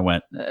hill. I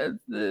went,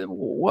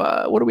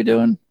 what are we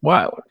doing?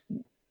 Why?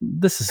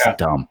 This is Yeah.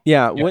 dumb.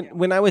 Yeah,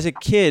 when I was a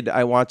kid,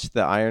 I watched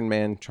the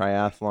Ironman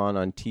triathlon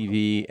on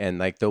TV, and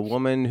like the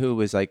woman who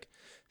was like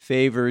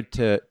favored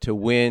to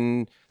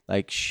win,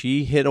 like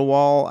she hit a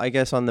wall, I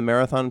guess, on the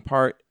marathon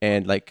part,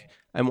 and like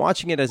I'm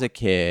watching it as a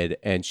kid,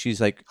 and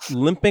she's like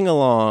limping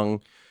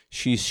along.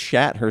 She's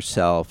shat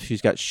herself.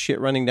 She's got shit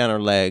running down her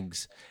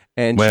legs,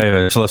 and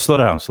Wait, slow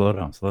down.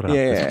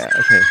 yeah,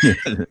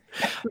 okay.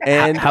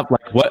 And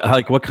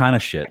Like what kind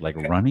of shit? Like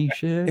runny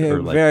shit yeah,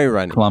 or like very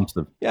runny. clumps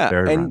of Yeah,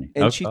 very and runny.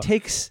 and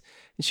Okay.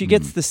 she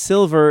gets the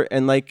silver,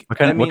 and like what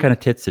kind I of mean, what kind of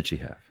tits did she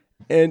have?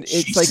 and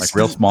it's Like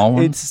real small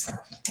ones? It's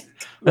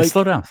Like, like,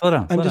 slow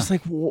down. I'm just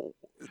like,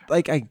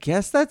 like I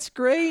guess that's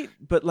great,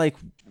 but like,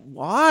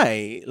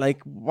 why?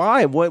 Like,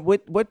 why?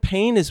 What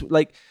pain is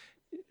like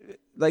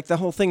the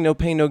whole thing? No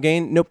pain, no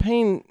gain. No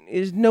pain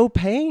is no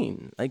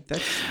pain. Like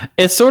that's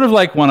It's sort of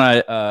like when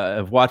I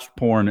have watched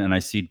porn and I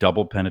see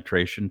double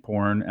penetration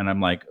porn, and I'm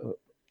like,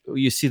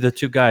 you see the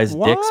two guys'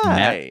 dicks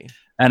met, why.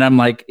 and I'm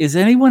like, is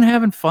anyone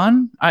having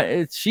fun?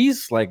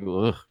 She's like,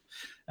 ugh.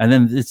 And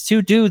then it's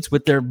two dudes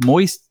with their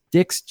moist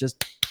dicks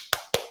just,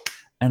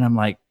 and I'm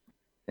like,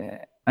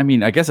 I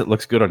mean, I guess it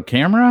looks good on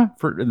camera.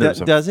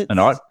 Does it? Does don't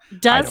know.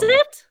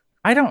 it?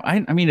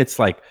 I mean, it's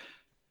like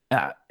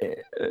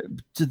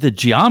the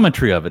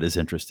geometry of it is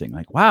interesting.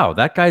 Like, wow,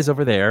 that guy's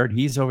over there and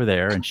he's over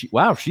there, and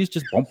she's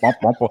just bump, bump,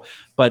 bump, bump.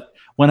 But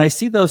when I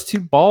see those two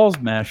balls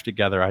mashed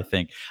together, I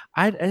think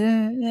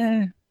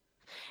Yeah,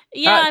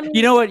 I mean,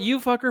 you know what? You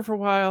fuck her for a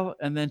while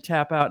and then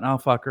tap out, and I'll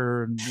fuck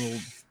her. And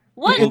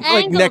what like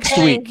angle next did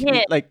it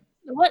week, hit?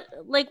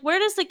 Where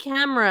does the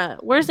camera?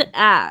 Where's it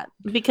at?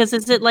 Because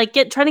is it like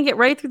trying to get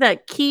right through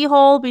that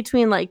keyhole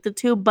between like the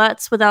two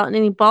butts without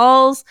any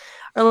balls,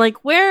 or like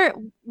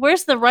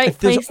where's the right if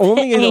there's place? to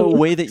only a aim?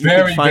 way that you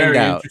Very, could find very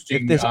out.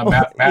 interesting, If there's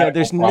mathematical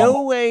there's no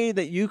problem. way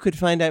that you could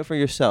find out for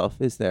yourself,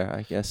 is there?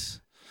 I guess.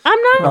 I'm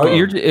not. Oh,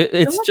 Oh.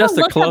 it's Look just up-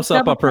 a look up close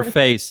up double of her pen-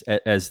 face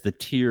as the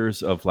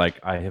tears of like,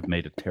 I have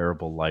made a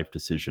terrible life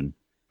decision.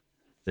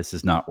 This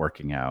is not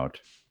working out.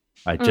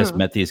 I just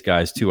met these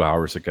guys 2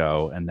 hours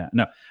ago, and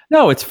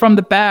no, it's from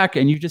the back,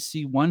 and you just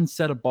see one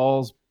set of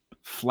balls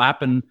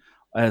flapping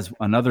as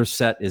another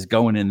set is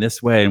going in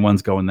this way and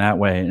one's going that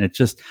way, and it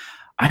just,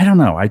 I don't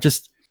know. I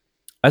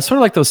sort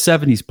of like those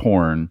 70s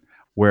porn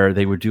where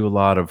they would do a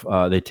lot of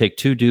they take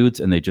two dudes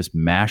and they just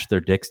mash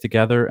their dicks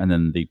together, and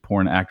then the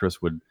porn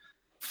actress would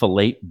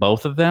fillet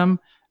both of them,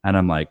 and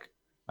I'm like,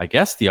 I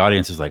guess the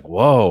audience is like,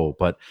 whoa,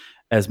 but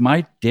as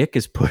my dick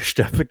is pushed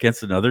up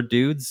against another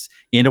dude's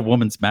in a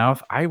woman's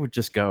mouth, I would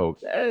just go,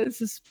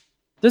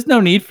 there's no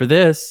need for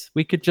this.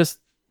 We could just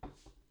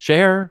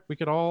share. We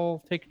could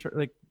all take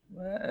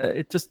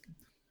it just.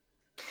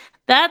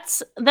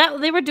 That's that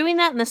they were doing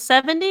that in the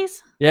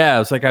 70s. Yeah, it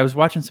was like I was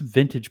watching some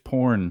vintage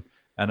porn,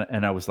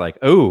 and I was like,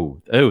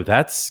 oh,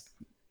 that's.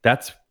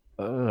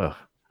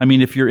 I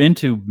mean, if you're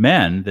into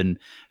men, then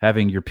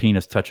having your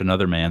penis touch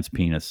another man's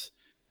penis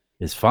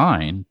is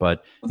fine.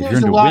 But if you're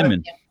There's a into lot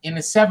women, in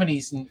the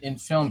 70s in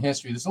film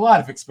history. There's a lot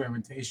of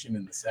experimentation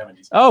in the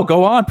 70s. oh,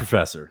 go on,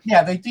 Professor.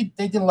 Yeah, they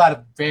did a lot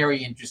of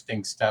very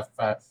interesting stuff.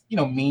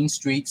 Mean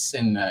Streets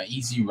and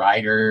Easy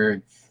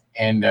Rider.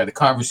 and The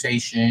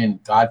Conversation,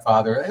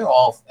 Godfather, they're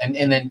all, and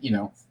then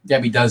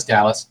Debbie Does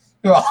Dallas.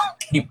 They're all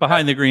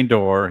Behind the Green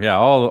Door. Yeah,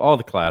 all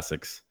the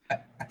classics.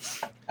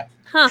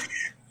 Huh.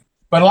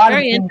 But a lot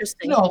Very of things,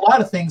 interesting. a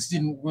lot of things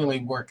didn't really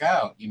work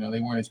out. They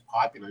weren't as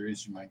popular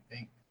as you might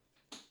think.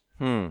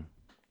 I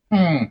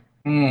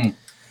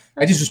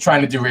just was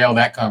trying to derail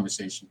that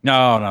conversation.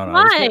 No.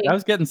 Why? I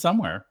was getting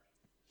somewhere.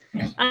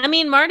 I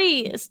mean,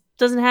 Marty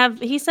doesn't have.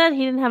 He said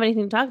he didn't have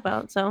anything to talk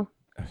about. So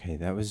Okay,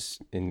 that was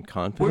in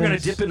confidence. We're gonna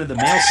dip into the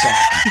mail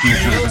sack.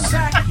 Mail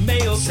sack,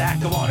 mail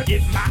sack. I wanna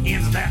get my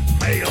hands on that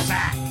mail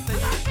sack.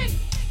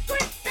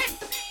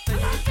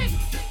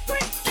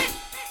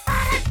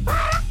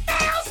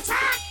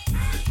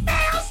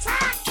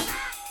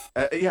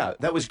 Yeah,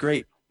 that was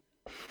great.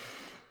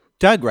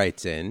 Doug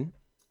writes in.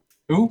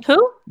 Who?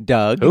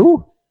 Doug.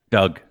 Who?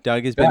 Doug.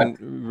 Doug has been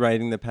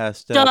writing the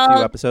past few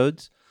Doug.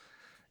 episodes.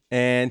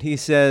 And he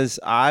says,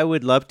 I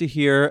would love to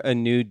hear a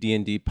new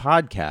D&D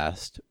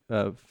podcast.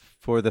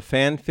 For the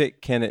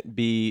fanfic, can it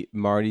be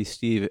Marty,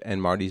 Steve,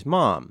 and Marty's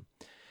mom?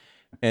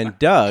 And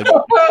Doug,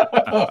 Oh,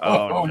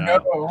 Oh, no.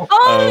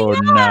 Oh,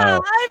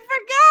 no. I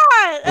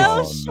forgot.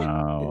 Oh, shit.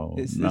 No.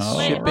 Is this No.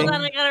 Wait, shipping? hold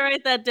on. I gotta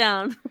write that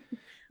down.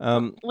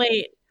 um,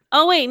 Wait.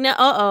 Oh, wait. No.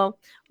 Uh-oh.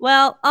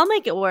 Well, I'll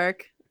make it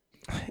work.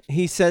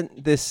 he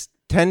sent this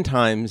 10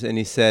 times, and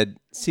he said,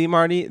 see,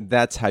 Marty,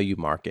 that's how you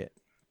market.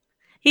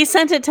 He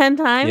sent it 10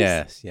 times?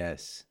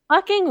 Yes.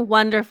 Fucking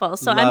wonderful.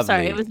 So I'm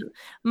sorry. It Lovely. was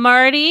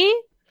Marty,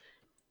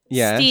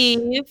 Yes.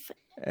 Steve,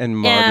 And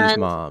Marty's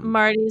and mom.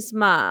 Marty's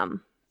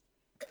mom.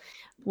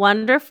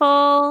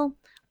 Wonderful.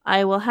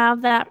 I will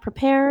have that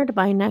prepared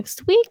by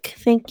next week.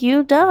 Thank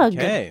you, Doug.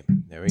 Okay,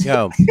 there we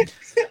go.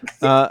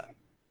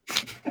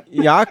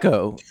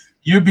 Yako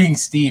You're being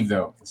Steve,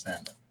 though,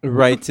 Cassandra.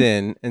 writes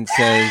in and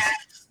says,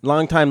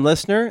 longtime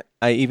listener,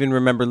 I even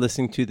remember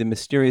listening to the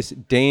mysterious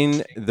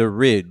Dane the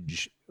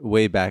Ridge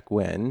way back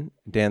when.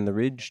 Dan the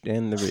Ridge,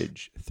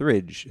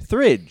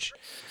 Thridge.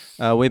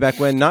 Way back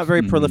when, not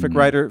very prolific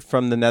writer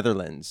from the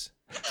Netherlands.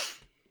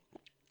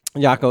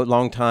 Yako,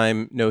 long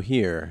time no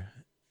here.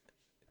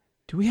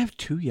 Do we have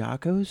 2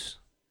 Yakos?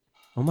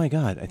 Oh my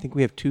God, I think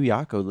we have 2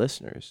 Yako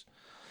listeners.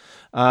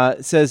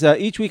 Says,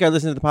 each week I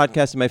listen to the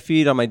podcast in my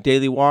feed on my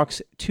daily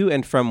walks to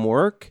and from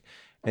work.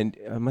 And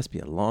it must be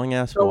a long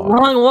ass A walk.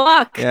 long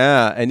walk.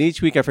 Yeah, and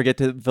each week I forget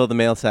to fill the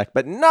mail sack,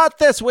 but not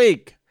this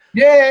week.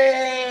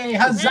 Yay!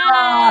 Huzzah!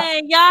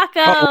 Hey,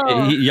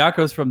 Yako.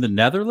 Jaco's from the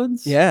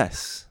Netherlands?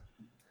 Yes.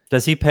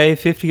 Does he pay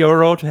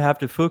 €50 to have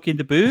the fuck in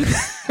the boot?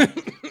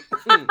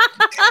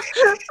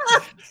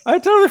 I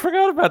totally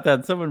forgot about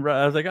that.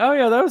 I was like, oh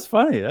yeah, that was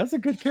funny. That's a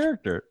good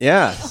character.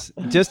 Yes.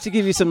 Just to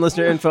give you some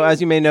listener info, as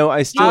you may know, I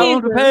I still.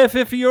 want to pay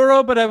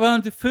 €50, but I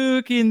want to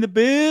fuck in the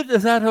boot.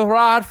 Is that all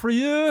right for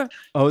you?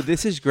 Oh,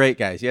 this is great,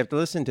 guys. You have to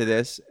listen to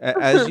this.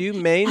 As you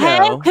may Hey,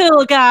 know.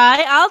 cool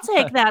guy. I'll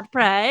take that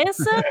price.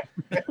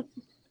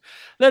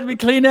 Let me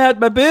clean out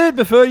my boot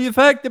before you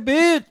fuck the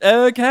boot,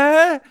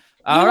 okay?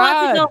 All you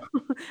right. want to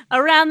go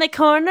around the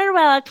corner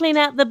while I clean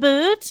out the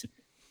boot?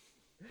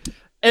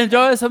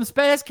 Enjoy some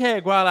space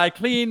cake while I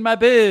clean my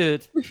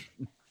boot.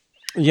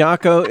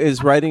 Yako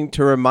is writing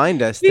to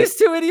remind us that These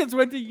 2 idiots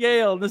went to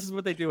Yale. This is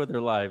what they do with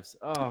their lives.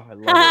 Oh, I love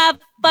it. Ah,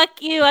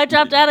 fuck you. I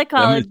dropped out of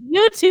college.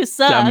 You two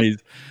suck.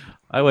 Dummies.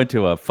 I went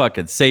to a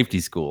fucking safety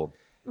school.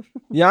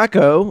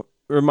 Yako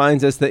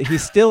reminds us that he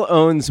still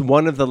owns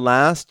one of the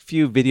last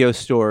few video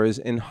stores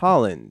in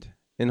Holland.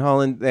 In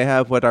Holland, they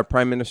have what our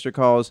prime minister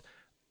calls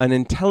an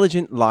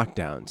intelligent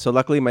lockdown. So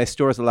luckily my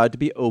store is allowed to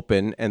be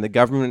open and the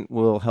government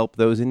will help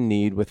those in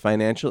need with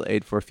financial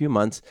aid for a few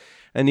months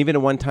and even a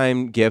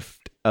one-time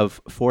gift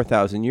of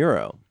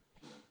 €4,000.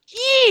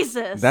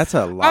 Jesus. That's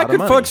a I lot of could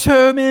money. fuck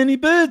so many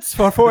boots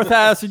for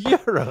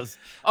 €4,000.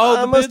 Oh, the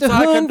Almost boots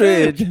I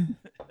could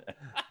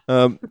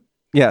 100.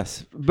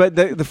 Yes, but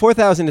the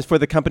 4,000 is for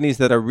the companies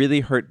that are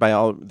really hurt by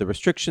all the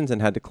restrictions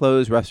and had to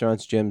close,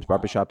 restaurants, gyms,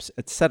 barbershops,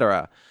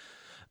 etc.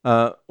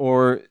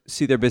 Or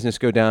see their business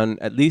go down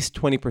at least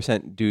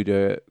 20% due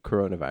to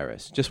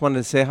coronavirus. Just wanted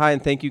to say hi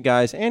and thank you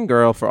guys and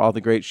girl for all the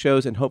great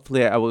shows, and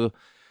hopefully I will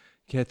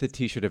get the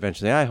T-shirt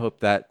eventually. I hope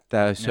that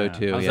is so Yeah.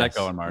 too. How's that yes.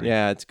 going, Marty?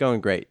 Yeah, it's going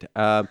great.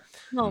 Oh,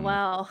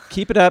 wow.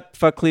 Keep it up.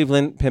 Fuck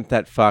Cleveland. Pimp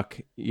that fuck.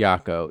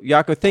 Yako.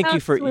 Yako, thank How you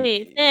for...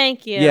 sweet.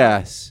 Thank you.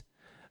 Yes.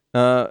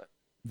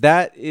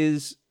 That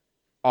is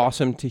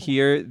awesome to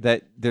hear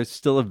that there's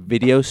still a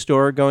video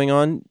store going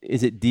on.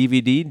 Is it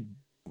DVD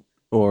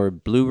or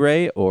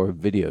Blu-ray or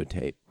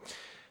videotape?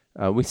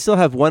 We still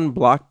have one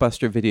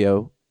Blockbuster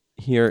video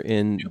here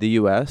in the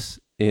U.S.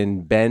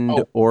 in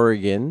Bend,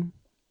 Oregon.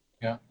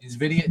 Yeah, is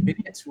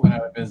Vidiot's went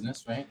out of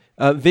business, right?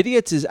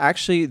 Vidiot's is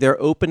actually,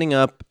 they're opening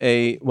up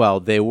they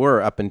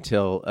were up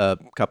until a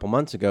couple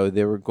months ago,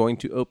 they were going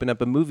to open up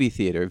a movie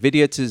theater.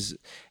 Vidiot's is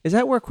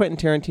that where Quentin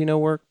Tarantino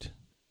worked?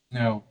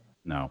 No.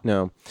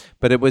 No,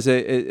 but it was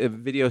a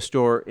video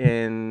store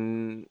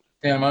in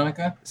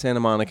Santa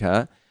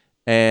Monica,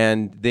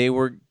 and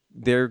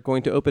they're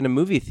going to open a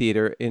movie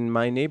theater in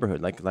my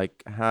neighborhood,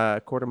 like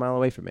a quarter mile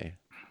away from me.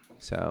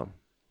 So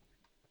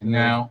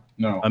No.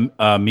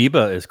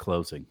 Amoeba is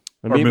closing.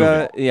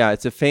 Amoeba, yeah,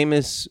 it's a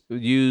famous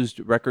used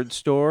record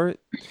store.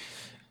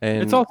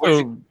 And It's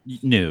also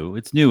new.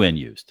 It's new and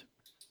used.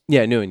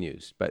 yeah, new and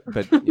used, but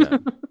yeah.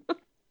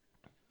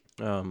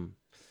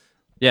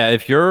 Yeah,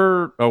 if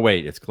you're... Oh,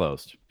 wait, it's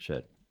closed.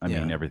 Shit. I Yeah.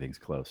 mean, everything's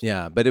closed.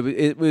 Yeah, but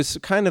it was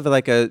kind of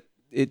like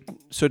it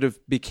sort of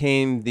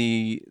became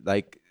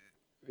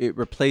it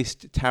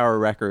replaced Tower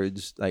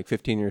Records like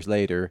 15 years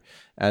later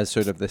as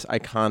sort of this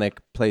iconic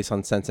place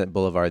on Sunset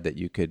Boulevard that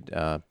you could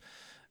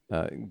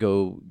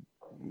go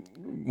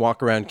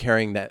walk around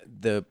carrying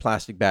the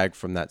plastic bag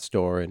from that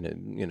store, and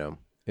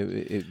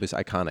it was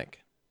iconic.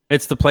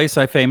 It's the place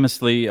I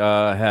famously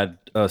had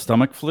a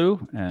stomach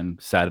flu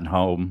and sat at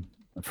home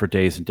for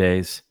days and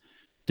days.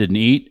 Didn't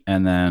eat,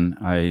 and then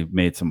I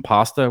made some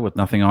pasta with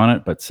nothing on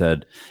it, but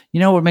said,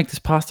 what would make this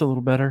pasta a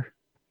little better?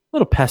 A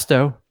little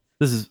pesto.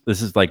 This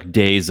is like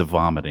days of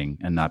vomiting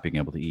and not being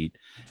able to eat.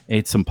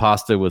 Ate some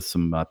pasta with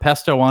some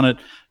pesto on it.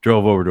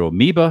 Drove over to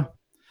Amoeba,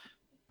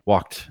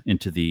 walked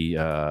into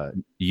the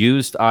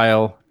used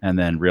aisle, and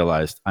then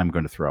realized I'm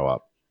going to throw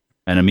up.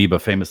 And Amoeba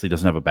famously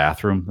doesn't have a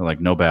bathroom. They're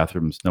like, no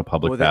bathrooms, no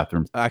public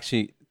bathrooms.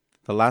 Actually,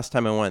 the last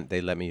time I went, they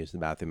let me use the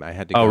bathroom. I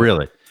had to go. Oh,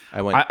 really?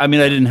 I went. I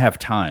mean, I didn't have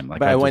time.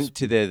 But I went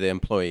to the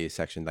employee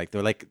section. Like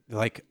they're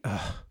like,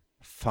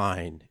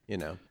 fine,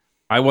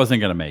 I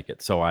wasn't gonna make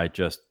it, so I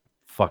just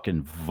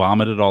fucking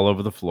vomited all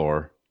over the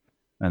floor,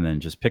 and then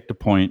just picked a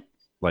point.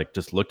 Like,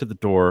 just looked at the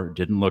door.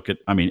 Didn't look at.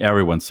 I mean,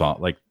 everyone saw it.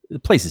 Like, the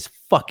place is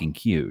fucking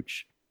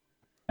huge,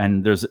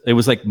 and it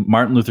was like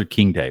Martin Luther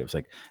King Day. It was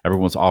like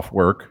everyone was off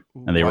work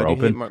and they were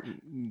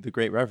open. The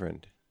Great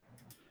Reverend.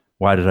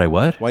 Why did I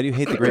what? Why do you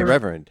hate the Great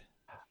Reverend?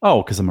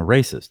 Oh, because I'm a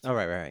racist. Oh,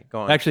 right. Go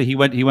on. Actually, he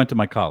went to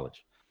my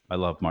college. I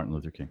love Martin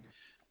Luther King.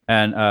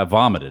 And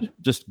vomited.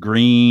 Just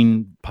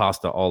green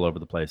pasta all over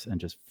the place.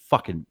 And just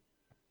fucking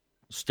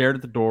stared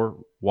at the door,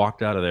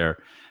 walked out of there.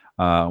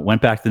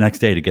 Went back the next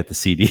day to get the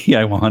CD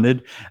I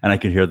wanted. And I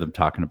could hear them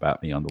talking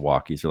about me on the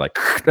walkies. They're like,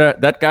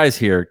 that guy's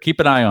here. Keep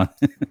an eye on.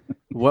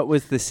 What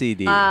was the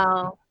CD?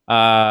 Wow.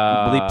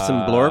 Bleep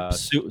some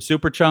blorps?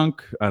 Super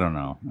Chunk? I don't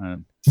know.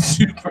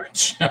 Super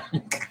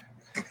Chunk.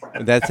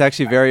 That's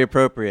actually very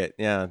appropriate.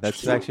 Yeah,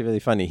 that's actually really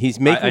funny. He's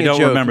making I a don't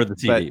joke, remember the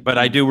CD, but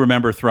I do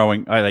remember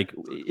throwing.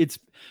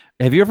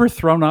 Have you ever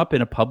thrown up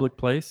in a public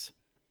place?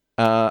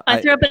 I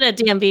threw up at a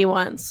DMV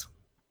once.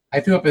 I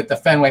threw up at the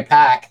Fenway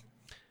Pack.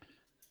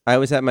 I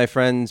was at my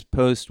friend's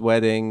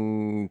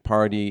post-wedding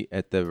party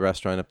at the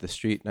restaurant up the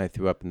street, and I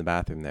threw up in the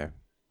bathroom there.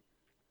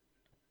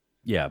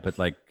 Yeah, but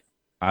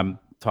I'm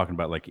talking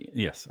about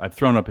yes, I've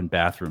thrown up in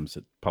bathrooms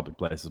at public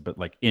places, but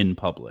in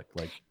public,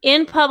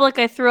 In public,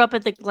 I threw up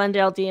at the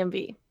Glendale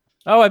DMV.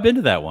 Oh, I've been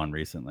to that one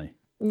recently.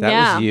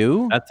 That was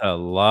you? That's a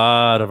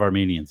lot of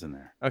Armenians in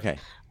there. Okay.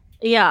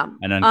 Yeah.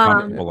 An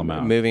uncomfortable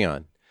amount. Moving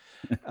on.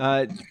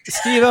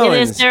 Steve Owens.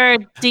 It is their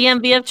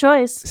DMV of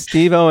choice.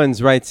 Steve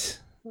Owens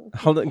writes,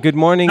 hold on, good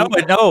morning.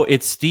 No,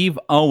 it's Steve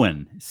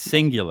Owen,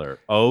 singular,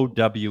 Owen,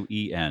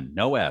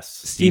 no S.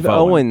 Steve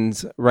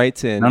Owens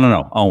writes in.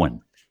 No,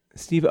 Owen.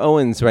 Steve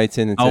Owens writes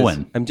in and says,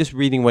 Owen. I'm just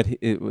reading what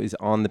it was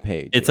on the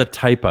page. It's a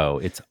typo.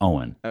 It's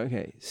Owen.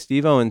 Okay.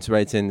 Steve Owens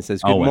writes in and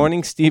says, good Owen.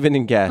 morning, Stephen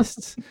and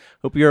guests.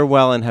 Hope you are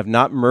well and have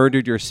not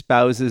murdered your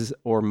spouses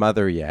or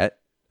mother yet.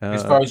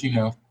 As far as you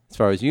know. As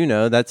far as you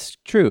know, that's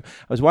true.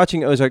 I was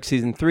watching Ozark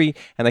season 3,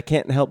 and I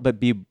can't help but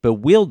be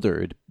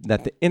bewildered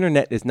that the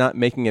internet is not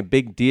making a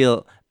big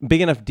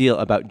enough deal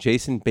about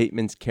Jason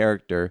Bateman's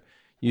character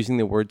using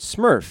the word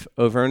Smurf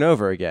over and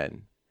over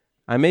again.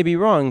 I may be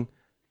wrong,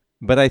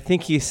 but I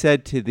think he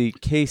said to the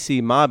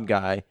KC mob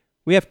guy,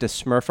 we have to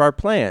Smurf our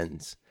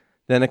plans.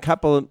 Then a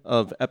couple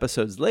of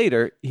episodes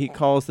later, he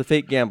calls the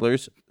fake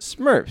gamblers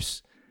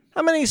Smurfs.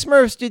 How many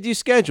Smurfs did you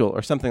schedule?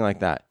 Or something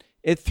like that.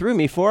 It threw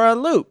me for a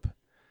loop.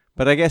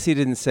 But I guess he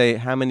didn't say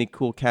how many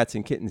cool cats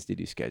and kittens did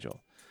you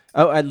schedule.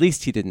 Oh, at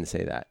least he didn't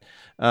say that.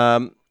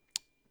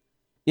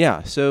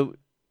 Yeah, so,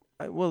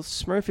 well,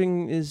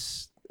 Smurfing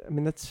is,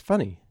 that's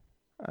funny.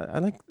 I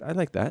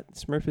like that.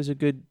 Smurf is a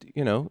good,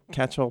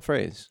 catch-all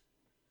phrase.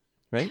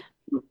 Right?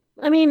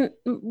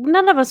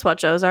 None of us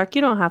watch Ozark.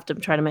 You don't have to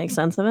try to make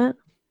sense of it.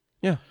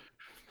 Yeah.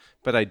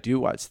 But I do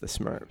watch the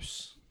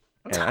Smurfs.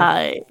 And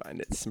Hi. I find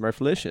it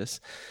Smurflicious.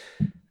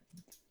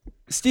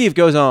 Steve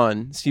goes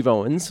on. Steve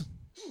Owens.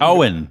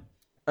 Owen.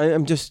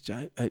 I'm just...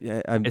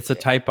 It's a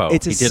typo.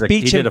 It's a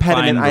speech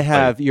impediment I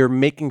have. You're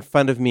making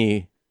fun of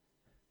me.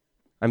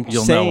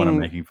 You'll know when I'm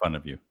making fun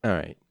of you. All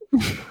right.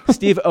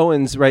 Steve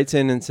Owens writes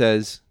in and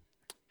says,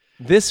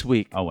 this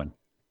week... Owen.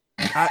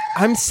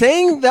 I'm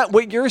saying that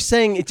what you're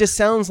saying, it just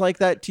sounds like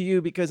that to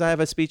you because I have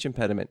a speech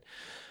impediment.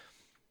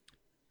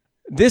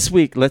 This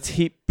week, let's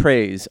heap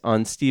praise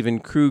on Steven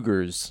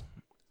Kruger's.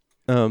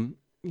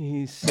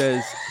 He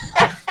says,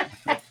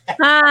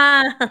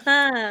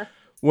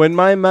 when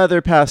my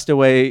mother passed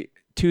away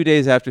 2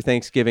 days after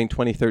Thanksgiving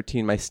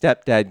 2013, my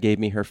stepdad gave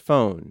me her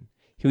phone.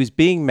 He was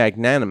being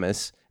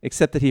magnanimous,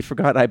 except that he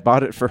forgot I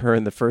bought it for her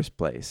in the first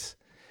place.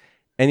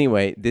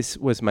 Anyway, this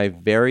was my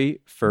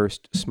very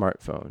first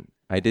smartphone.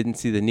 I didn't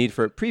see the need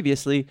for it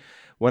previously.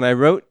 When I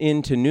wrote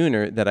into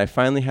Nooner that I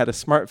finally had a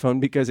smartphone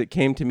because it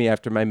came to me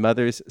after my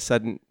mother's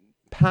sudden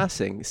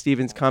passing,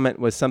 Steven's comment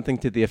was something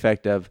to the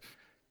effect of,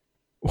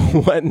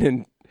 what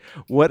an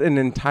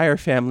entire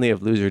family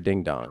of loser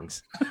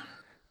ding-dongs.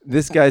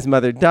 This guy's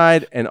mother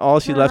died, and all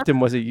she left him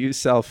was a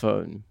used cell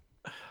phone.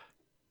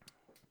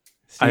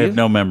 I have Steve?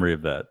 no memory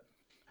of that.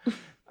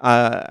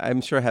 I'm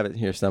sure I have it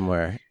here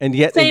somewhere. And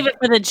yet, Save it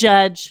for the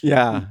judge.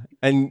 Yeah,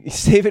 and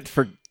save it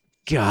for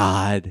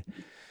God.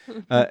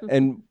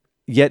 And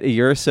yet, a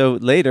year or so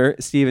later,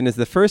 Steven is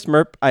the first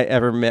MERP I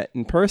ever met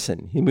in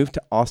person. He moved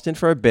to Austin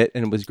for a bit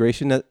and was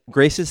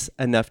gracious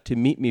enough to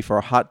meet me for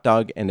a hot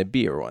dog and a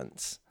beer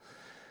once.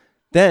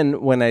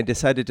 Then, when I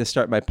decided to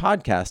start my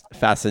podcast,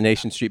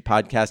 Fascination Street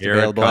Podcast, Here it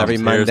available comes. every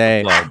Here's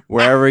Monday, the plug.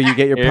 wherever you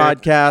get your Here it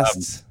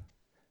podcasts,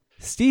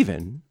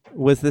 Steven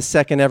was the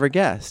second ever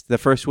guest. The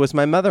first was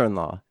my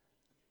mother-in-law.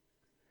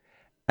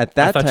 At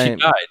that I thought time,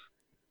 she died.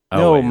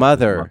 no, wait,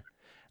 mother.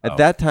 At Oh.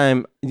 that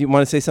time, you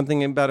want to say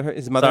something about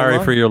his mother-in-law?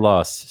 Sorry for your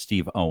loss,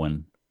 Steve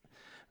Owen.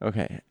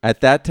 Okay. At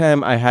that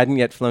time, I hadn't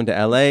yet flown to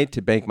LA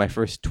to bank my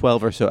first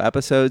 12 or so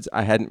episodes.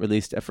 I hadn't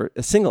released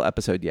a single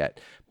episode yet.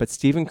 But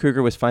Steven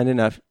Kruger was kind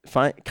enough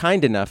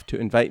to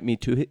invite me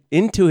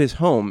into his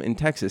home in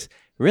Texas.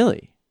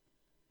 Really?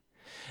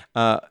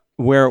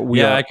 Where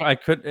we are. I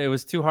could. It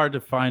was too hard to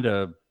find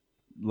a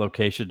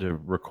location to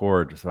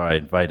record, so I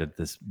invited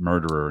this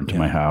murderer into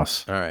my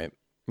house. All right.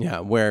 Yeah,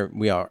 where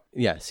we are.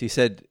 Yes, he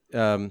said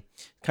kind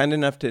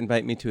enough to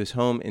invite me to his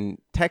home in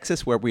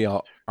Texas, where we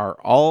are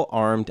all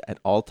armed at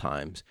all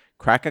times,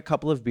 crack a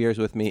couple of beers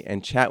with me,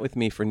 and chat with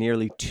me for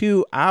nearly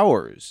 2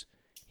 hours.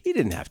 He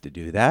didn't have to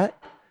do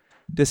that.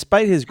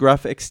 Despite his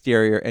gruff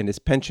exterior and his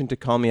penchant to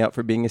call me out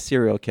for being a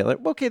serial killer.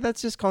 Okay,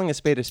 that's just calling a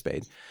spade a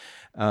spade.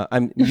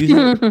 I'm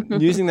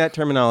using that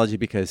terminology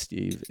because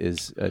Steve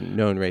is a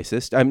known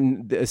racist.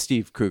 I'm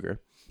Steve Kruger.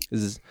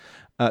 This is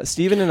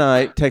Steven and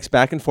I text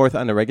back and forth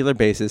on a regular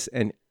basis,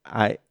 and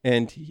I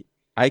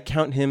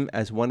count him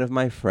as one of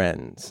my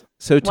friends.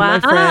 So to my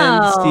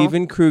friend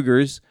Steven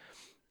Krugers,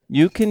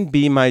 you can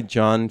be my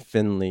John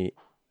Finley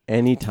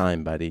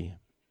anytime, buddy,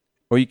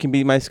 or you can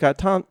be my Scott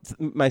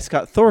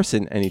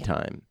Thorson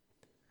anytime.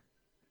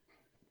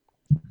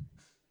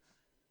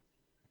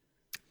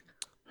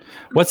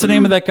 What's the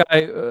name of that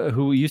guy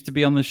who used to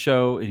be on the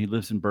show and he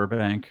lives in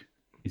Burbank?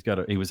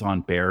 He was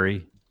on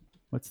Barry.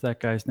 What's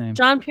that guy's name?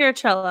 John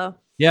Piercello.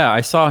 Yeah,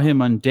 I saw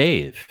him on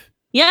Dave.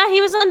 Yeah,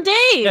 he was on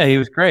Dave. Yeah, he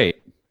was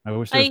great. I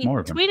wish there was more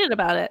of him. Tweeted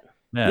about it.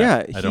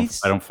 Yeah, I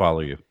don't follow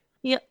you.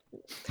 Yeah.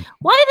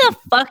 Why the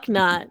fuck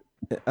not?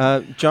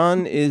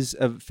 John is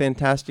a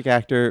fantastic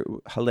actor,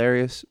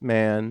 hilarious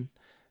man,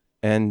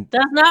 and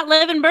Does not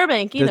live in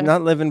Burbank either. does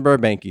not live in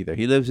Burbank either.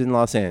 He lives in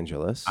Los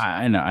Angeles.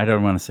 I know. I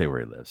don't want to say where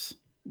he lives.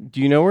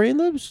 Do you know where he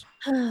lives?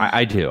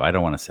 I do. I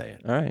don't want to say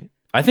it. All right.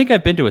 I think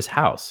I've been to his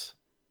house.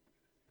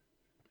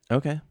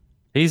 Okay.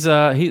 He's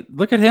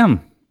look at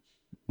him,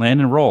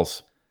 landing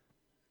rolls.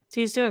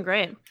 He's doing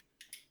great.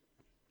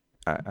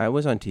 I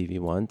was on TV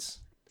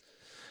once.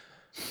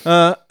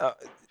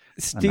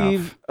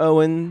 Steve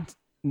Owens,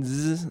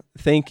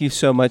 thank you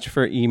so much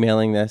for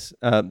emailing this.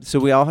 So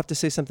we all have to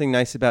say something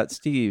nice about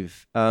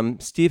Steve.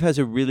 Steve has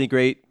a really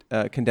great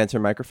condenser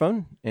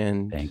microphone,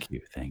 and Thank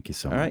you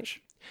so All right.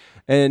 much.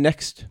 And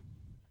next,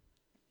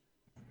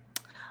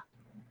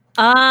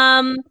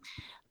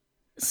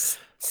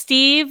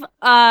 Steve,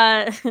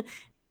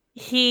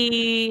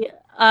 he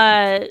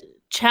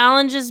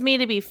challenges me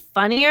to be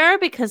funnier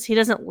because he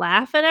doesn't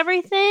laugh at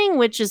everything,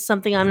 which is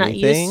something I'm not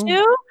used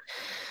to.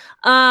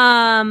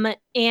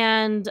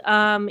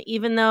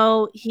 Even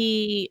though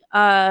he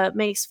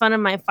makes fun of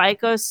my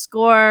FICO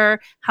score,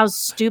 how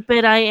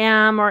stupid I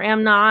am or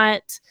am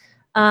not,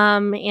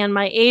 and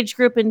my age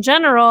group in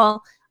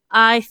general,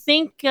 I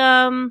think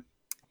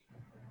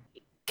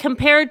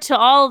compared to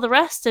all the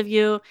rest of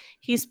you,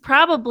 he's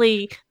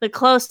probably the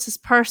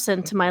closest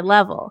person to my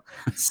level.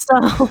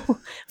 So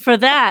for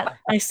that,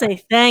 I say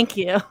thank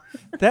you.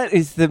 that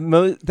is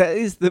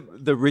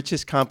the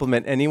richest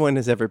compliment anyone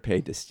has ever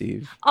paid to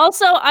Steve.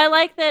 Also, I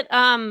like that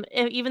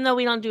even though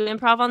we don't do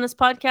improv on this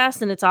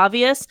podcast and it's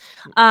obvious,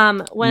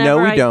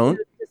 whenever I don't.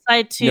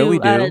 decide to No, we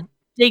do.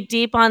 dig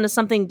deep onto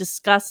something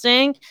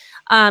disgusting,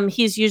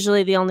 he's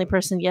usually the only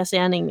person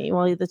yes-anding me,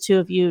 while the two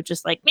of you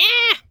just like, meh.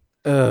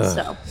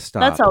 So Stop.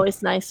 that's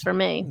always nice for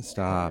me.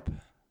 Stop.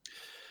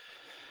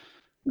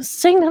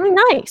 Saying something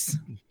nice.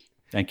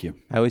 Thank you.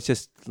 I was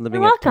just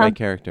living You're up to my welcome.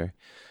 character.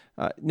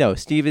 No,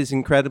 Steve is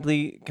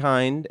incredibly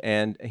kind,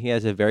 and he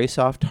has a very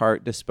soft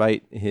heart,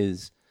 despite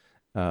his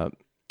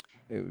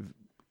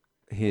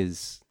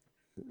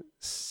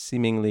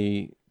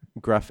seemingly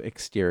gruff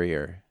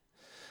exterior.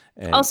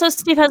 And Also,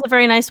 Steve has a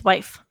very nice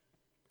wife.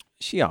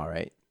 she all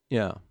right.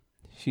 Yeah,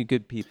 she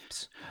good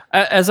peeps.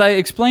 As I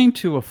explained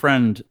to a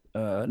friend,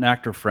 an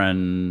actor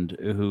friend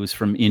who's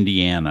from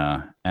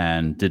Indiana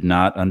and did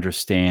not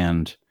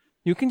understand.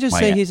 You can just My-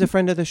 say he's a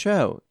friend of the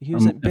show.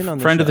 He's been on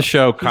the friend show. of the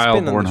show, He's Kyle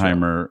been on the show.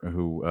 Bornheimer,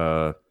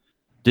 who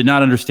did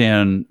not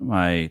understand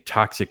my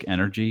toxic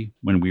energy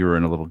when we were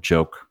in a little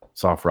joke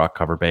soft rock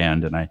cover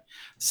band, and I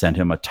sent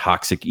him a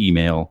toxic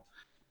email.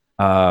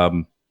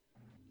 And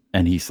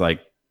he's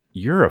like,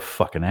 "You're a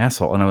fucking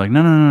asshole." And I'm like,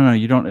 no,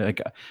 you don't.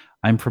 Like,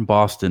 I'm from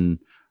Boston.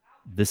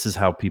 This is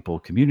how people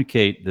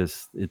communicate.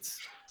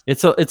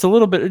 It's a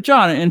little bit.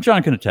 John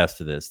can attest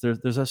to this.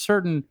 There's a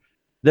certain,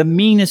 the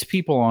meanest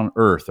people on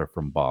earth are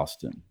from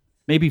Boston.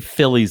 Maybe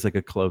Philly's like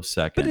a close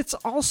second. But it's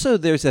also,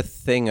 there's a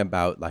thing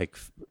about like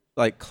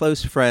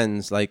close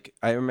friends. Like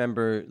I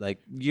remember like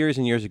years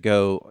and years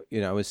ago,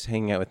 I was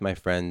hanging out with my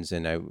friends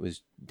and I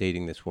was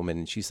dating this woman,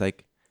 and she's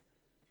like,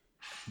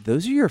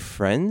 "Those are your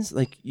friends?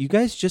 Like you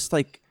guys just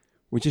like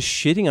were just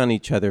shitting on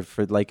each other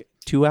for like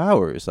 2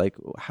 hours. Like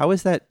how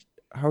is that?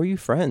 How are you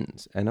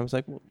friends?" And I was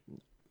like, well,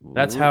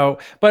 that's how.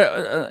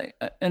 But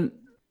and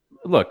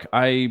look,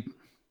 I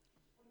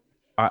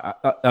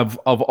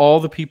of all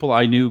the people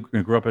I knew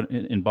and grew up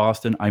in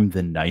Boston, I'm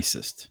the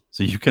nicest.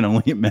 So you can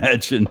only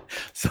imagine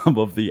some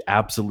of the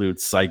absolute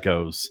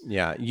psychos.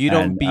 Yeah, you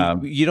don't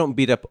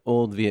beat up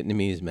old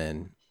Vietnamese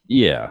men.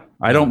 Yeah,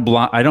 I don't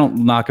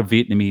knock a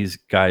Vietnamese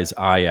guy's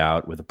eye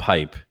out with a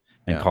pipe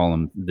and call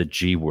him the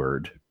G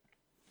word.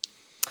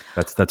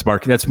 That's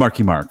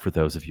Marky Mark for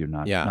those of you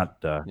not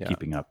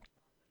keeping up.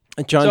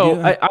 John,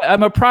 so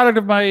I'm a product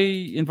of my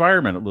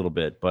environment a little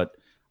bit, but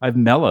I've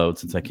mellowed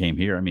since I came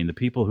here. I mean, the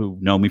people who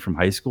know me from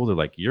high school, they're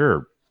like,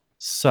 "You're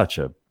such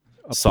a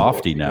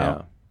softie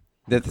now."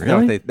 Yeah.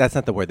 That's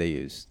not the word they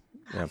use.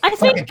 Yeah. I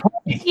think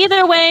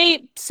either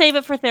way, save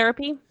it for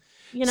therapy.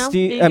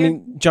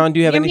 Steve, John, do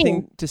you have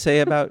anything to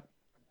say about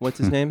what's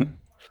his name?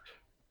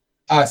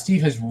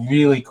 Steve has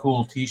really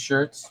cool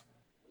T-shirts.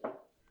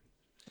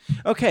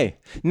 Okay,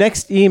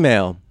 next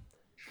email.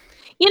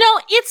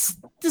 It's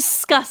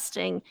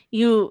disgusting,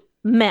 you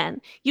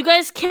men. You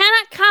guys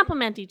cannot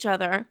compliment each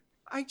other.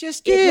 I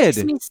just It did.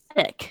 makes me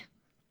sick.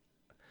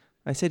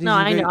 I said, no,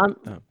 I know.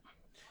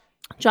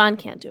 John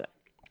can't do it.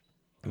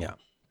 Yeah,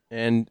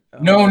 and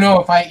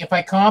no. If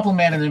I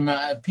complimented him,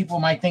 people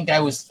might think I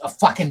was a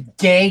fucking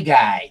gay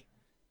guy.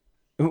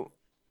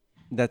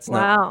 That's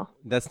not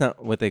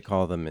what they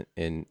call them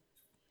in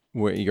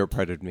where you're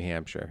part of New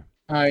Hampshire.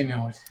 I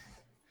know it.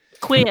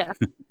 Queer.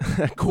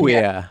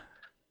 Queer.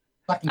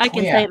 I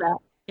can say that.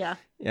 Yeah.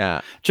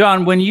 Yeah.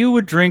 John, when you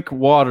would drink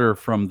water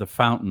from the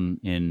fountain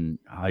in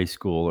high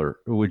school, or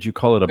would you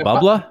call it a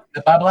bubbler?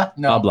 The bubbler?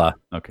 No. Bubbler.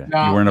 Okay.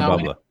 You weren't a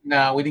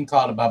bubbler. We didn't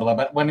call it a bubbler.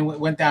 But when we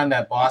went down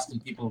to Boston,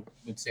 people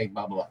would say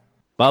bubbler.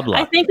 Bubbler.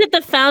 I think that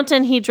the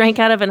fountain he drank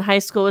out of in high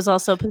school was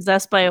also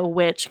possessed by a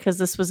witch, because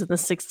this was in the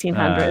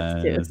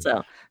 1600s too.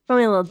 So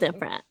probably a little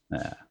different.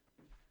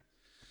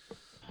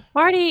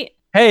 Marty.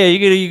 Hey,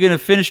 are you gonna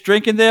finish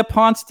drinking there,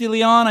 Ponce de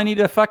Leon? I need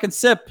a fucking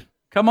sip.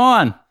 Come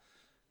on.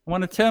 I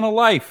want eternal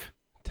life.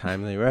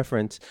 Timely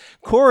reference.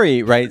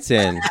 Corey writes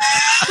in.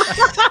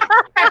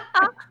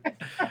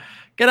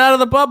 Get out of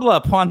the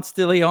bubbler, Ponce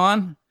de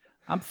Leon.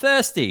 I'm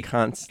thirsty.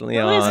 Ponce de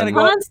Leon.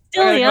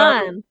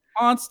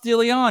 Ponce de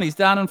Leon. He's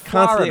down in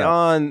Florida.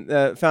 Ponce de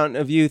Leon,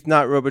 Fountain of Youth,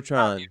 not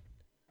Robotron.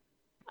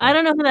 I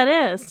don't know who that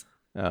is.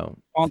 Oh.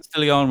 Ponce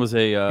de Leon was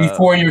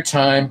before your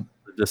time.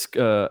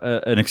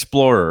 An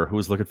explorer who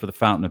was looking for the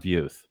Fountain of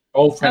Youth.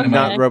 Old friend of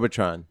mine. Not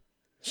Robotron.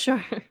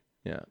 Sure.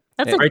 Yeah.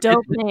 That's a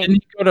dope name. Didn't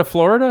he go to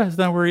Florida? Is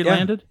that where he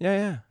landed?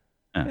 Yeah.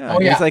 Oh,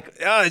 yeah. He's like,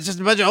 it's just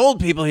a bunch of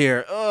old people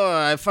here. Oh,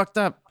 I fucked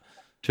up.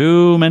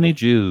 Too many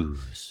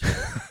Jews.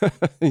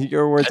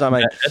 Your words on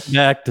my...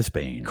 Back to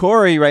Spain.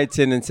 Corey writes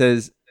in and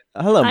says,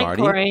 "Hello, Hi,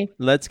 Marty. Corey.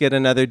 Let's get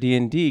another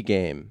D&D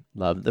game.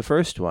 Loved the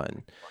first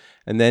one."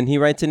 And then he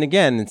writes in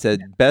again and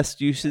said,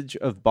 "Best usage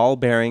of ball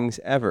bearings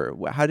ever."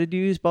 How did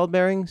you use ball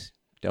bearings?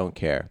 Don't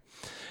care.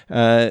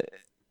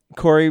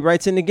 Corey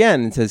writes in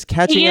again and says,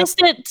 "Catching he up."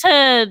 used it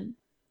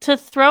to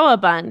throw a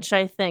bunch,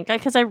 I think,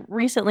 because I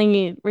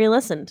recently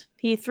re-listened.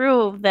 He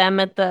threw them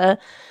at the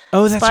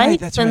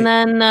spikes, That's and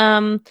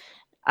right.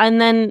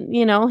 then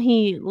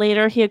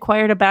he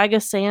acquired a bag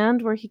of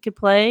sand where he could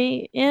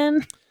play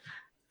in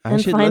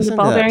and find the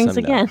ball bearings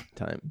again.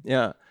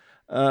 Yeah.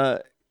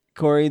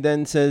 Corey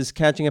then says,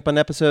 "Catching up on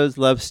episodes.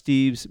 Love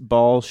Steve's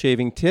ball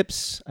shaving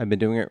tips. I've been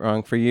doing it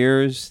wrong for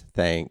years.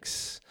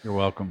 Thanks." You're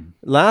welcome.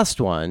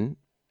 Last one.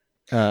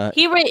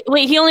 He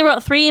only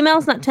wrote 3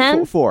 emails, not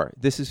 10? 4.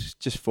 This is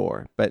just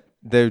 4, but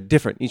they're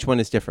different. Each one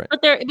is different.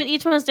 But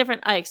each one is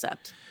different. I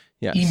accept.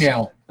 Yes.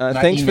 Email.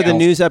 Thanks for the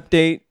news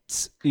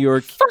updates.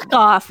 Fuck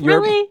off.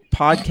 Your really?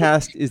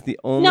 podcast is the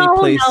only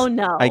place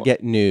I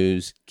get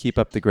news. Keep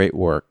up the great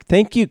work.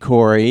 Thank you,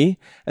 Corey.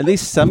 At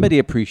least somebody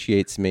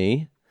appreciates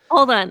me.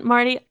 Hold on,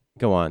 Marty.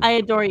 Go on. I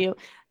adore you,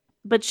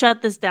 but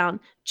shut this down.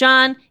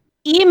 John,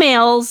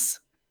 emails.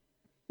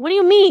 What do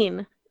you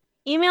mean?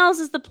 Emails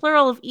is the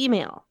plural of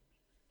email.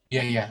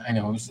 Yeah, I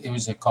know. It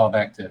was a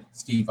callback to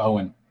Steve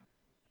Owen.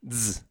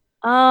 Zzz.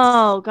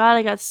 Oh, God,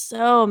 I got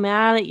so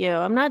mad at you.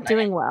 I'm not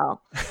doing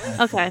well.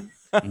 Okay.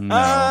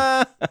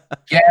 No.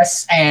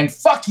 Yes, and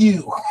fuck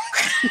you.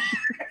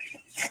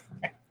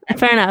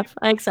 Fair enough.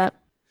 I accept.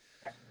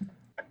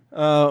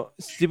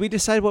 Did we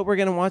decide what we're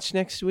going to watch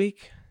next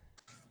week?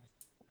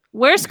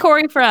 Where's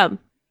Corey from?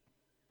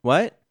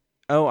 What?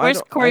 Oh,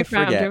 Where's Corey from?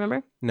 Do forget. you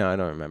remember? No, I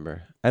don't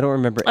remember. I don't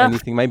remember Ugh.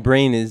 anything. My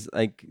brain is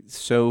like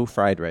so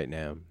fried right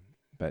now.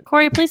 But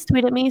Corey, please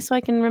tweet at me so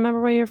I can remember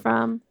where you're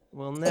from.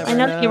 we'll never I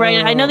know that you write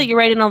it. I know that you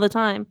write it all the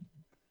time.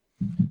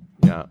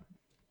 Yeah.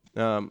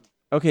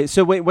 Okay.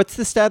 So wait, what's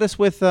the status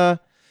with the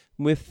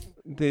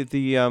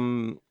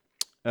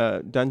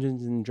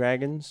Dungeons and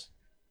Dragons?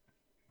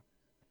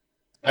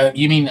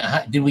 You mean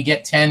did we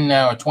get 10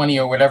 or 20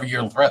 or whatever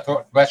your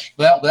I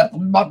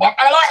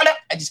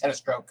just had a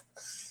stroke.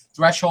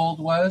 Threshold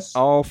was?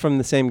 All from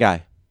the same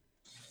guy.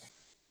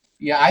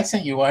 Yeah, I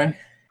sent you one.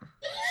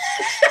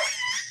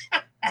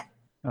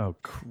 Oh,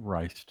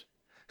 Christ.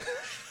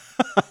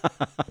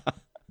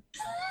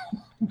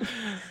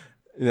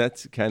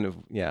 That's kind of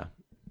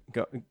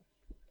Go.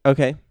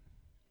 Okay.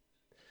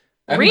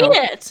 I don't Read know.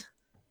 it.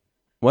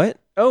 What?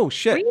 Oh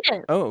shit. Read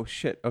it. Oh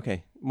shit.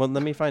 Okay. Well,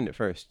 let me find it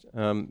first.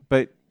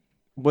 But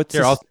what's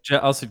Here, this-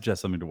 I'll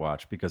suggest something to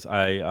watch because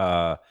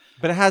But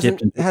it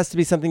hasn't. It has to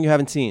be something you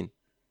haven't seen.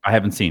 I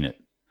haven't seen it.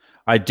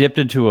 I dipped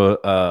into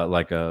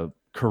a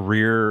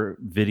career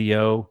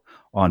video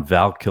on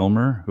Val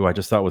Kilmer, who I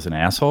just thought was an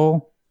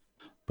asshole,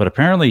 but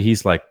apparently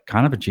he's like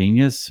kind of a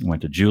genius. He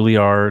went to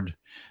Juilliard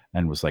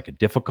and was like a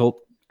difficult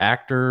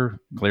actor,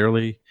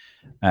 clearly.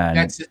 And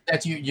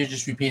That's you. You're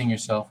just repeating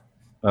yourself.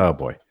 oh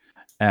boy,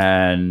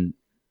 and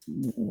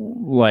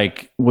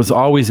like was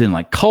always in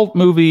like cult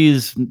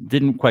movies.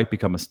 Didn't quite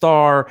become a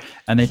star,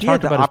 and they He had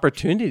talked the about his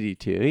opportunity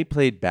to. He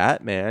played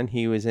Batman.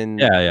 He was in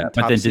but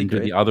Top then didn't do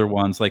Secret. the other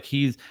ones. Like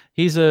he's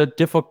a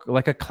difficult,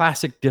 like a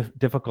classic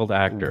difficult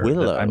actor.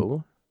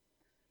 Willow.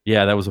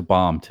 Yeah, that was a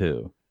bomb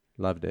too.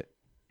 Loved it.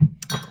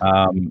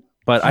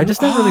 But I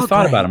just never really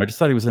thought about great. him. I just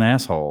thought he was an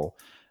asshole.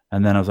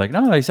 And then I was like,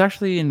 no, he's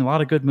actually in a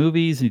lot of good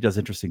movies and he does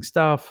interesting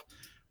stuff.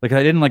 Like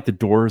I didn't like the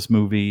Doors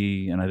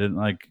movie and I didn't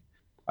like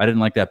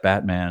that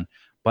Batman,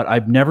 but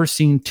I've never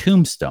seen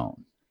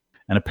Tombstone.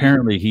 And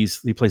apparently he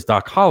plays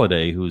Doc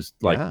Holliday, who's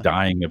like Yeah.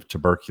 dying of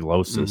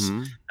tuberculosis.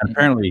 Mhm. And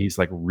apparently he's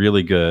like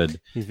really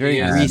good. He's very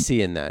Yeah.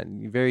 greasy in that.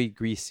 Very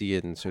greasy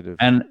and sort of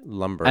And-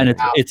 lumber. And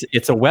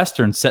it's a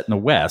Western set in the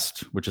West,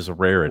 which is a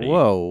rarity.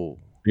 Whoa.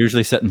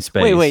 Usually set in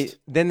space. Wait.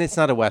 Then it's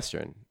not a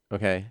Western.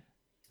 Okay.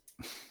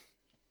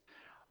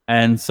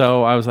 And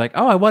so I was like,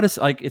 oh, what is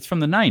like it's from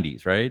the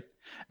 90s, right?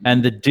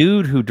 And the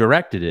dude who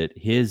directed it,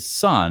 his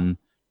son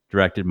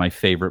directed my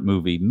favorite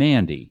movie,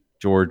 Mandy,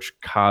 George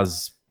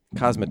Cosmatos.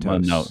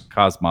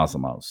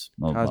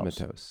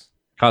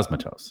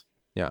 Cosmatos.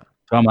 Yeah.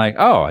 So I'm like,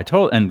 oh,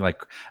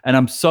 and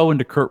I'm so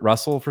into Kurt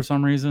Russell for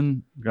some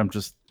reason.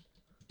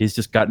 He's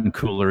just gotten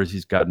cooler as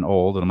he's gotten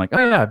old. And I'm like,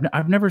 oh yeah,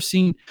 I've never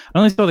seen, I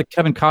only saw the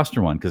Kevin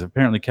Costner one because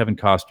apparently Kevin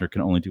Costner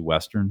can only do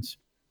Westerns.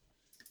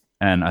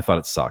 And I thought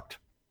it sucked.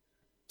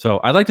 So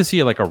I'd like to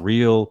see like a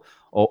real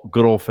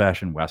good old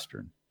fashioned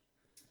Western.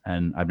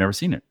 And I've never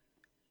seen it.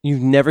 You've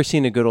never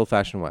seen a good old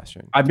fashioned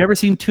Western. I've never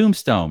seen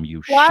Tombstone,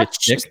 you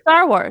Watch shit stick.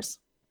 Star Wars.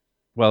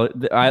 Well,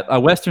 a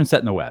Western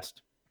set in the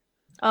West.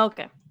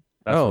 Okay.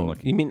 That's what I'm Oh,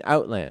 looking you mean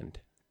Outland?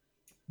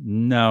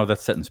 No,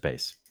 that's set in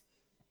space.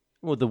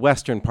 Well, the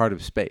western part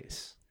of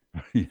space.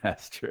 Yeah,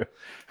 that's true.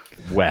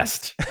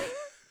 West.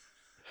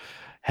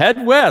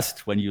 Head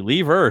west when you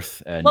leave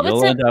Earth, and What was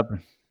you'll it? end up.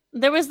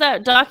 There was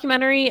that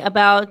documentary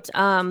about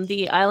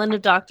the island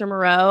of Dr.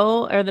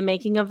 Moreau, or the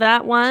making of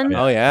that one.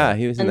 Oh yeah,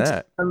 he was in And,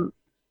 that.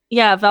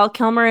 Yeah, Val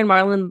Kilmer and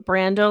Marlon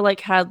Brando like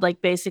had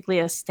like basically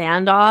a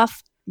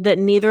standoff that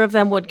neither of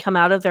them would come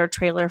out of their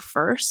trailer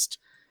first.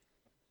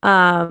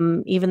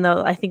 Even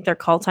though I think their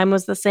call time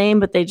was the same,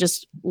 but they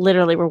just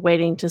literally were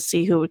waiting to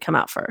see who would come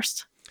out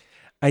first.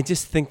 I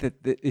just think that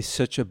is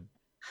such a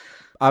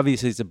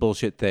obviously it's a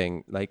bullshit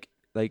thing. Like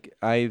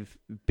I've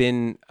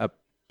been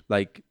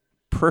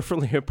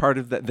peripherally a part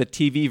of the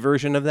TV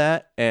version of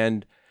that,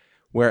 and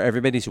where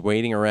everybody's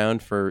waiting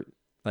around for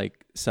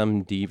like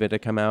some diva to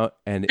come out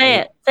and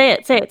Say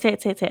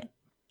it.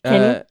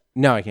 Can you?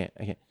 No, I can't.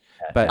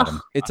 But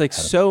it's like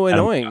so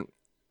annoying.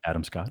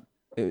 Adam Scott.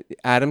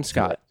 Adam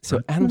Scott.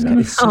 So Adam Scott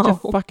is such a No.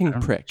 fucking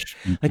prick.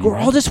 Like we're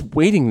all just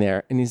waiting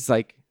there, and he's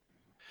like,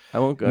 "I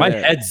won't go." My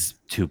there. head's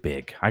too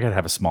big. I gotta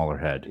have a smaller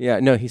head. Yeah,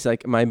 no, he's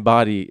like, my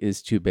body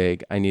is too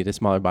big. I need a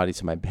smaller body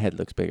so my head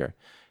looks bigger.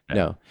 Yeah.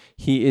 No,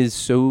 he is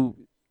so.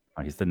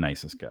 Oh, he's the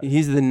nicest guy.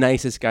 He's the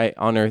nicest guy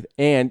on earth,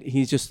 and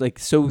he's just like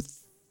so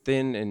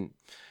thin. And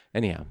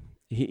anyhow,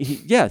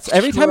 he yes.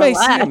 Every time I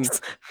see him,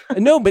 Relax.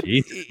 no, but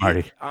Jeez,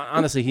 Marty.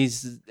 honestly,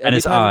 he's And every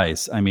his time-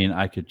 eyes. I mean,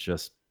 I could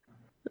just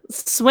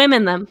Swim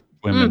in them.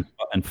 women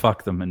and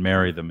fuck them and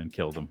marry them and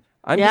kill them.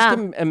 I'm Yeah.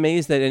 just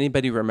amazed that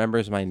anybody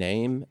remembers my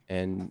name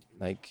and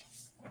like,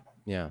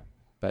 yeah,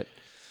 but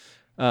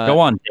Go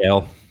on,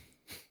 Dale.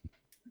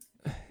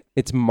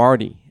 it's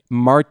Marty.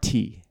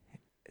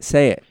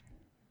 Say it.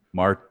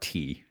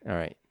 Marty. All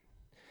right.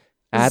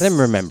 Adam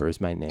remembers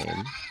my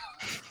name.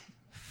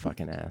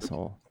 Fucking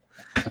asshole.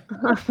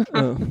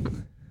 Oh,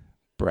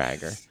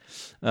 bragger.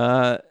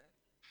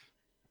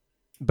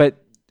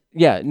 But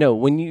yeah, no,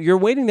 when you're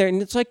waiting there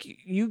and it's like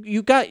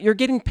you're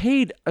getting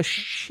paid a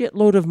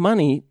shitload of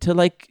money to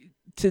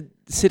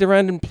sit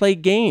around and play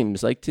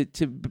games, like to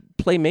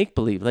play make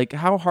believe. Like,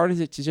 how hard is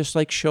it to just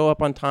like show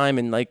up on time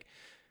and like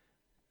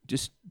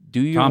just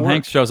do your Tom work?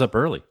 Hanks shows up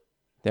early.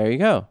 There you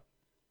go.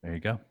 There you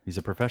go. He's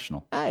a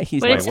professional.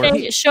 He's What my did you work.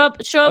 say?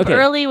 Show up Okay.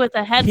 early with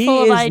a head He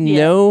full of is ideas.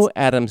 no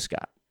Adam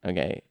Scott.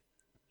 Okay.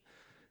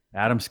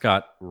 Adam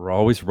Scott, we're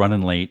always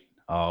running late,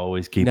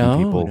 always keeping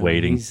people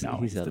waiting. He's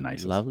He's a the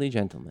nicest. lovely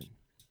gentleman.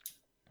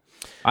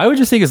 I would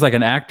just think as like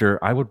an actor,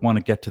 I would want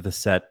to get to the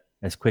set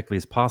as quickly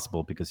as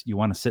possible because you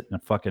want to sit in a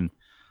fucking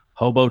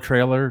hobo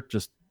trailer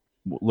just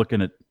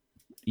looking at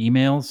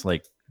emails.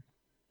 Like,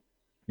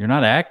 you're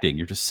not acting,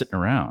 you're just sitting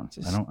around.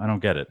 I don't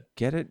get it.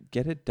 Get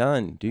it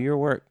done. Do your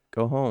work.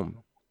 Go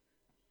home.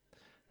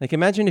 Like,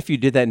 imagine if you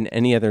did that in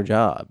any other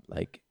job.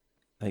 Like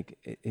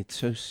it's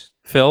so.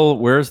 Phil,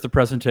 where's the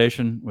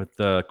presentation with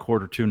the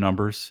quarter two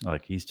numbers?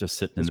 Like, he's just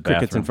sitting in the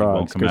Crickets bathroom. and frogs. He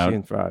won't come Crickets out.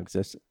 and frogs.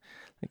 Just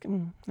like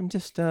I'm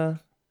just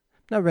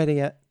not ready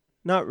yet.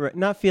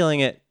 Not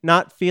feeling it.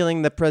 Not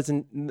feeling the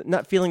present.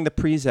 Not feeling the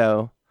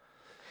prezo.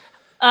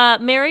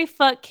 Marry,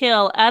 fuck,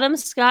 kill. Adam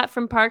Scott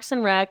from Parks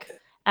and Rec,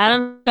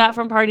 Adam Scott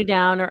from Party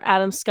Down, or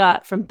Adam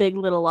Scott from Big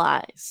Little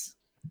Lies.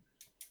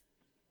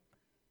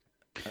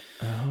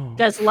 Oh. You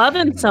guys love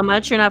him so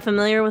much. You're not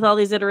familiar with all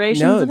these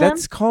iterations No, of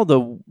that's called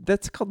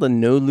a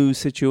no lose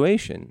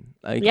situation.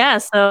 Like, him? Yeah,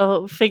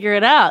 so figure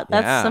it out.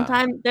 That's Yeah.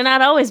 sometimes they're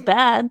not always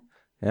bad.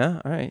 Yeah,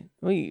 all right.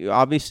 Well,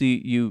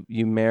 obviously you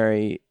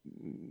marry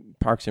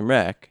Parks and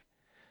Rec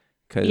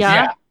because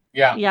Yeah.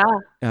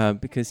 Yeah.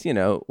 because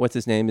what's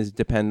his name is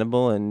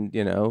dependable and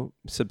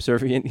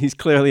subservient. He's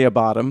clearly a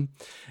bottom,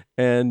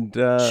 and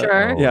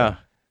Sure. yeah,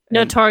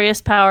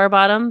 Notorious power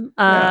bottom.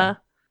 Yeah.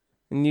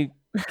 and you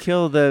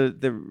kill the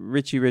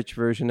Richie Rich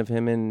version of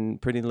him in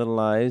Pretty Little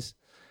Lies.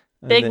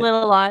 and Big then-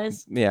 Little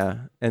Lies.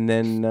 Yeah, and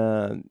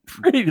then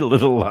Pretty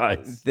Little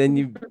Lies. then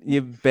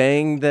you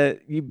bang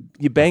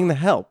the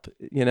help.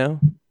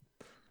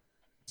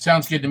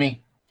 Sounds good to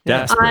me.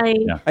 Desperate. I-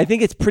 Yeah. I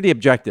think it's pretty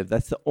objective.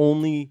 That's the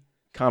only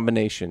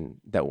combination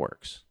that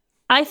works.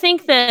 I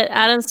think that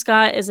Adam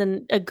Scott is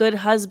a good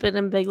husband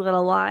in Big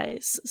Little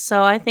Lies.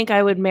 So I think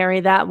I would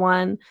marry that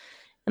one.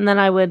 And then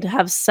I would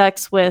have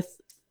sex with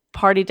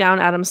Party Down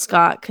Adam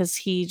Scott because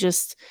he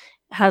just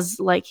has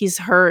he's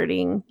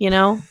hurting,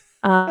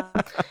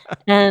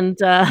 and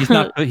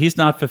He's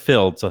not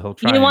fulfilled, so he'll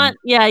try. you want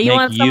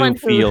make someone you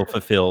feel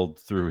fulfilled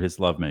through his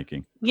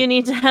lovemaking. you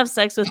need to have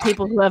sex with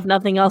people who have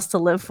nothing else to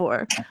live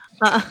for.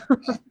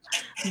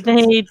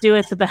 They do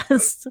it the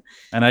best.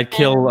 And I'd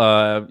kill.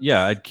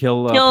 I'd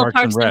kill, Kill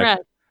Parks and Rec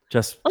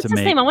just What's to his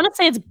make. name? I want to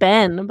say it's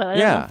Ben, but I don't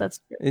know Yeah. if that's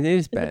true. It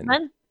is Is it Ben.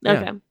 Ben? Yeah.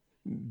 Okay.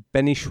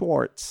 Benny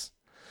Schwartz.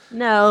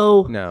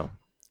 No. No,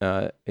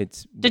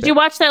 it's. Did you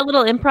watch that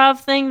little improv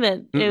thing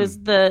that it was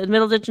the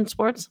Middle Ditch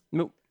Sports?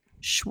 Nope.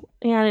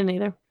 Yeah, I didn't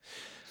either.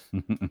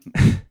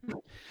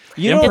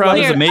 You don't Improv like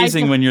is weird.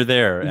 amazing when you're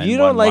there. And you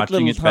don't when like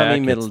watching little it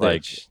Tommy back, it's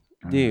Middleditch,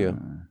 do you?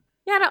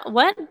 Yeah,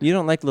 what? You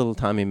don't like little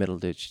Tommy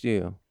Middleditch, do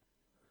you?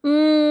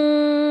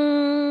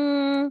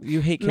 You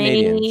hate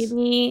Canadians.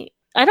 Maybe.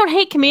 I don't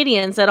hate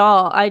comedians at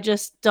all. I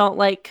just don't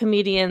like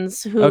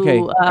comedians who Okay,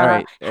 all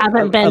right.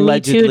 haven't been Me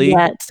Allegedly. Too'd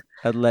yet.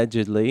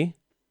 Allegedly.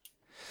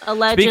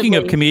 Allegedly. Speaking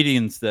of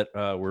comedians that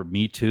were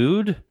Me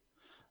Too'd,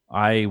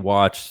 I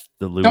watched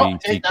the Louis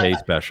Don't say C.K. that.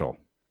 special.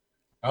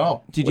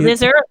 Oh, Did you?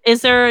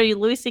 Is there a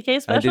Louis C.K.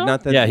 special? I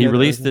did not. Yeah, he know that was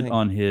released a it thing.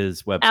 on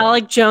his website.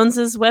 Alec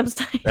Jones's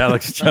website.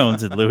 Alex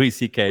Jones and Louis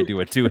C.K. do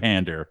a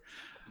two-hander.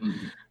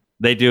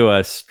 They do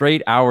a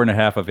straight hour and a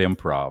half of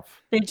improv.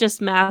 They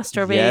just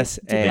masturbate Yes,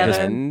 together.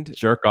 and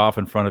Jerk off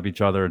in front of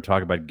each other and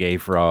talk about gay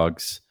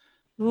frogs.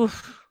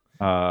 Oof,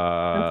 that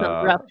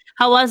sounds rough. Uh,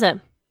 How was it?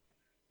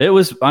 it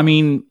was, I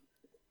mean,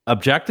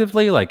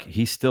 objectively, like,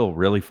 he's still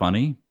really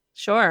funny.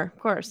 Sure, of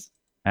course.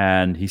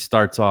 And he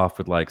starts off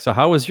with like, so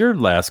how was your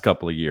last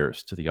couple of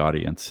years to the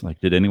audience?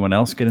 Like, did anyone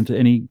else get into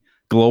any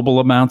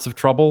global amounts of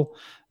trouble?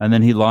 And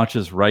then he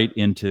launches right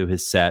into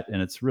his set. And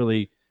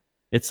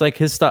it's like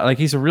his style. Like,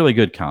 he's a really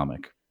good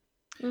comic.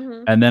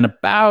 Mhm. And then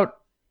about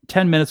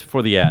 10 minutes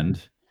before the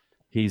end,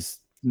 he's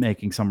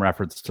making some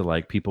reference to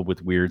like people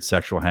with weird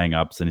sexual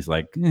hangups. And he's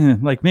like,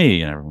 like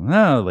me. And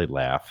everyone, they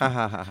laugh. ha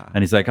ha ha ha.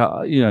 And he's like,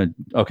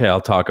 okay, I'll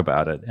talk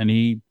about it. And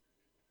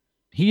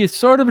he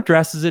sort of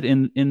addresses it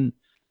in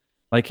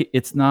like,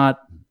 it's not,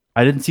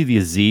 I didn't see the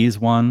Aziz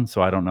one,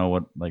 so I don't know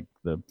what like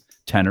the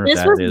tenor This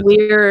of was that is.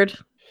 weird.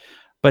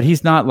 But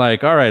he's not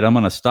like, all right, I'm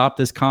going to stop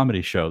this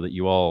comedy show that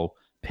you all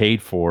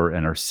paid for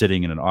and are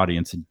sitting in an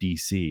audience in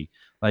DC.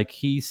 Like,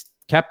 he's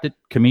kept it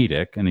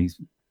comedic and he's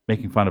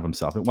making fun of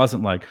himself. It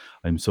wasn't like,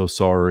 I'm so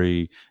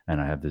sorry and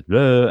I have this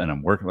and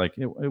I'm working. Like,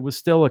 it was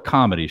still a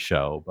comedy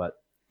show, but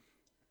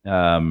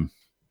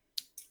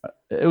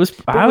it was.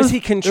 Was he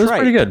It was contrite?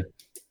 pretty good.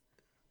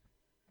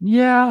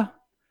 Yeah,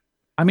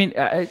 I mean,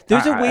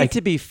 There's a way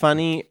to be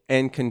funny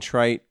and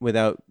contrite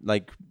without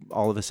like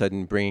all of a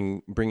sudden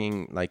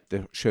bringing like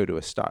the show to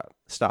a stop.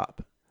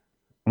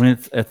 I mean,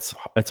 it's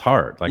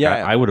hard. Like,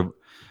 Yeah. I would have,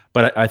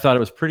 but I thought it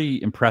was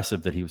pretty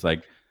impressive that he was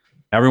like,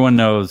 everyone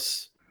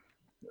knows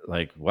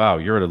like, wow,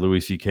 you're at a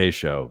Louis C.K.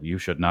 show. You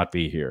should not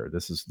be here.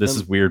 This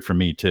is weird for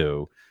me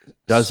too.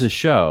 Does his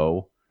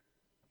show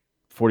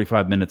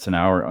 45 minutes an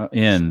hour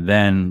in,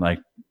 then like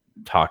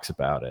talks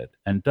about it,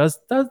 and does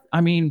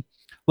I mean,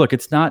 look,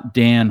 it's not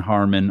Dan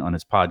Harmon on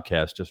his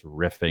podcast just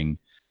riffing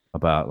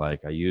about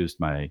like, I used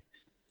my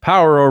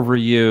power over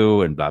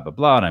you and blah blah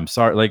blah, and I'm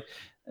sorry. Like,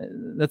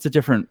 that's a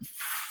different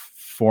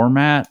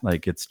format.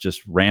 Like, it's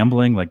just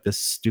rambling like this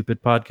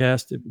stupid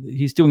podcast.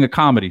 He's doing a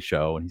comedy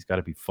show and he's got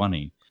to be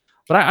funny.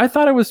 But I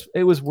thought it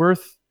was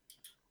worth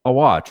a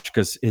watch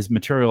because his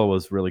material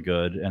was really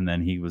good, and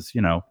then he was,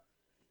 you know,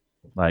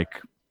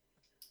 like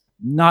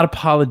not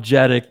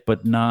apologetic,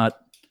 but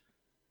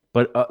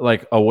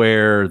like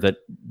aware that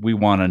we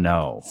want to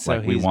know. So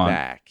like he's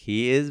back.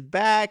 He is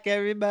back,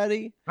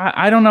 everybody.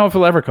 I don't know if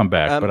he'll ever come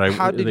back. But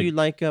how did you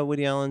like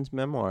Woody Allen's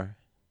memoir?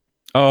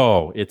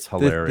 Oh, it's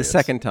hilarious. The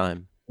second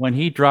time when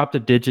he dropped a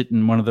digit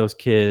in one of those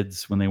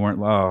kids when they weren't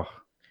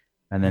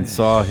and then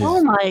saw his.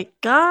 Oh my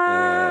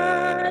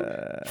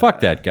god! Fuck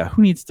that guy.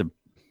 Who needs to?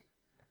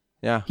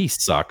 Yeah, he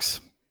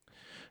sucks.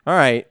 All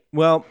right.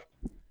 Well,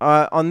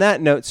 on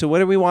that note, so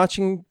what are we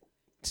watching,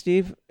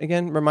 Steve?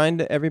 Again,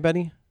 remind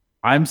everybody.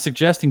 I'm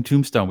suggesting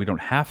Tombstone. We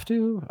don't have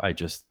to.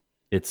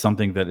 It's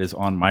something that is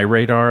on my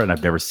radar, and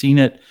I've never seen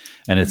it.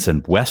 And it's in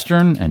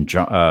Western, and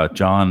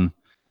John.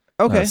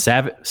 Okay.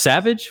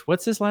 Savage.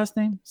 What's his last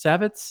name?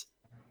 Savitz.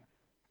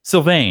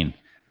 Sylvain.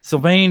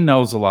 Sylvain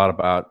knows a lot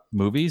about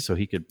movies, so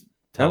he could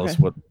tell us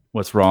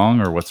what's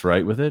wrong or what's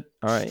right with it.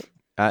 All right.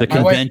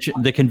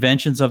 The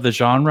conventions of the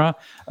genre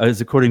is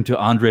according to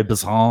Andre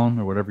Bazin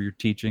or whatever you're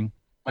teaching.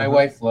 My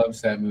wife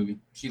loves that movie.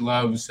 She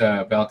loves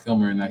Val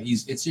Kilmer, and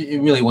it's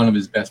really one of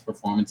his best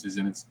performances.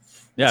 And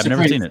I've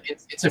never seen it.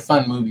 It's a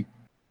fun movie.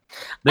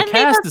 The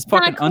cast is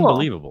fucking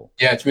unbelievable.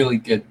 Yeah, it's really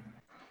good.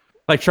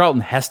 Like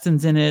Charlton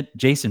Heston's in it,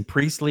 Jason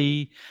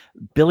Priestley,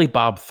 Billy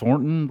Bob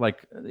Thornton.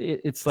 Like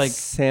it's like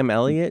Sam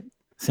Elliott,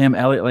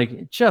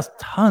 like just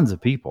tons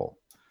of people.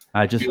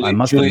 I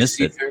must have missed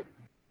it.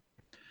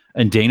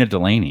 And Dana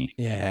Delaney.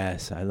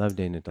 Yes, I love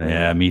Dana Delaney.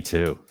 Yeah, me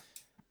too.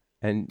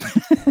 And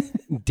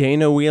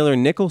Dana Wheeler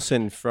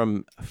Nicholson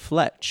from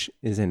Fletch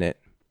is in it.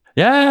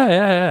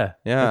 Yeah.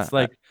 Yeah. It's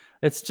like,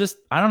 it's just,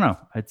 I don't know.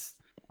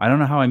 I don't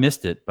know how I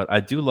missed it, but I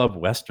do love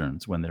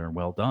Westerns when they're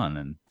well done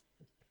and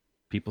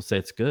people say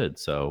it's good.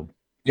 So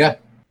yeah.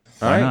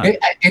 All right.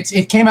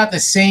 It came out the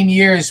same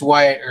year as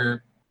Wyatt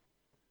Earp.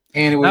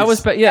 And it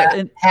was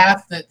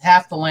half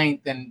the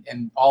length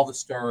and all the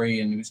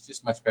story, and it was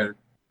just much better.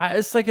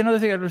 It's like another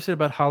thing I understood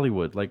about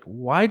Hollywood. Like,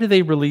 why do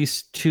they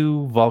release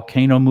 2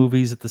 volcano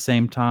movies at the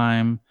same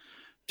time?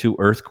 2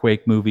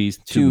 earthquake movies,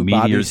 2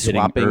 meteors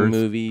swapping hitting Earth?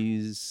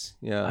 Movies.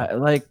 Yeah.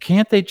 Like,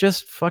 can't they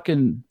just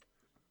fucking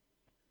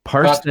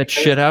parse that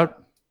shit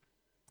out?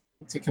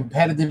 It's a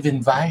competitive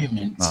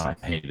environment. Oh,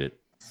 I hate it.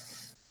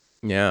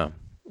 Yeah.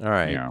 All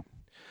right. Yeah.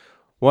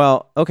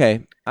 Well,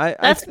 okay.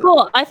 That's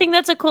cool. I think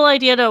that's a cool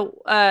idea to,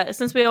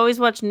 since we always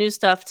watch new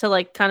stuff, to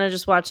like kind of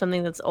just watch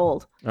something that's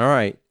old. All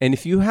right. And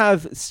if you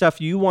have stuff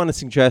you want to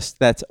suggest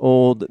that's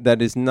old,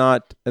 that is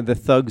not the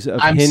Thugs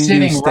of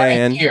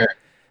Hindustan, right here.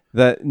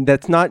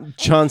 That's not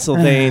John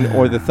Sylvain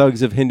or the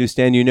Thugs of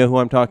Hindustan, you know who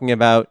I'm talking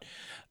about.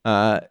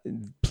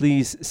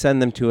 Please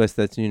send them to us.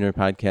 That's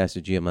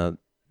noonerpodcast@gmail.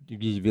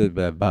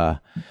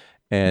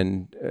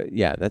 And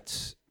yeah,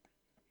 that's.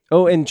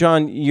 Oh, and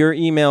John, your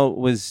email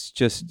was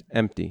just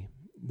empty.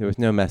 There was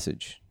no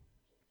message.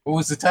 What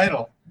was the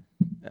title?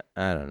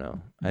 I don't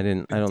know. I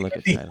don't look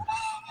at the title.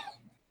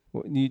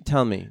 You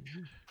tell me.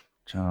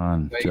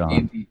 John.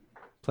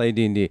 Play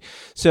D&D.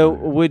 So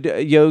would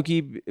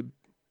Yogi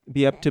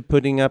be up to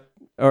putting up,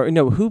 or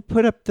no, who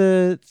put up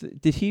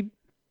did he?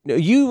 No,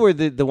 you were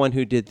the one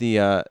who did the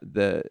I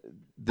DM.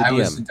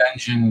 was the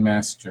dungeon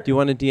master. Do you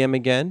want to DM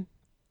again?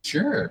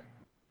 Sure.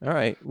 All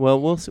right.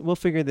 Well, we'll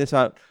figure this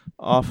out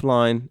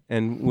offline,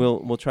 and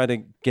we'll try to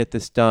get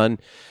this done.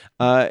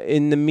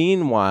 In the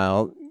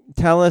meanwhile,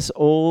 tell us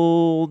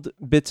old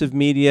bits of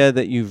media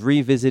that you've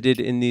revisited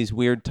in these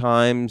weird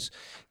times.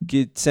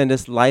 Send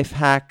us life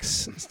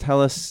hacks.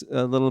 Tell us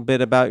a little bit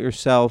about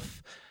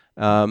yourself.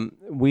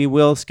 We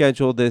will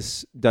schedule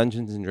this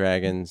Dungeons and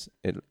Dragons.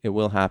 It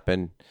will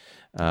happen.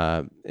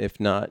 If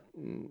not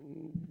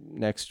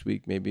next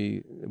week,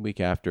 maybe the week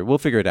after. We'll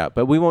figure it out.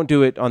 But we won't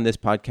do it on this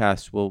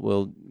podcast.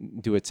 We'll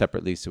do it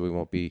separately, so we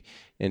won't be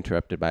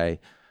interrupted by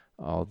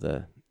all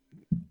the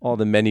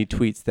many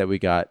tweets that we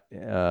got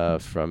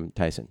from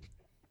Tyson.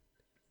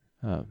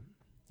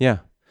 Yeah.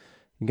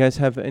 You guys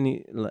have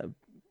any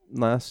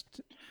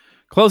last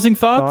closing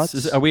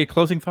thoughts? Are we at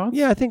closing thoughts?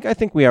 Yeah, I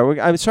think we are.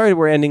 I'm sorry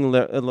we're ending a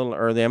little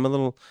early. I'm a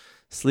little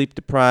sleep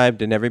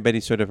deprived, and everybody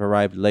sort of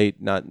arrived late.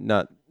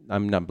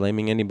 I'm not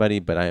blaming anybody,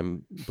 but I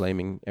am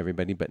blaming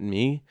everybody but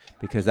me,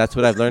 because that's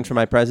what I've learned from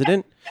my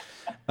president.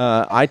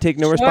 I take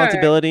no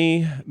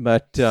responsibility,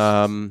 but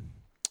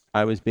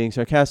I was being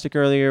sarcastic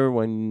earlier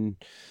when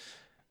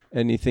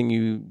anything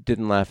you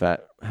didn't laugh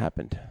at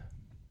happened.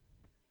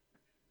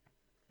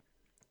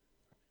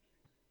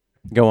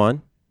 Go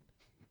on.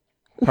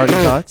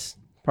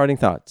 Parting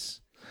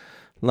thoughts.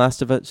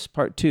 Last of Us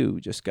Part 2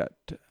 just got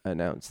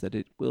announced that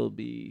it will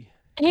be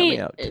Hey,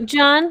 coming out.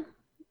 John.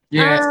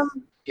 Yes. Um,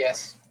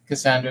 Yes.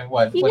 Cassandra,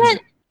 what? You What is got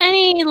it?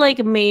 any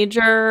like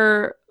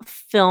major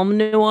film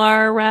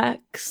noir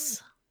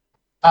recs?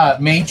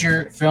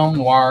 Major film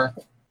noir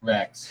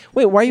Rex.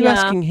 Wait, why are you Yeah.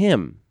 asking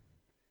him?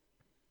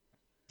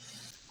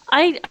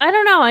 I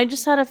don't know. I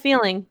just had a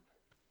feeling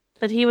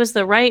that he was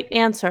the right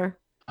answer.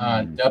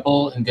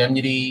 Double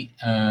Indemnity,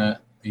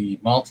 the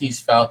Maltese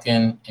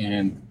Falcon,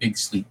 and Big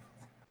Sleep.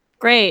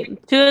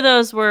 Great. 2 of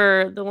those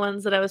were the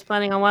ones that I was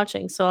planning on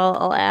watching, so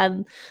I'll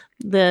add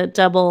the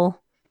double.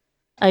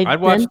 I'd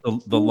watch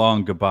the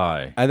Long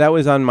Goodbye. That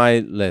was on my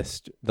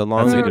list. The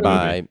Long That's a good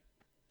Goodbye. movie.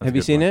 That's Have a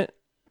you good seen one. it,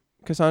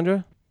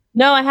 Cassandra?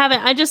 No, I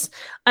haven't.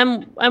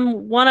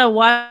 I'm want to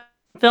watch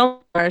film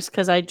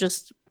because I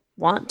just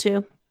want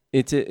to.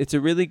 It's a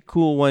really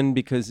cool one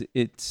because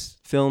it's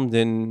filmed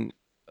in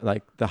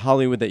like the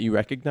Hollywood that you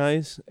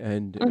recognize,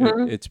 and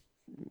Mhm. it's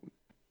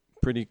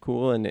pretty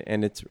cool. And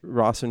it's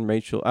Ross and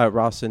Rachel.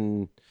 Ross's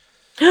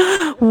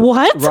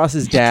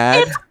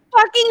dad. It's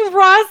fucking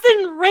Ross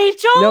and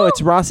Rachel. No,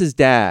 it's Ross's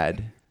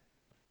dad.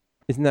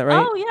 Isn't that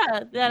right? Oh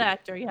yeah, that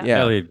actor. Yeah. Yeah.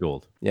 Elliot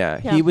Gould.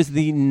 Yeah, Yeah. he was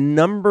the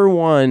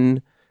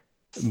 #1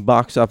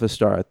 box office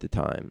star at the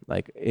time.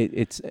 Like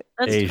it's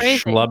That's A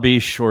crazy.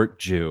 schlubby short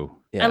Jew.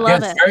 yeah. I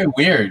love That's it. very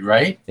weird,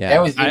 right? Yeah.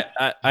 That was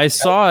I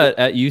saw it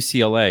at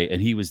UCLA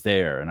and he was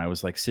there and I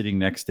was like sitting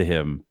next to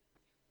him.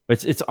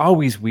 But it's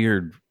always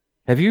weird.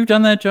 Have you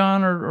done that,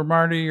 John or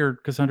Marty or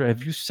Cassandra?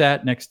 Have you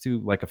sat next to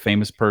like a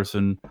famous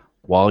person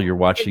while you're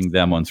watching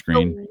them on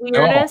screen? The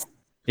weirdest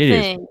It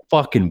is thing.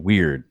 fucking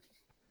weird.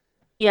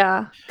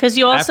 Yeah, because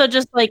you also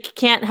just like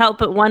can't help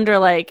but wonder,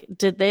 like,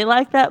 did they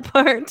like that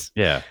part?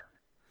 Yeah.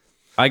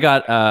 I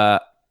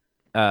got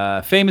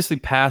famously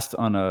passed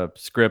on a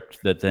script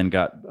that then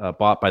got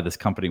bought by this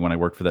company when I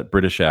worked for that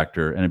British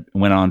actor, and it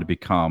went on to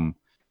become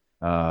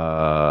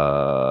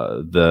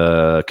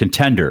The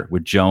Contender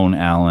with Joan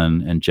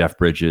Allen and Jeff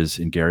Bridges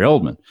and Gary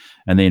Oldman.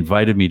 And they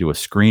invited me to a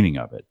screening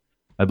of it.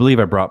 I believe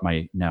I brought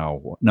it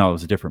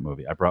was a different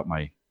movie. I brought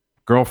my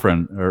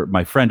girlfriend or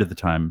my friend at the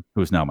time,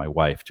 who is now my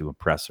wife, to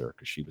impress her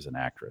because she was an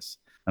actress.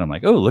 And I'm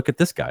like, oh, look at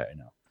this guy I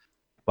know.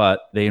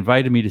 But they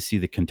invited me to see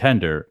The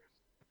Contender.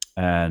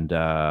 And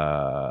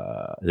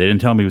they didn't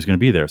tell me he was going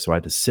to be there, so I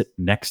had to sit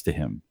next to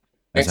him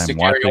as next to I'm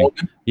Gary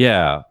watching. Oldman.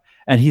 Yeah,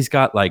 and he's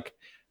got like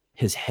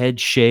his head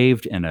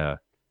shaved and a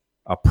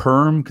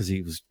perm because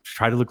he was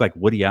trying to look like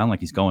Woody Allen, like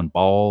he's going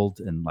bald,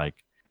 and like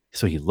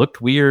so he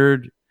looked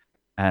weird.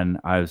 And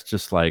I was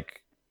just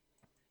like,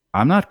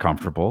 I'm not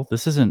comfortable.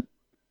 This isn't.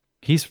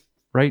 He's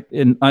right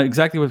in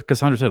exactly what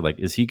Cassandra said. Like,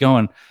 is he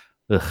going?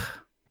 Ugh,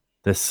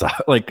 this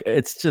like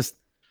it's just.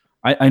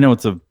 I know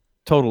it's a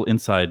total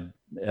inside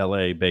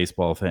LA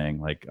baseball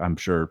thing. Like I'm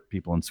sure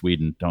people in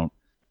Sweden don't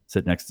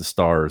sit next to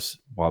stars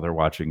while they're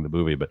watching the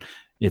movie, but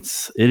it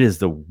is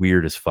the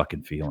weirdest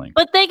fucking feeling.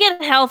 But they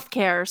get health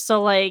care,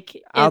 so like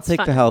I'll it's take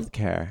the fine. health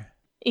care.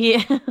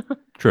 Yeah.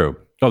 True.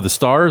 Oh, the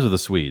stars or the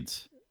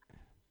Swedes?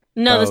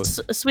 No, Oh.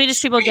 the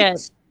Swedish people get.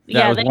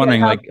 Yeah, I was they get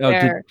wondering, like,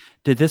 healthcare.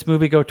 did this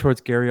movie go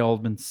towards Gary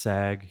Oldman's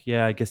SAG?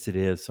 Yeah, I guess it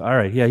is. All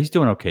right. Yeah, he's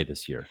doing okay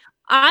this year.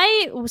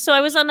 I was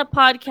on a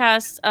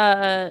podcast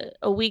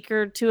a week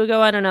or 2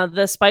 ago. I don't know,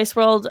 the Spice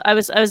World. I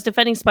was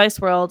defending Spice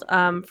World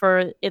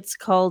for it's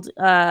called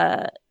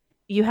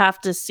You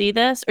Have to See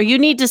This or You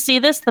Need to See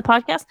This, the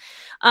podcast.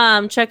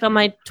 Check on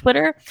my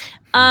Twitter.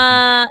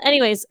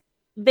 Anyways,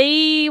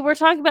 they were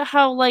talking about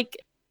how like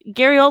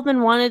Gary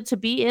Oldman wanted to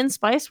be in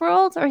Spice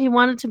World, or he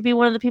wanted to be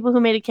one of the people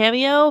who made a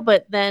cameo,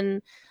 but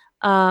then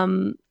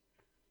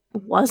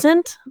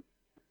wasn't.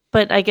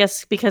 But I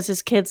guess because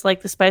his kids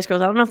like the Spice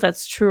Girls, I don't know if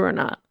that's true or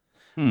not.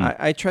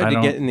 I tried I to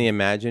don't- get in the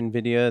Imagine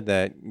video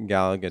that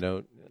Gal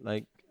Gadot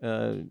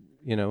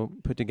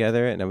put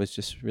together, and I was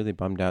just really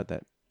bummed out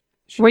that.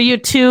 Were you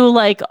too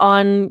like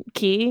on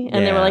key,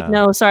 and they were like, Yeah.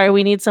 "No, sorry,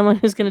 we need someone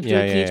who's going to do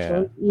Yeah, a key." yeah,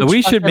 for So we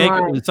each should fucking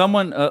make line."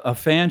 someone a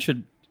fan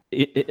should.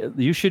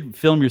 You should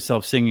film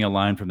yourself singing a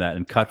line from that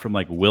and cut from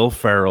like Will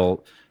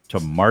Ferrell to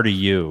Marty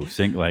Yu,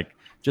 sing like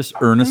just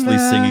earnestly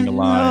singing a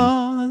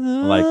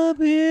line. Like,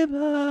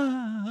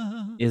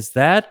 is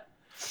that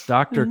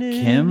Dr.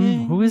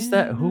 Kim? Who is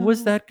that? Who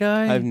was that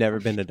guy? I've never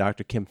been to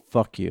Dr. Kim.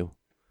 Fuck you.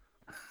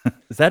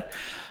 Is that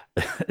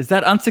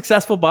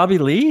unsuccessful Bobby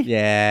Lee?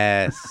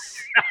 Yes.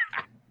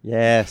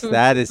 Yes,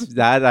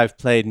 that I've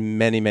played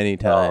many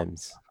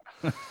times.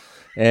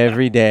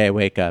 Every day I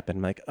wake up and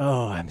I'm like,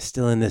 oh, I'm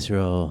still in this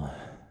role.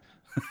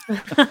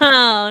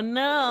 Oh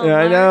no! Yeah,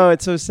 I Mark. know,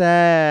 it's so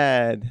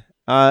sad.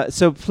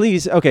 So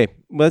please, okay,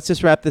 let's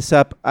just wrap this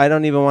up. I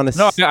don't even want to.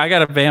 No, I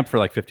got to vamp for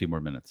like 15 more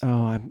minutes.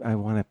 Oh, I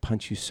want to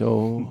punch you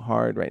so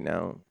hard right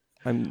now.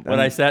 When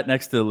I sat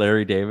next to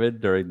Larry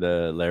David during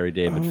the Larry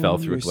David fell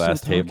through a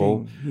glass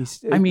table.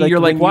 I I mean, you're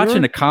like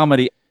watching a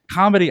comedy.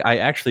 Comedy I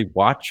actually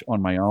watch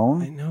on my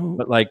own. I know.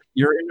 But like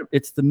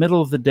it's the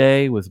middle of the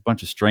day with a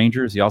bunch of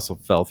strangers. He also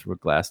fell through a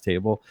glass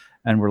table,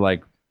 and we're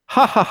like,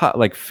 ha ha ha,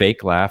 like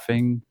fake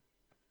laughing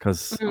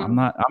because I'm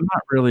not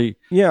really.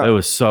 Yeah. It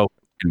was so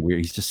fucking weird.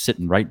 He's just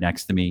sitting right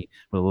next to me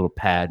with a little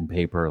pad and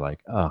paper. Like,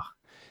 oh,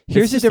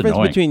 Here's the just difference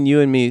annoying. between you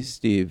and me,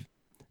 Steve.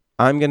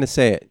 I'm gonna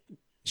say it.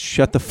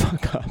 Shut the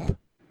fuck up.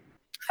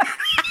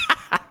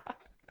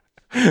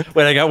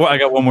 Wait, I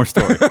got one more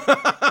story.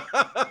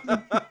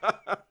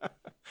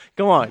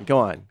 Go on. Go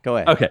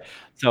ahead. Okay,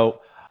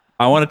 so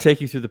I want to take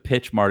you through the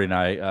pitch Marty and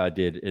I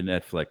did in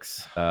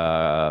Netflix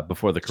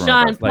before the coronavirus.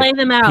 Sean, play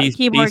them out.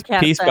 Keyboard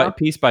cat piece style.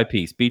 by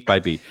piece, beat by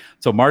beat.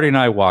 So Marty and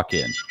I walk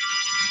in,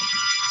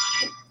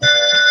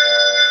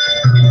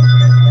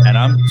 and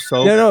I'm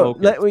so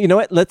focused. You know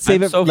what? Let's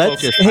save I'm it. so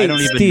Let's. focused, Hey, I don't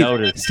even Steve,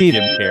 notice Steve,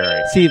 Jim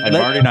Carrey. Steve, And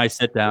Marty and I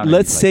sit down. and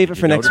Let's he's like, save it "Did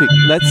for you next notice?"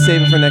 week. Let's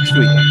save it for next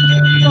week.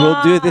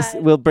 We'll do this.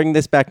 We'll bring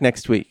this back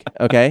next week.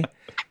 Okay.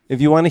 If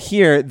you want to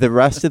hear the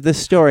rest of this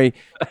story,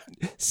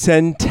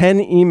 send 10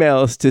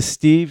 emails to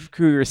Steve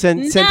Kruger. Send.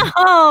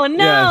 No,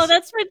 Yes.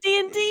 that's for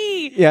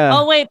D&D. Yeah.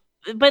 Oh wait,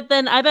 but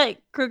then I bet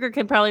Kruger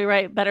can probably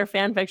write better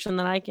fan fiction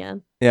than I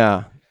can.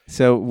 Yeah.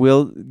 So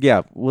we'll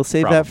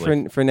save that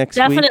Probably. for next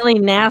week. Definitely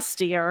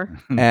nastier.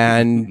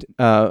 And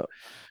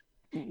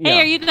Hey,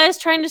 are you guys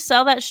trying to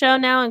sell that show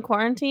now in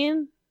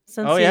quarantine?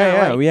 Since Oh you know,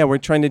 yeah, like- yeah. We're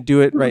trying to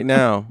do it right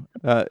now.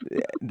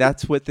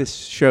 That's what this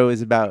show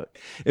is about.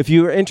 If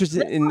you are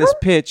interested in this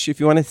pitch, if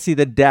you want to see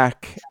the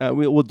deck,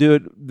 we'll do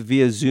it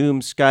via Zoom,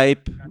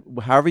 Skype,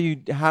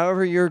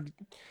 however your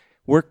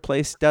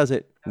workplace does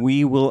it.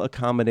 We will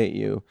accommodate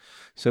you.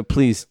 So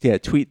please,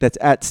 tweet. That's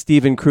at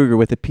Steven Kruger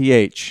with a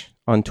PH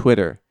on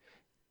Twitter,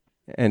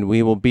 and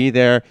we will be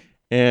there.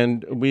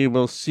 And we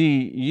will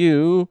see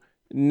you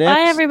next.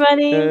 Bye,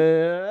 everybody.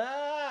 Uh,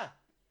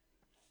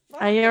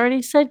 I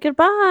already said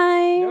goodbye.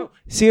 no.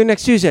 See you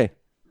next Tuesday.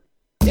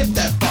 Hit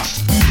that fuck.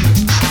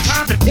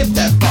 Time to hit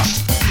that fuck.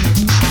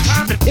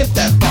 Time to hit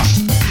that fuck.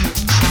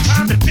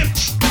 Time to hit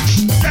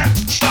that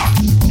fuck.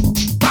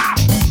 Bow.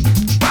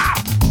 Bow.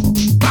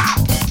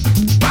 Bow.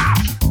 Bow.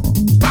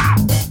 Bow.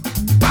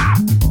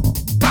 Bow.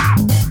 Bow.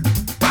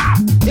 Bow.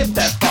 Hit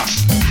that fuck.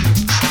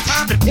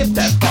 Time to hit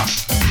that fuck.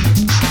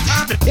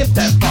 Time to hit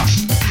that fuck.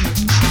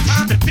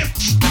 Time to hit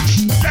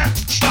that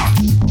fuck.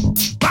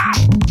 Bow.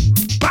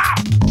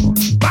 Bow.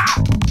 Bow.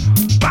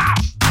 Bow.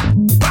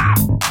 Bow.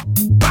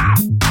 Bow.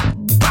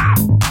 Bow.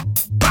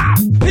 Bow.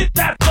 Hit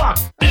that fuck.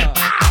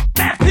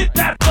 Let's hit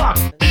that fuck.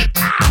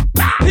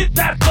 Hit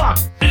that fuck.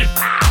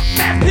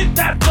 Let's hit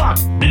that fuck.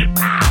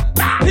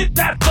 Hit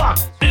that fuck.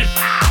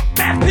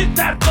 Let's hit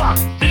that fuck.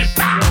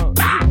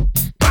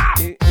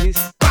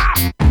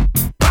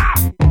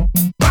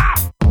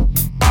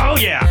 Oh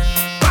yeah.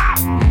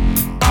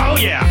 Oh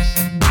yeah.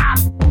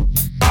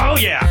 Oh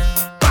yeah.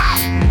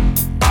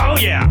 Oh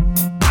yeah.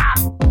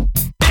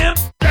 Imp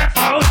that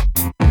out.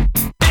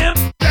 Imp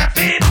that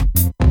it.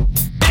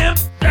 Imp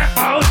that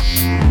out.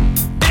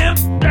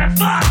 Imp that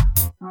fuck.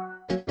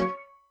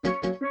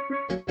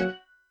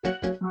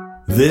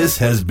 This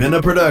has been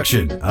a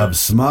production of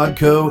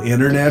Smodco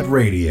Internet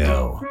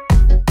Radio.